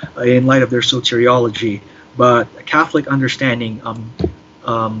passages in light of their soteriology, but a Catholic understanding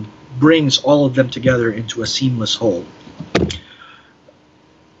brings all of them together into a seamless whole.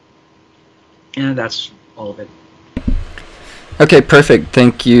 And that's all of it. Okay, perfect.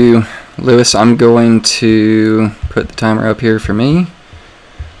 Thank you, Lewis. I'm going to put the timer up here for me,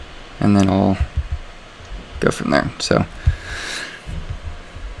 and then I'll go from there. So,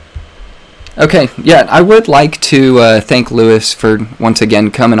 okay, yeah, I would like to thank Lewis for once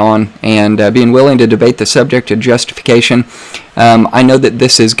again coming on and being willing to debate the subject of justification. I know that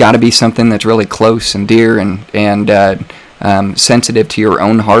this has got to be something that's really close and dear and sensitive to your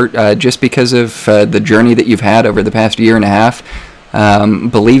own heart, just because of the journey that you've had over the past year and a half,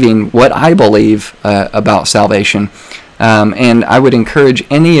 believing what I believe about salvation. And I would encourage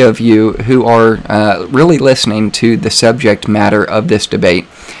any of you who are really listening to the subject matter of this debate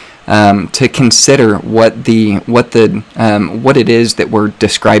to consider what it is that we're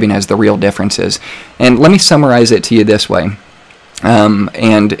describing as the real differences. And let me summarize it to you this way,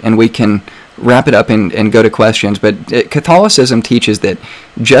 and we can wrap it up and go to questions. But Catholicism teaches that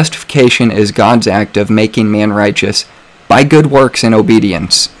justification is God's act of making man righteous by good works and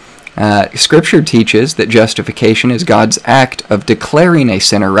obedience. Scripture teaches that justification is God's act of declaring a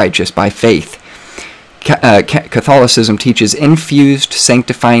sinner righteous by faith. Catholicism teaches infused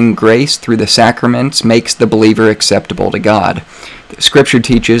sanctifying grace through the sacraments makes the believer acceptable to God. Scripture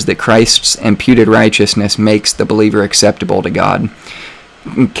teaches that Christ's imputed righteousness makes the believer acceptable to God.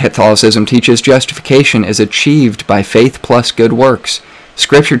 Catholicism teaches justification is achieved by faith plus good works.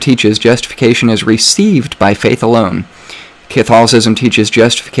 Scripture teaches justification is received by faith alone. Catholicism teaches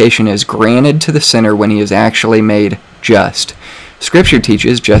justification is granted to the sinner when he is actually made just. Scripture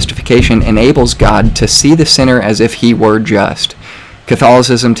teaches justification enables God to see the sinner as if he were just.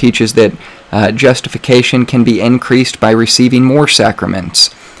 Catholicism teaches that justification can be increased by receiving more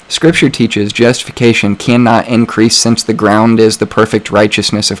sacraments. Scripture teaches justification cannot increase since the ground is the perfect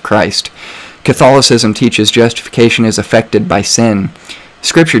righteousness of Christ. Catholicism teaches justification is affected by sin.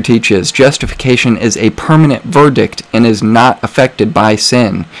 Scripture teaches justification is a permanent verdict and is not affected by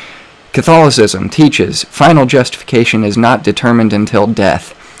sin. Catholicism teaches final justification is not determined until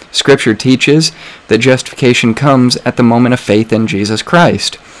death. Scripture teaches that justification comes at the moment of faith in Jesus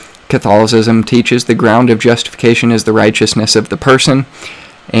Christ. Catholicism teaches the ground of justification is the righteousness of the person,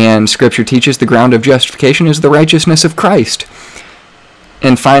 and Scripture teaches the ground of justification is the righteousness of Christ.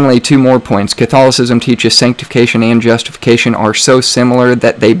 And finally, two more points. Catholicism teaches sanctification and justification are so similar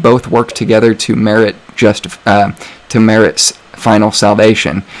that they both work together to merit final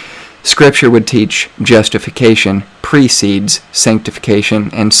salvation. Scripture would teach justification precedes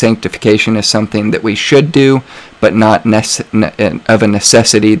sanctification, and sanctification is something that we should do, but not of a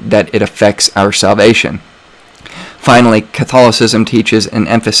necessity that it affects our salvation. Finally, Catholicism teaches an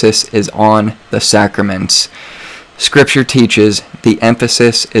emphasis is on the sacraments. Scripture teaches the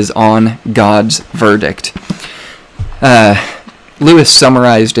emphasis is on God's verdict. Lewis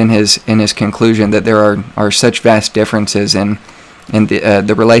summarized in his conclusion that there are such vast differences in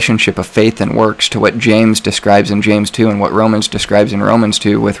the relationship of faith and works to what James describes in James 2 and what Romans describes in Romans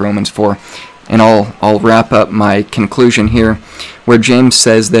 2 with Romans 4. And I'll wrap up my conclusion here where James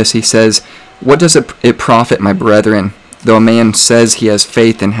says this. He says, "What does it profit, my brethren, though a man says he has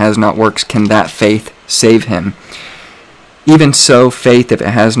faith and has not works, can that faith save him? Even so, faith, if it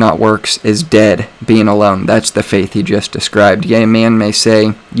has not works, is dead, being alone." That's the faith he just described. "Yea, a man may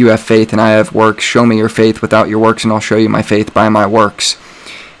say, you have faith and I have works. Show me your faith without your works, and I'll show you my faith by my works."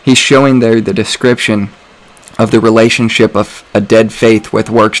 He's showing there the description of the relationship of a dead faith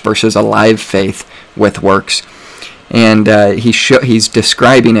with works versus a live faith with works. And he's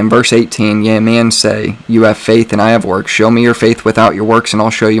describing in verse 18, "Yea, a man say, you have faith and I have works. Show me your faith without your works, and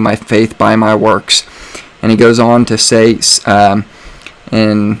I'll show you my faith by my works." And he goes on to say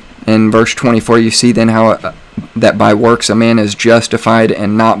in verse 24, you see then how that by works a man is justified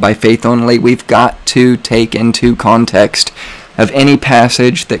and not by faith only. We've got to take into context of any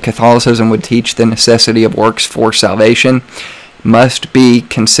passage that Catholicism would teach the necessity of works for salvation must be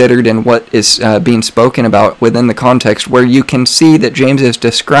considered in what is being spoken about within the context where you can see that James is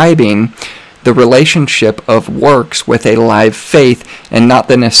describing the relationship of works with a live faith, and not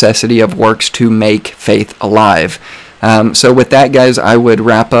the necessity of works to make faith alive. So with that, guys, I would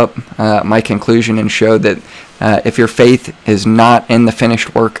wrap up my conclusion and show that if your faith is not in the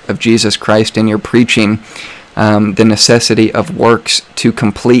finished work of Jesus Christ and you're preaching the necessity of works to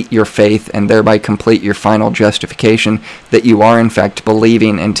complete your faith and thereby complete your final justification, that you are in fact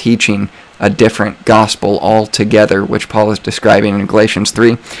believing and teaching a different gospel altogether, which Paul is describing in Galatians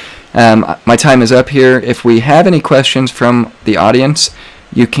 3. My time is up here. If we have any questions from the audience,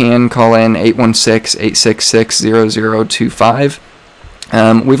 you can call in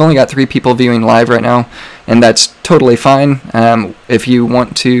 816-866-0025. We've only got 3 people viewing live right now, and that's totally fine. If you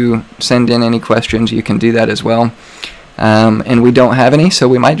want to send in any questions, you can do that as well. And we don't have any, so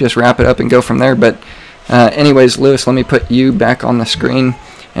we might just wrap it up and go from there. But anyways, Lewis, let me put you back on the screen.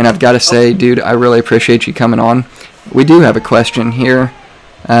 And I've got to say, dude, I really appreciate you coming on. We do have a question here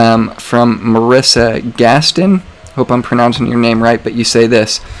from Marissa Gaston. Hope I'm pronouncing your name right, but you say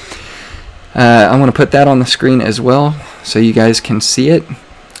this. I want to put that on the screen as well so you guys can see it.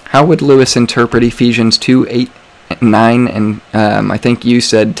 How would Lewis interpret Ephesians 2:8, 9, and I think you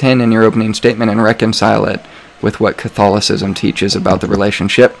said 10 in your opening statement, and reconcile it with what Catholicism teaches about the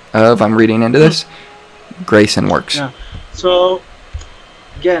relationship of, I'm reading into this, grace and works? Yeah. So,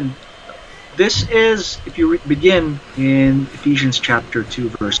 again, this is, if you begin in Ephesians chapter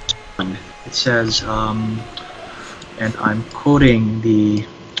 2, verse 1, it says, and I'm quoting the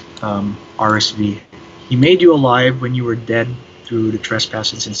RSV, He made you alive when you were dead through the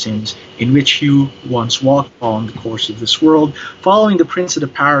trespasses and sins in which you once walked on the course of this world, following the prince of the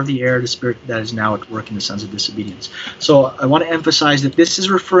power of the air, the spirit that is now at work in the sons of disobedience. So I want to emphasize that this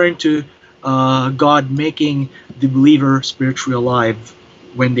is referring to God making the believer spiritually alive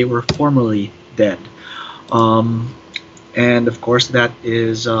when they were formerly dead. And of course that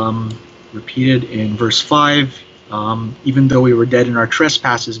is repeated in verse 5. Even though we were dead in our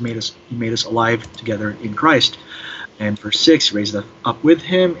trespasses, He made us alive together in Christ. And verse 6, He raised us up with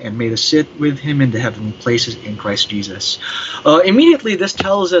Him and made us sit with Him in the heavenly places in Christ Jesus. Immediately, this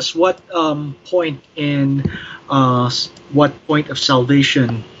tells us what point of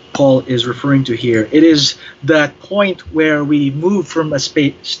salvation Paul is referring to here. It is that point where we move from a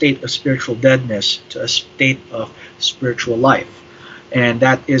state of spiritual deadness to a state of spiritual life. And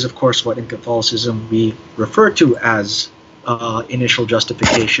that is, of course, what in Catholicism we refer to as initial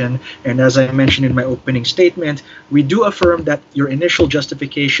justification. And as I mentioned in my opening statement, we do affirm that your initial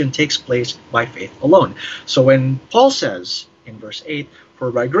justification takes place by faith alone. So when Paul says in verse 8, "For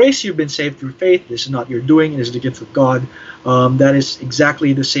by grace you've been saved through faith, this is not your doing, it is the gift of God," that is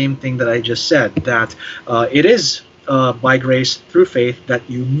exactly the same thing that I just said, that it is by grace through faith that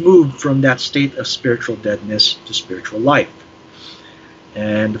you move from that state of spiritual deadness to spiritual life.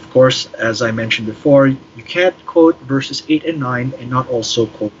 And of course, as I mentioned before, you can't quote verses 8 and 9 and not also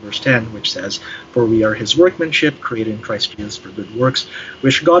quote verse 10, which says, "For we are His workmanship, created in Christ Jesus for good works,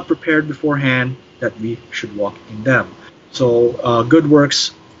 which God prepared beforehand that we should walk in them." So good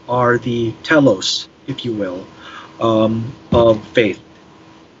works are the telos, if you will, of faith.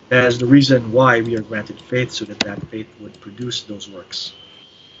 That is the reason why we are granted faith, so that that faith would produce those works.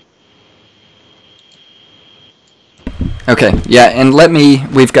 Okay, yeah, and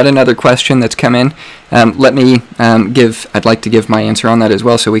we've got another question that's come in. I'd like to give my answer on that as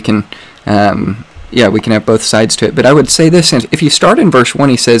well, so we can have both sides to it. But I would say this, if you start in verse 1,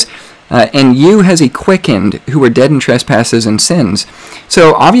 he says, "And you has He quickened who were dead in trespasses and sins."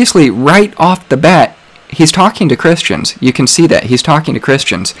 So obviously, right off the bat, he's talking to Christians. You can see that. He's talking to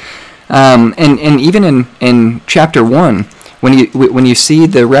Christians. And even in chapter 1, when you see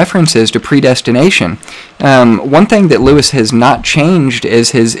the references to predestination, one thing that Lewis has not changed is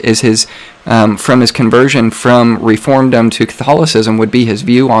his from his conversion from Reformedom to Catholicism would be his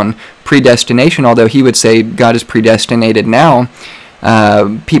view on predestination. Although he would say God is predestinated now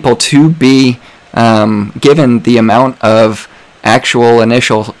people to be given the amount of actual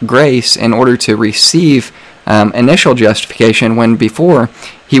initial grace in order to receive initial justification, when before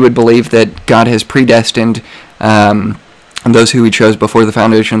he would believe that God has predestined those who He chose before the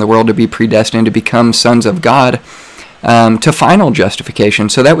foundation of the world to be predestined to become sons of God to final justification.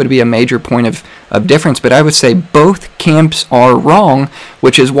 So that would be a major point of difference. But I would say both camps are wrong,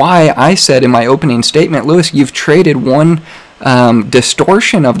 which is why I said in my opening statement, Lewis, you've traded one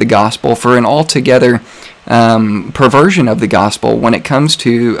distortion of the gospel for an altogether perversion of the gospel when it comes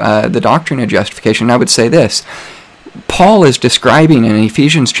to the doctrine of justification. I would say this. Paul is describing in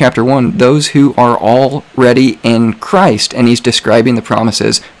Ephesians chapter 1 those who are already in Christ, and he's describing the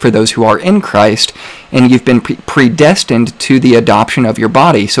promises for those who are in Christ, and you've been predestined to the adoption of your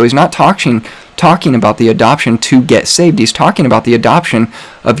body. So he's not talking about the adoption to get saved. He's talking about the adoption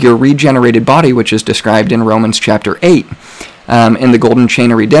of your regenerated body, which is described in Romans chapter 8 in the golden chain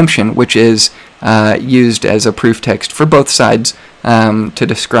of redemption, which is used as a proof text for both sides to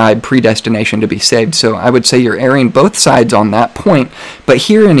describe predestination to be saved. So I would say you're airing both sides on that point. But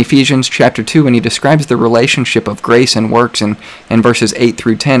here in Ephesians chapter 2, when he describes the relationship of grace and works in verses 8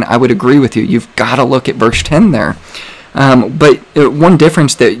 through 10, I would agree with you. You've got to look at verse 10 there. But one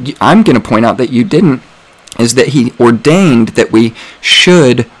difference that I'm going to point out that you didn't is that he ordained that we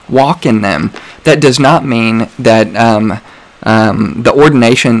should walk in them. That does not mean that the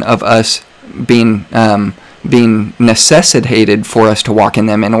ordination of us being necessitated for us to walk in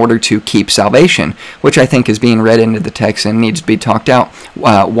them in order to keep salvation, which I think is being read into the text and needs to be walked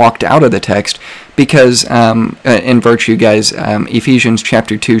out of the text, because in virtue, guys, Ephesians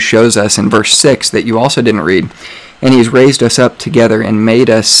chapter 2 shows us in verse 6 that you also didn't read, and he's raised us up together and made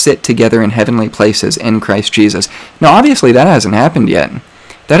us sit together in heavenly places in Christ Jesus. Now, obviously, that hasn't happened yet.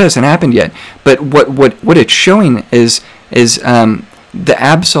 But what it's showing is the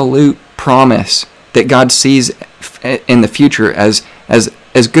absolute promise that God sees in the future as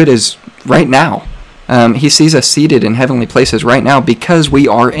good as right now. He sees us seated in heavenly places right now because we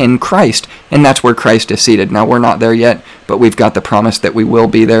are in Christ, and that's where Christ is seated. Now, we're not there yet, but we've got the promise that we will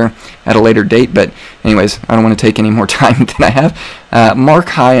be there at a later date. But anyways, I don't want to take any more time than I have. Mark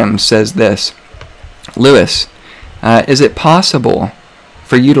Hyam says this: Lewis, is it possible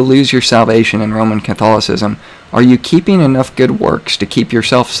for you to lose your salvation in Roman Catholicism? Are you keeping enough good works to keep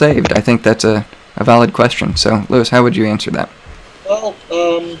yourself saved? I think that's a valid question. So, Lewis, how would you answer that? Well,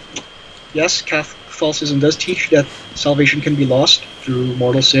 yes, Catholicism does teach that salvation can be lost through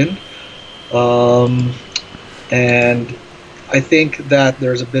mortal sin. And I think that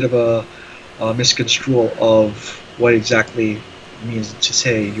there's a bit of a misconstrual of what exactly it means to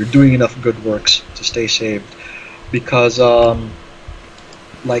say you're doing enough good works to stay saved. Because,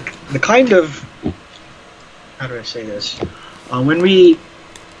 like, the kind of... How do I say this? When we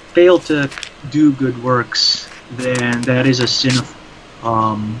fail to do good works, then that is a sin of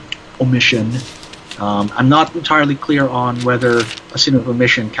omission. I'm not entirely clear on whether a sin of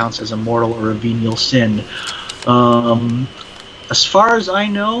omission counts as a mortal or a venial sin. As far as I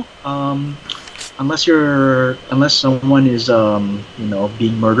know, unless someone is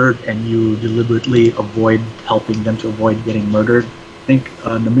being murdered and you deliberately avoid helping them to avoid getting murdered, I think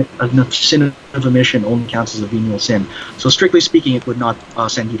a sin of omission only counts as a venial sin. So strictly speaking, it would not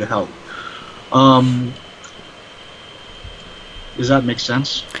send you to hell. Does that make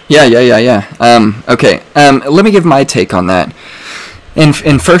sense? Yeah. Okay. Let me give my take on that. In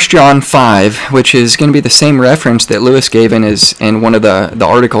 1 John 5, which is going to be the same reference that Lewis gave in one of the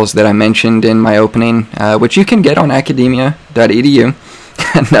articles that I mentioned in my opening, which you can get on academia.edu.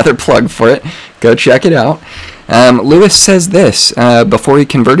 Another plug for it. Go check it out. Lewis says this, before he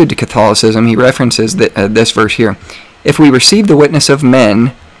converted to Catholicism, he references this verse here. If we receive the witness of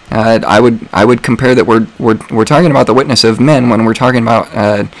men, I would compare that we're talking about the witness of men when we're talking about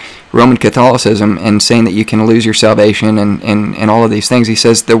Roman Catholicism and saying that you can lose your salvation and all of these things. He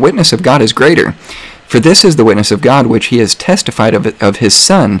says the witness of God is greater, for this is the witness of God which he has testified of his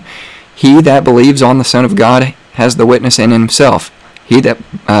Son. He that believes on the Son of God has the witness in himself. He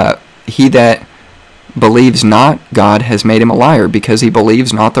that believes not God has made him a liar, because he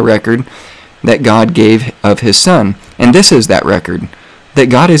believes not the record that God gave of his Son. And this is that record, that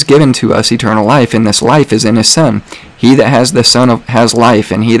God has given to us eternal life, and this life is in his Son. He that has the Son has life,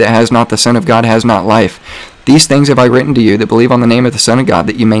 and he that has not the Son of God has not life. These things have I written to you that believe on the name of the Son of God,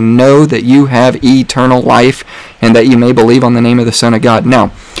 that you may know that you have eternal life, and that you may believe on the name of the Son of God.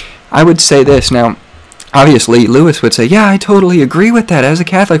 Now, I would say this. Now, obviously, Lewis would say, yeah, I totally agree with that. As a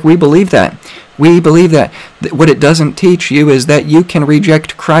Catholic, we believe that. We believe that. What it doesn't teach you is that you can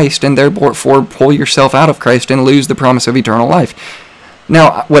reject Christ and therefore pull yourself out of Christ and lose the promise of eternal life.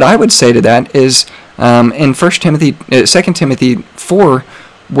 Now, what I would say to that is in 2 Timothy 4,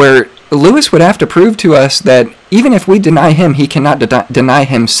 where Lewis would have to prove to us that even if we deny him, he cannot deny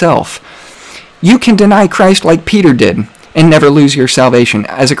himself. You can deny Christ like Peter did and never lose your salvation.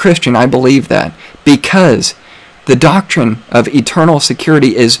 As a Christian, I believe that, because the doctrine of eternal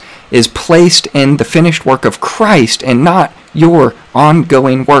security is placed in the finished work of Christ and not your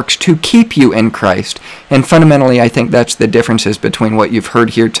ongoing works to keep you in Christ. And fundamentally, I think that's the differences between what you've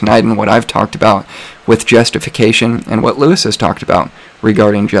heard here tonight and what I've talked about with justification and what Lewis has talked about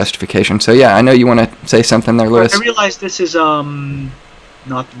regarding justification. So yeah, I know you want to say something there, Lewis. I realize this is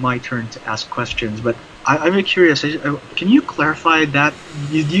not my turn to ask questions, but I'm really curious. Can you clarify that?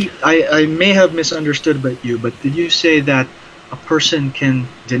 I may have misunderstood but did you say that a person can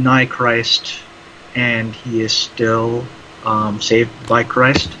deny Christ and he is still saved by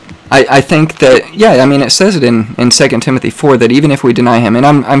Christ? I think that, yeah, I mean, it says it in 2 Timothy 4 that even if we deny him, and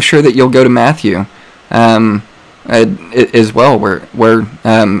I'm sure that you'll go to Matthew as well, where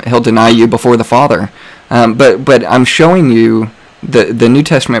he'll deny you before the Father. But I'm showing you the New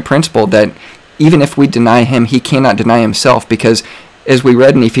Testament principle that even if we deny him, he cannot deny himself, because as we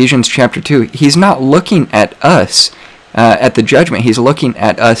read in Ephesians chapter 2, he's not looking at us at the judgment. He's looking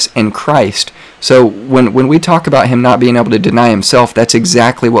at us in Christ. So when we talk about him not being able to deny himself, that's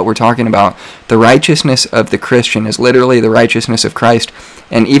exactly what we're talking about. The righteousness of the Christian is literally the righteousness of Christ.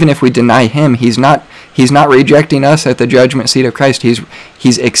 And even if we deny him, he's not rejecting us at the judgment seat of Christ.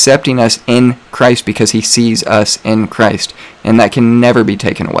 He's accepting us in Christ because he sees us in Christ. And that can never be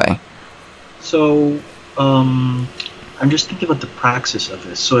taken away. So I'm just thinking about the praxis of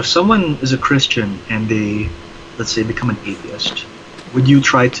this. So if someone is a Christian and they, let's say, become an atheist, would you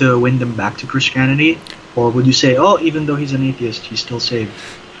try to win them back to Christianity? Or would you say, oh, even though he's an atheist, he's still saved?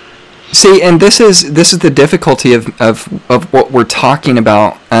 See, and this is the difficulty of what we're talking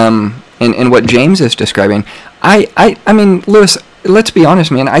about and what James is describing. I mean, Lewis, let's be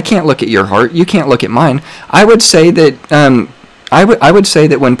honest, man. I can't look at your heart. You can't look at mine. I would say that I would say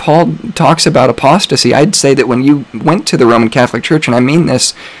that when Paul talks about apostasy, I'd say that when you went to the Roman Catholic Church, and I mean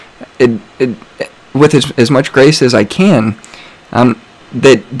this with as much grace as I can,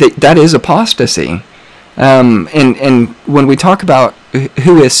 that is apostasy. And when we talk about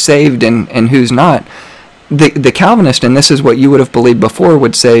who is saved and who's not, the Calvinist, and this is what you would have believed before,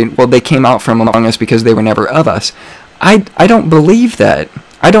 would say, well, they came out from among us because they were never of us. I don't believe that.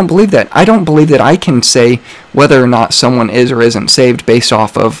 I don't believe that. I don't believe that I can say whether or not someone is or isn't saved based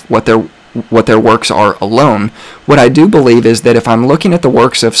off of what their works are alone. What I do believe is that if I'm looking at the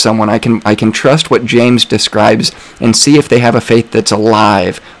works of someone, I can trust what James describes and see if they have a faith that's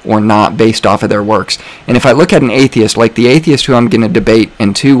alive or not based off of their works. And if I look at an atheist, like the atheist who I'm going to debate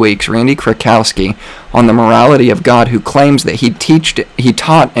in 2 weeks, Randy Krakowski, on the morality of God, who claims that he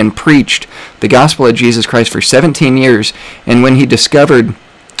taught and preached the gospel of Jesus Christ for 17 years, and when he discovered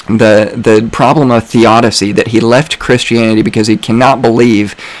the problem of theodicy, that he left Christianity because he cannot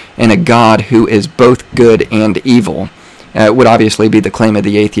believe in a God who is both good and evil, would obviously be the claim of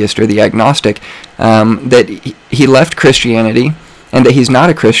the atheist or the agnostic, that he left Christianity and that he's not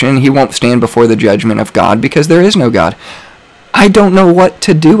a Christian. He won't stand before the judgment of God because there is no God. I don't know what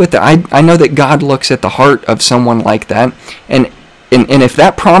to do with that. I know that God looks at the heart of someone like that, and if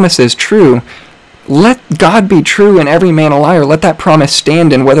that promise is true, let God be true and every man a liar. Let that promise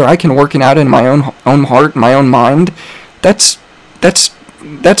stand, and whether I can work it out in my own heart, my own mind, that's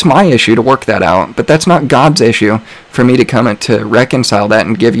my issue to work that out. But that's not God's issue for me to come to reconcile that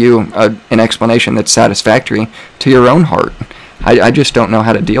and give you an explanation that's satisfactory to your own heart. I just don't know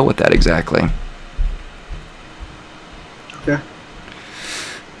how to deal with that exactly. Okay.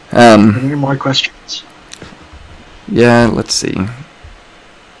 Any more questions? Yeah, let's see.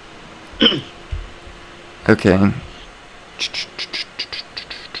 Okay.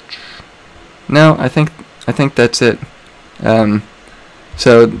 No, I think that's it.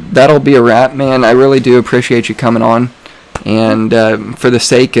 So that'll be a wrap, man. I really do appreciate you coming on, and for the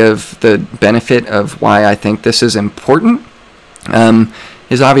sake of the benefit of why I think this is important,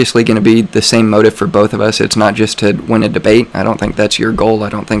 is obviously going to be the same motive for both of us. It's not just to win a debate. I don't think that's your goal. I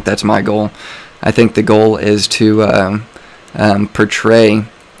don't think that's my goal. I think the goal is to portray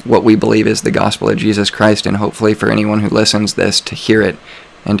what we believe is the gospel of Jesus Christ, and hopefully for anyone who listens this to hear it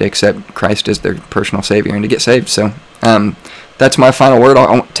and to accept Christ as their personal Savior and to get saved. So that's my final word. I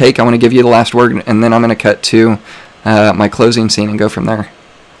want to give you the last word, and then I'm going to cut to my closing scene and go from there.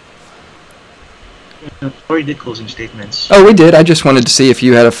 We already did closing statements. Oh, we did. I just wanted to see if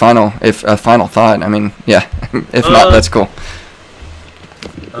you had a final thought. I mean, yeah. If not, that's cool.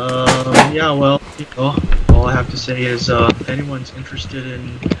 Yeah, well, all I have to say is if anyone's interested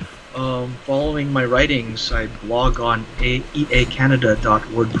in following my writings, I blog on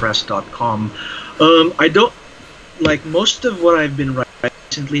eacanada.wordpress.com. I don't, like, most of what I've been writing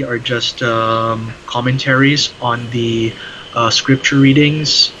recently are just commentaries on the scripture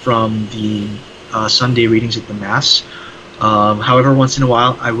readings from the Sunday readings at the Mass. However, once in a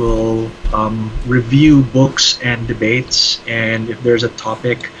while, I will review books and debates, and if there's a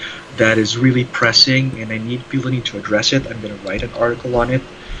topic that is really pressing and I feel the need to address it, I'm going to write an article on it.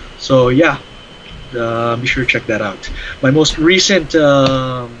 So yeah, be sure to check that out. My most recent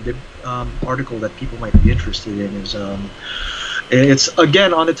article that people might be interested in is it's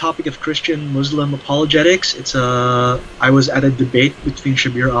again on the topic of Christian-Muslim apologetics. I was at a debate between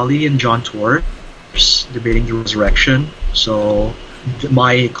Shabir Ali and John Torres, debating the resurrection. So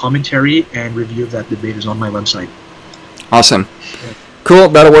my commentary and review of that debate is on my website. Awesome. Cool.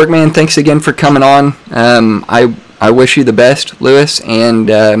 That'll work, man. Thanks again for coming on. I wish you the best, Lewis, and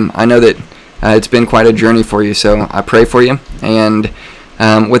I know that it's been quite a journey for you, so I pray for you. And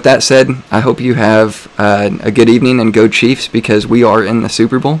with that said, I hope you have a good evening, and go Chiefs, because we are in the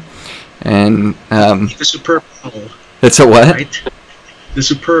Super Bowl. And the superb owl. It's a what? Right? The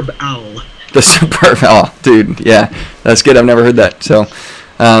superb owl. The superb owl, dude. Yeah, that's good. I've never heard that. So,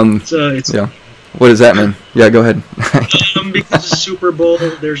 yeah. What does that mean? Yeah, go ahead. Because it's Super Bowl,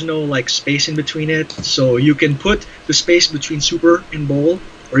 there's no like space in between it, so you can put the space between super and bowl,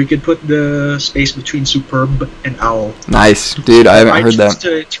 or you could put the space between superb and owl. Nice, dude. I haven't heard that. I choose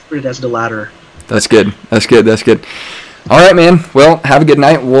to interpret it as the latter. That's good. That's good. That's good. All right, man. Well, have a good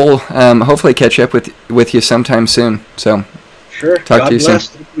night. We'll hopefully catch up with you sometime soon. So, sure. Talk to you soon. God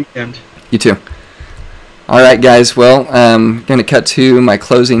bless. Weekend. You too. All right, guys. Well, I'm going to cut to my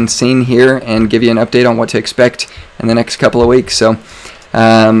closing scene here and give you an update on what to expect in the next couple of weeks. So,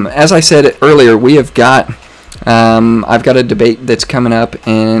 as I said earlier, I've got a debate that's coming up,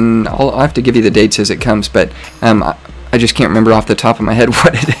 and I'll have to give you the dates as it comes, but I just can't remember off the top of my head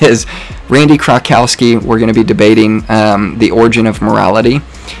what it is. Randy Krakowski, we're going to be debating the origin of morality.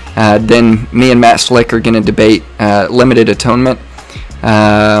 Then me and Matt Slick are going to debate limited atonement.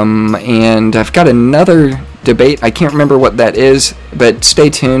 And I've got another debate. I can't remember what that is, but stay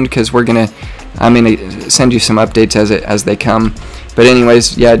tuned, because I'm gonna send you some updates as they come. But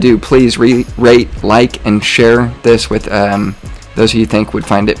anyways, yeah, please rate, like, and share this with those who you think would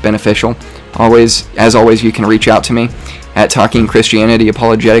find it beneficial. As always, you can reach out to me at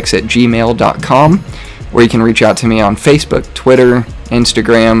talkingchristianityapologetics@gmail.com, or you can reach out to me on Facebook, Twitter,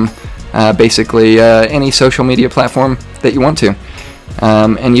 Instagram, basically any social media platform that you want to.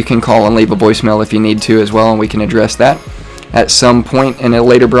 And you can call and leave a voicemail if you need to as well, and we can address that at some point in a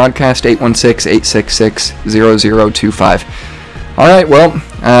later broadcast, 816-866-0025. All right, well,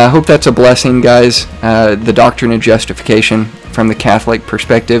 I hope that's a blessing, guys. The doctrine of justification from the Catholic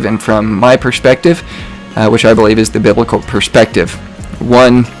perspective and from my perspective, which I believe is the biblical perspective.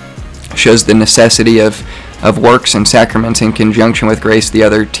 One shows the necessity of works and sacraments in conjunction with grace. The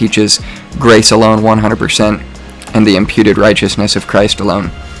other teaches grace alone, 100%. And the imputed righteousness of Christ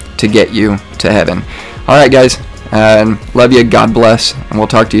alone to get you to heaven. All right, guys. Love you. God bless. And we'll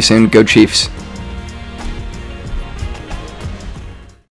talk to you soon. Go Chiefs.